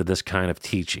responsive to this kind of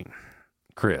teaching.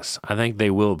 Chris, I think they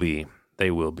will be.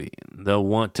 They will be. They'll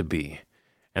want to be.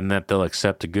 And that they'll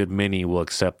accept, a good many will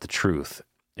accept the truth.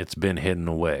 It's been hidden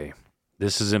away.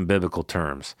 This is in biblical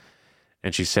terms.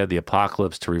 And she said the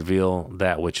apocalypse to reveal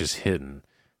that which is hidden,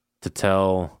 to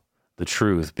tell the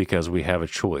truth, because we have a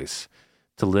choice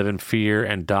to live in fear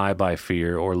and die by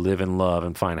fear, or live in love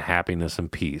and find happiness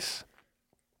and peace.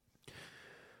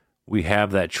 We have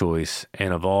that choice,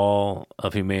 and of all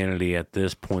of humanity at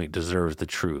this point deserves the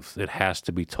truth. It has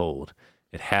to be told.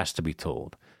 It has to be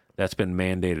told. That's been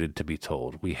mandated to be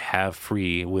told. We have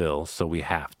free will, so we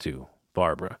have to.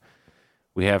 Barbara,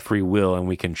 we have free will and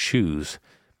we can choose.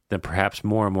 Then perhaps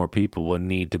more and more people will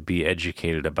need to be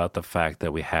educated about the fact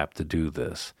that we have to do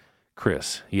this.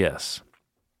 Chris, yes.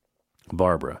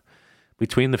 Barbara,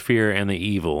 between the fear and the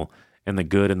evil, and the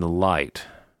good and the light.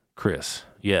 Chris,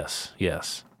 yes,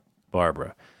 yes.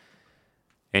 Barbara.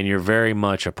 And you're very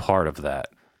much a part of that,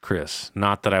 Chris.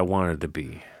 Not that I wanted to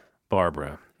be.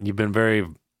 Barbara, you've been very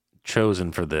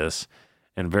chosen for this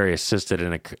and very assisted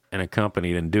and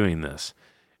accompanied in doing this.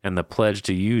 And the pledge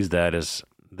to use that is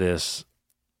this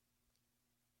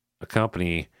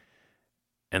accompany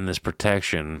and this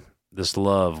protection, this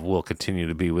love will continue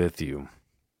to be with you.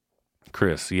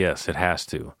 Chris, yes, it has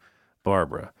to.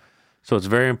 Barbara, so it's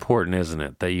very important, isn't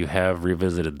it, that you have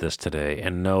revisited this today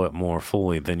and know it more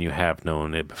fully than you have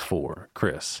known it before.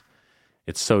 Chris,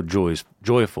 it's so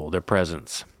joyful, their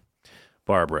presence.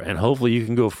 Barbara, and hopefully you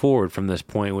can go forward from this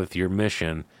point with your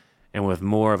mission and with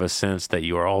more of a sense that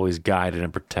you are always guided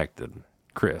and protected.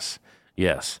 Chris,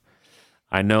 yes,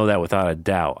 I know that without a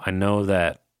doubt. I know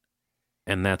that,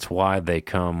 and that's why they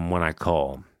come when I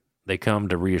call. They come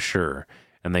to reassure,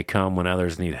 and they come when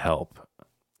others need help,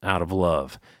 out of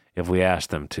love, if we ask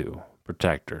them to.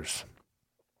 Protectors.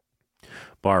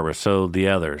 Barbara, so the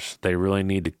others, they really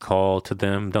need to call to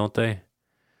them, don't they?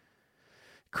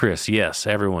 Chris, yes,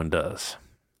 everyone does.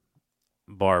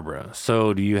 Barbara,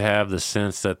 so do you have the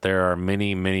sense that there are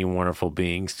many, many wonderful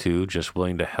beings too, just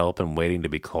willing to help and waiting to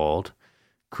be called?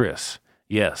 Chris,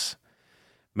 yes.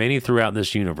 Many throughout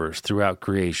this universe, throughout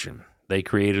creation. They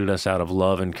created us out of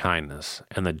love and kindness,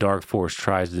 and the dark force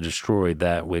tries to destroy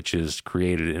that which is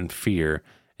created in fear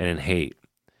and in hate,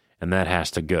 and that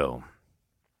has to go.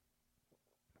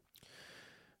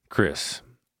 Chris,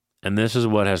 and this is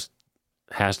what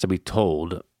has to be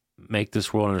told. Make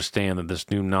this world understand that this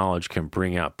new knowledge can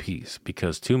bring out peace,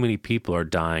 because too many people are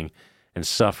dying and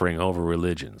suffering over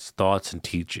religions, thoughts, and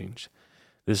teachings.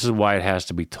 This is why it has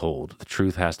to be told. The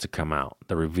truth has to come out,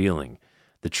 the revealing,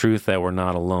 the truth that we're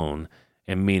not alone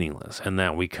and meaningless, and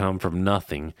that we come from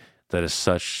nothing that is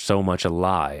so much a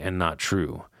lie and not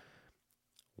true.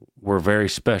 We're very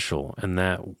special, and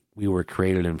that we were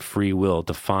created in free will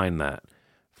to find that,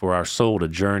 for our soul to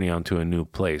journey onto a new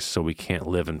place, so we can't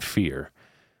live in fear.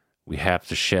 We have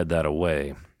to shed that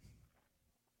away.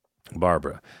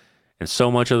 Barbara, and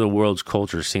so much of the world's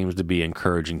culture seems to be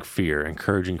encouraging fear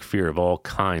of all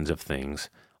kinds of things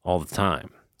all the time.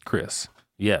 Chris,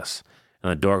 yes,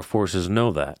 and the dark forces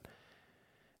know that,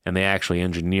 and they actually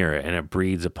engineer it, and it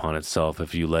breeds upon itself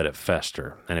if you let it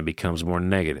fester, and it becomes more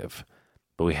negative.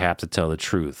 But we have to tell the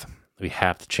truth. We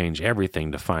have to change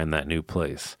everything to find that new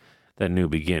place, that new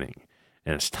beginning,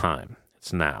 and it's time.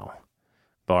 It's now.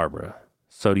 Barbara,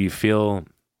 so do you feel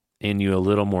in you a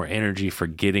little more energy for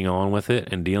getting on with it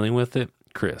and dealing with it?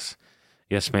 Chris,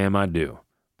 yes, ma'am, I do.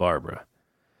 Barbara,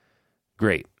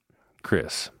 great.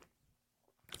 Chris,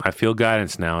 I feel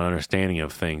guidance now and understanding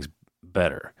of things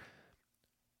better,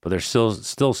 but there's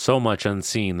still so much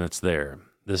unseen that's there.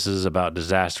 This is about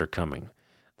disaster coming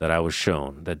that I was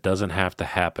shown that doesn't have to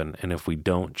happen, and if we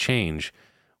don't change,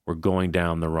 we're going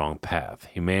down the wrong path.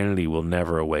 Humanity will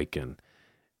never awaken.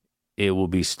 It will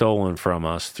be stolen from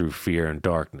us through fear and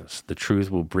darkness. The truth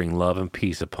will bring love and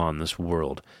peace upon this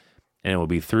world, and it will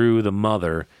be through the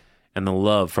mother and the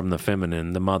love from the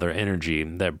feminine, the mother energy,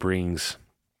 that brings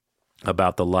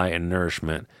about the light and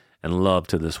nourishment and love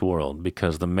to this world,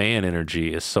 because the man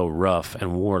energy is so rough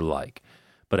and warlike,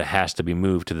 but it has to be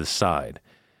moved to the side,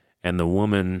 and the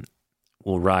woman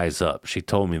will rise up. She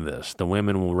told me this. The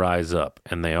women will rise up,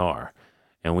 and they are.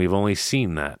 And we've only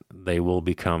seen that. They will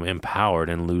become empowered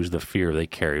and lose the fear they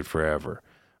carried forever.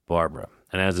 Barbara.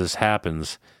 And as this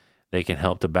happens, they can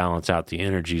help to balance out the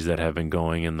energies that have been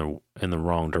going in the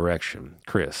wrong direction.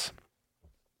 Chris.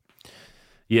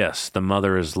 Yes, the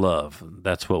mother is love.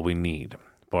 That's what we need.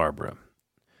 Barbara.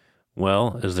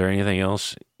 Well, is there anything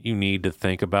else you need to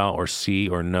think about or see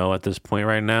or know at this point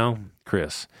right now?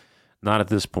 Chris. Not at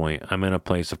this point. I'm in a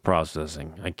place of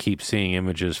processing. I keep seeing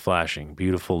images flashing,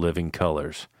 beautiful living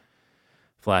colors,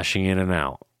 flashing in and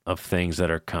out of things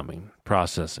that are coming.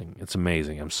 Processing. It's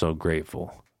amazing. I'm so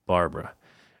grateful. Barbara.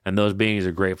 And those beings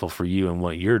are grateful for you and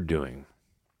what you're doing.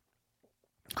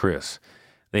 Chris.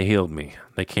 They healed me.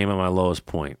 They came at my lowest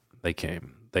point. They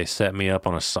came. They set me up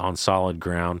on solid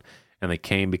ground, and they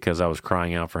came because I was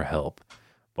crying out for help.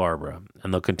 Barbara.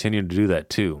 And they'll continue to do that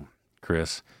too.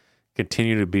 Chris.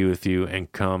 Continue to be with you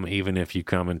and come even if you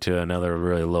come into another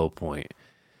really low point.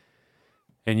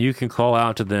 And you can call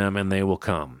out to them and they will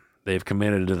come. They've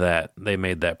committed to that. They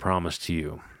made that promise to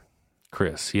you.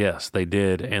 Chris, yes, they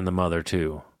did, and the mother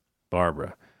too.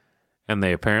 Barbara. And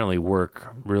they apparently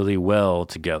work really well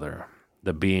together,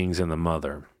 the beings and the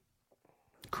mother.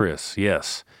 Chris,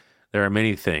 yes, there are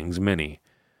many things,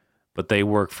 but they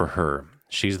work for her.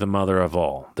 She's the mother of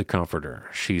all, the comforter.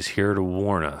 She's here to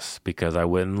warn us because I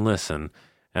wouldn't listen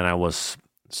and I was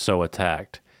so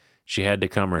attacked. She had to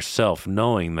come herself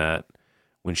knowing that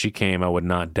When she came, I would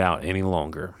not doubt any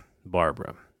longer.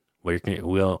 Barbara,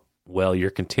 you're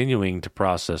continuing to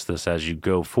process this as you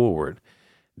go forward,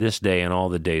 this day and all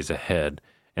the days ahead,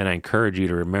 and I encourage you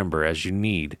to remember, as you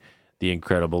need, the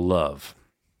incredible love,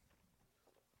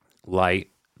 light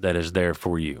that is there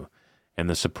for you, and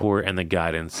the support and the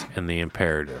guidance and the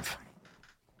imperative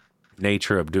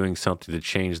nature of doing something to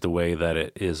change the way that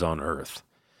it is on earth.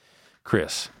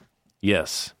 Chris,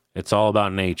 yes, it's all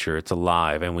about nature. It's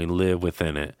alive, and we live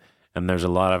within it. And there's a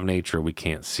lot of nature we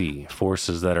can't see,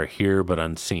 forces that are here but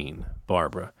unseen.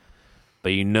 Barbara,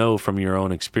 but you know from your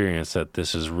own experience that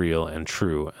this is real and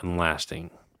true and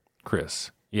lasting.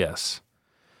 Chris, yes.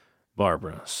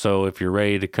 Barbara, so if you're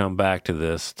ready to come back to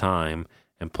this time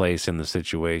and place in the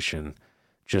situation,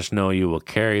 just know you will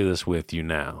carry this with you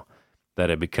now, that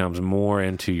it becomes more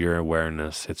into your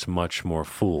awareness. It's much more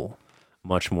full,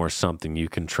 much more something you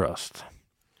can trust.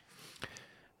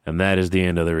 And that is the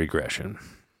end of the regression.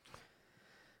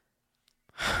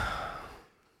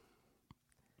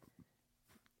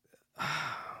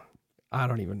 I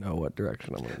don't even know what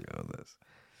direction I'm going to go with this.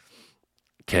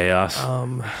 Chaos.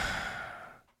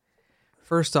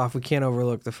 First off, we can't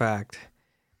overlook the fact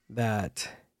that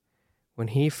when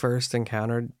he first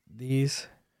encountered these,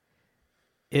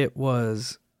 it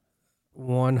was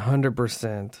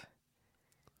 100%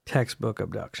 textbook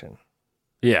abduction.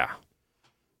 Yeah,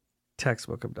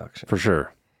 Textbook abduction. for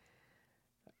sure.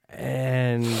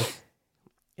 And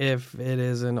if it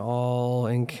is an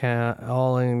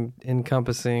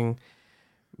all-encompassing,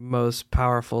 most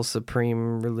powerful,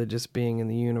 supreme religious being in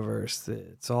the universe,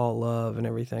 it's all love and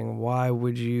everything, why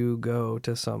would you go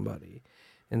to somebody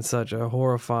in such a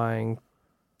horrifying,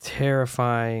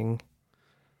 terrifying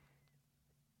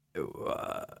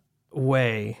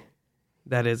way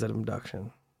that is an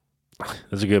abduction?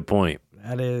 That's a good point.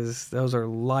 Those are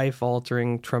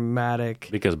life-altering, traumatic.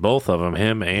 Because both of them,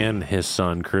 him and his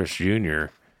son, Chris Jr.,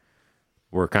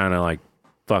 were kind of like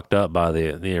fucked up by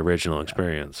the original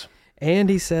experience. And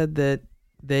he said that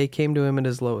they came to him at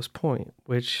his lowest point,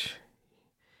 which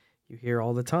you hear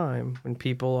all the time. When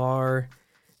people are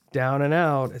down and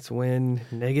out, it's when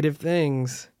negative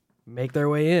things make their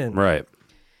way in. Right.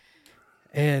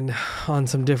 And on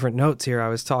some different notes here, I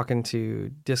was talking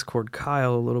to Discord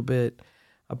Kyle a little bit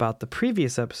about the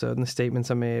previous episode and the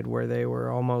statements I made where they were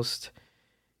almost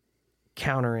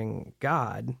countering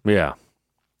God. Yeah.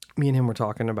 Me and him were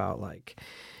talking about, like,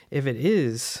 if it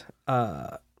is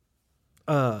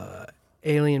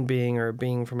alien being or a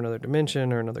being from another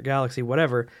dimension or another galaxy,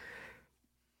 whatever,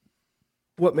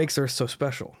 what makes Earth so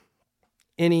special?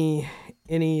 Any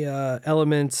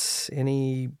elements,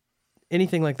 anything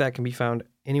like that can be found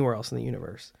anywhere else in the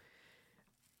universe,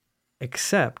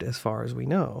 except, as far as we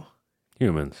know,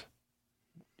 Humans.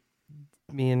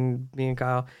 me and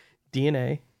Kyle,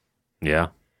 DNA, Yeah.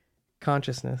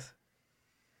 consciousness,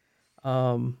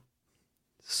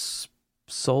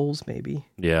 souls, maybe,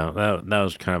 Yeah. That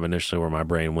was kind of initially where my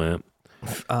brain went.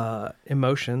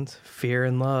 emotions, fear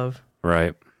and love.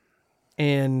 Right.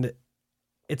 And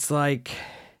it's like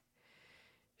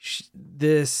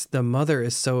the mother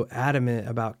is so adamant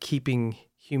about keeping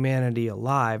humanity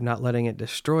alive, not letting it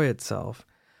destroy itself,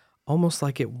 almost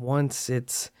like it wants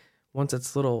its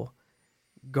little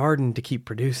garden to keep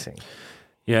producing.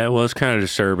 Yeah, it was kind of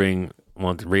disturbing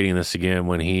reading this again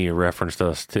when he referenced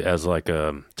us as like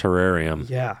a terrarium.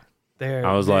 Yeah,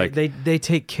 I was like, they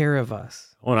take care of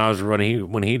us.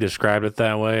 When he described it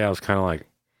that way, I was kind of like,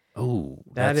 oh,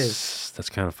 that's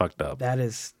kind of fucked up. That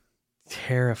is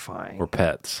terrifying. We're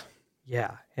pets.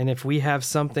 Yeah, and if we have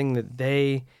something that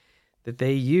they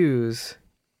use,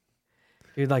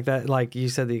 dude, like that, like you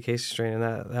said, the acacia strain,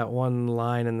 and that one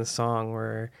line in the song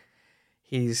where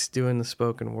he's doing the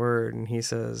spoken word and he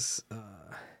says,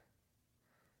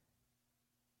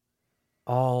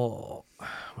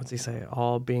 what's he say?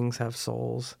 All beings have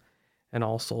souls, and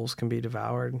all souls can be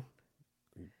devoured.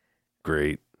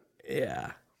 Great.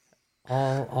 Yeah.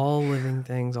 All living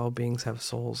things, all beings have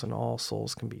souls, and all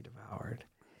souls can be devoured.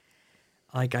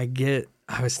 Like, I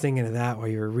was thinking of that while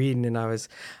you were reading, and I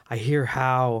hear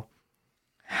how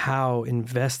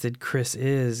invested Chris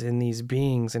is in these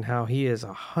beings and how he is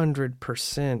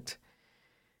 100%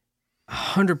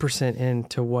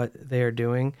 into what they are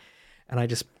doing. And I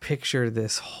just picture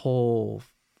this whole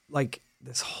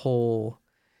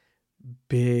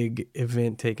big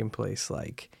event taking place.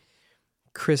 Like,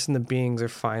 Chris and the beings are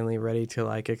finally ready to,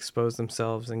 like, expose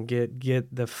themselves and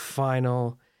get the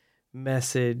final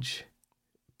message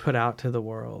put out to the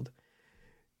world.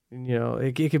 You know,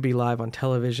 it could be live on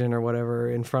television or whatever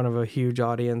in front of a huge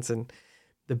audience, and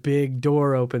the big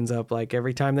door opens up. Like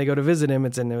every time they go to visit him,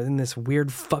 it's in this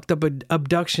weird fucked up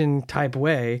abduction type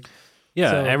way.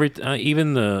 Yeah, so,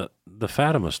 even the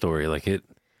Fatima story, like it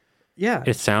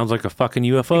sounds like a fucking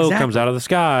UFO comes out of the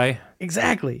sky.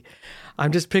 Exactly.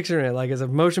 I'm just picturing it like as a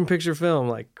motion picture film.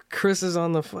 Like Chris is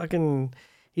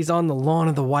he's on the lawn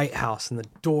of the White House, and the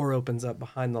door opens up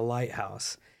behind the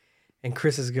lighthouse, and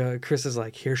Chris is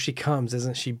like, here she comes,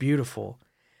 isn't she beautiful?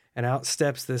 And out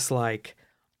steps this like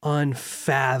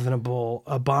unfathomable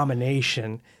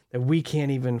abomination that we can't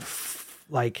even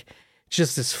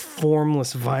just this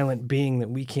formless, violent being that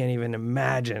we can't even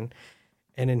imagine.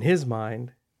 And in his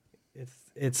mind,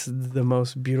 it's the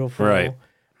most beautiful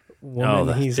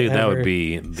woman he's ever that would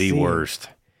be the seen. Worst.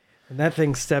 And that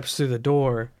thing steps through the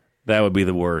door. That would be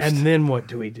the worst. And then what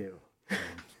do we do?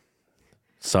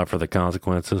 Suffer the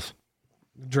consequences.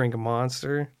 Drink a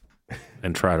Monster.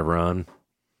 And try to run.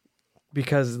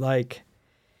 Because like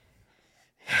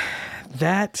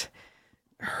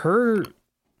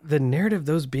the narrative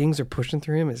those beings are pushing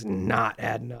through him is not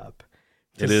adding up.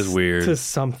 It is weird. To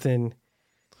something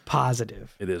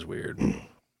positive. It is weird.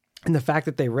 And the fact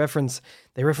that they reference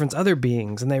other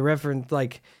beings, and they reference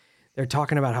like they're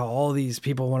talking about how all these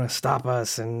people want to stop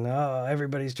us, and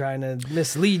everybody's trying to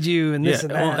mislead you, and this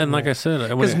and that. Well, and like I said,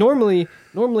 because normally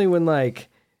when like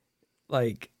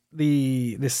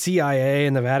the CIA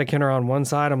and the Vatican are on one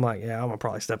side, I'm like, yeah, I'm gonna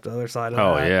probably step to the other side of that.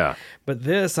 Oh yeah. But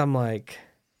this, I'm like,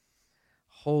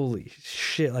 holy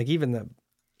shit! Like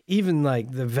even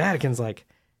like the Vatican's like,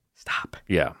 stop.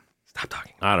 Yeah. Stop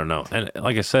talking. I don't know. And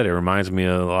like I said, it reminds me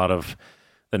a lot of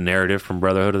the narrative from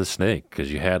Brotherhood of the Snake, because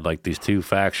you had like these two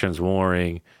factions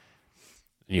warring.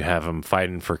 You have them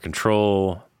fighting for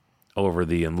control over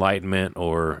the enlightenment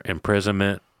or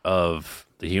imprisonment of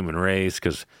the human race,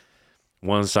 because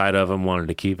one side of them wanted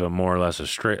to keep them more or less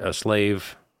a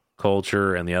slave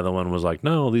culture, and the other one was like,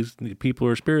 no, these people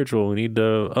are spiritual. We need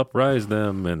to uprise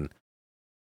them. And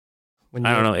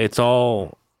I don't know. It's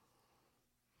all...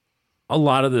 A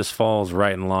lot of this falls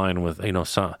right in line with,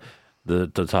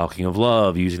 the talking of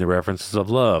love, using the references of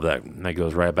love. That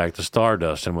goes right back to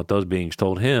Stardust and what those beings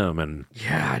told him. And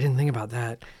yeah, I didn't think about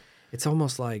that. It's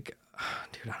almost like,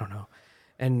 dude, I don't know.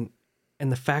 And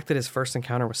the fact that his first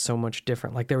encounter was so much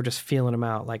different, like they were just feeling him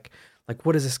out. Like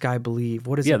what does this guy believe?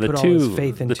 What does he put all his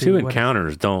faith into? The two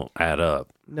encounters don't add up.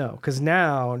 No, because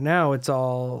now it's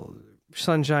all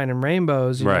sunshine and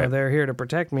rainbows. You know, they're here to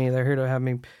protect me. They're here to have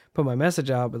me put my message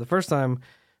out. But the first time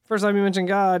you mention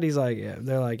God, he's like, yeah,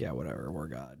 they're like, yeah, whatever, we're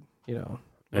God,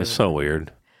 It's so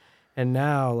weird. And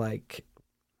now, like,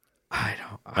 I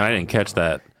didn't catch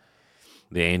the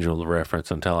angel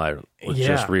reference until I was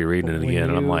just rereading it again,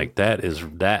 and I'm like,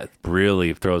 that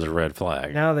really throws a red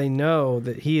flag. Now they know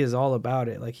that he is all about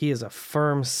it. Like, he is a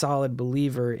firm, solid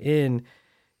believer in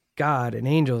God and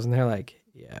angels, and they're like,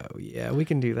 yeah, we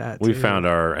can do that too. We found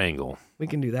our angle. We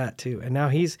can do that too. And now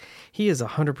he is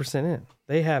 100% in.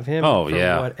 They have him for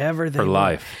whatever they want.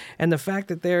 Life. And the fact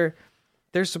that they're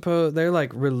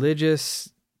like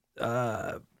religious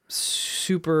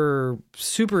super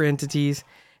entities,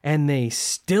 and they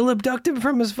still abduct him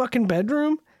from his fucking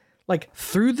bedroom, like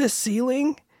through the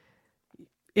ceiling.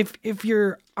 If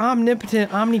you're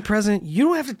omnipotent, omnipresent, you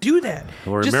don't have to do that.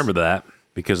 Well, remember that,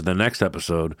 because the next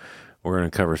episode we're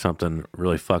going to cover something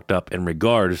really fucked up in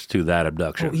regards to that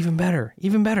abduction. Oh, even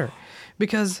better.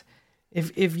 Because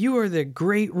if you are the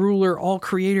great ruler, all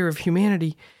creator of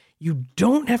humanity, you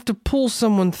don't have to pull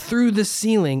someone through the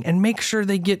ceiling and make sure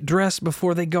they get dressed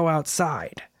before they go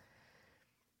outside.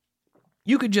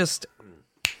 You could just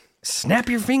snap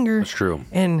your finger. That's true.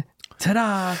 And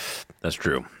ta-da. That's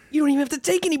true. You don't even have to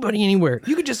take anybody anywhere.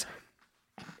 You could just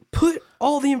put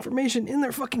all the information in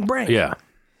their fucking brain. Yeah.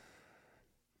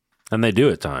 And they do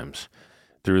at times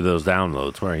through those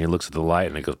downloads where he looks at the light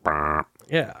and it goes, bah.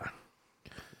 Yeah.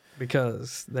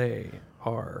 Because they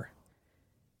are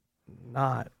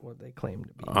not what they claim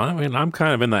to be. I mean, I'm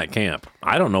kind of in that camp.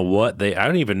 I don't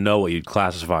even know what you'd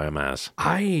classify them as.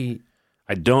 I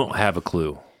don't have a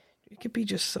clue. It could be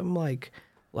just some like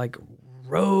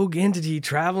rogue entity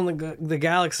traveling the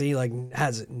galaxy, like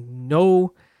has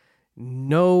no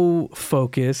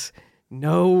focus,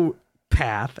 no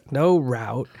path, no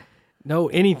route, no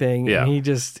anything. Yeah. And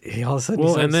he all of a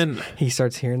sudden he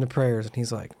starts hearing the prayers, and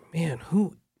he's like, man,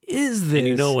 who is this? And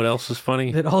you know what else is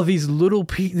funny? That all these little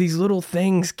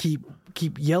things keep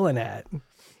yelling at.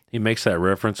 He makes that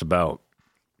reference about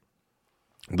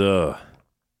the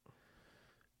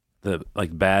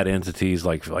like bad entities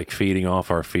like feeding off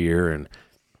our fear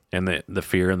and the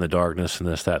fear and the darkness and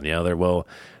this, that, and the other. Well,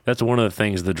 that's one of the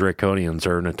things the Draconians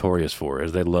are notorious for,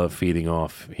 is they love feeding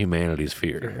off humanity's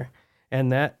fear.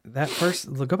 And that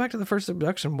first, go back to the first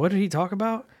abduction. What did he talk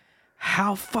about?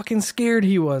 How fucking scared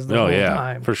he was the whole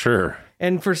time. For sure.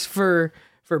 And for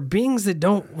beings that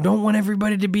don't want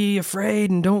everybody to be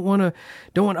afraid and don't want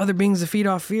other beings to feed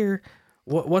off fear.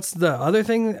 What's the other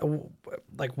thing?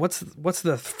 Like, what's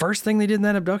the first thing they did in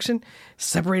that abduction?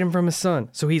 Separate him from his son.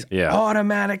 So he's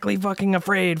automatically fucking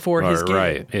afraid for his kid.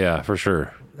 Right. Yeah, for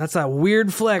sure. That's a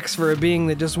weird flex for a being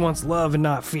that just wants love and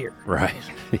not fear. Right.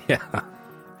 Yeah.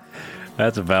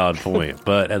 That's a valid point.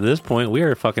 But at this point, we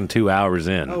are fucking 2 hours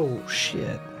in. Oh,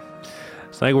 shit.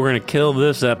 So I think we're going to kill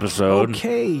this episode.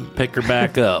 Okay. Pick her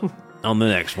back up on the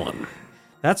next one.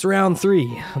 That's round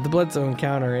 3 of the Bledsoe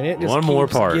Encounter, and it just one more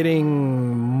keeps part.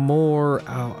 getting more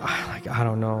out. Like, I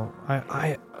don't know.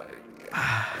 I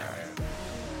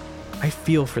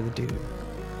feel for the dude.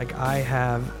 Like, I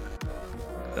have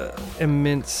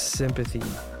immense sympathy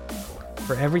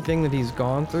for everything that he's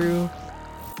gone through,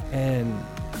 and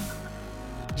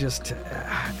just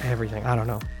everything. I don't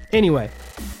know. Anyway,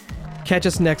 catch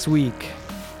us next week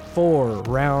for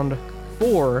round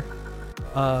 4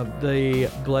 of the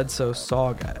Bledsoe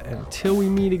saga. Until we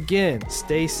meet again,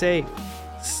 stay safe,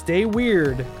 stay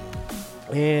weird,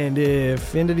 and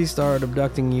if entities start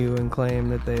abducting you and claim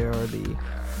that they are the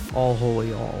all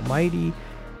holy almighty,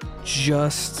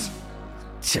 just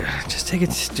take it,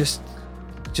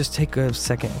 just take a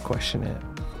second and question it.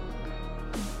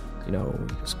 You know,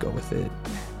 just go with it.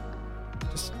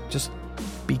 Just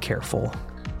be careful.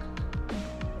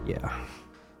 Yeah.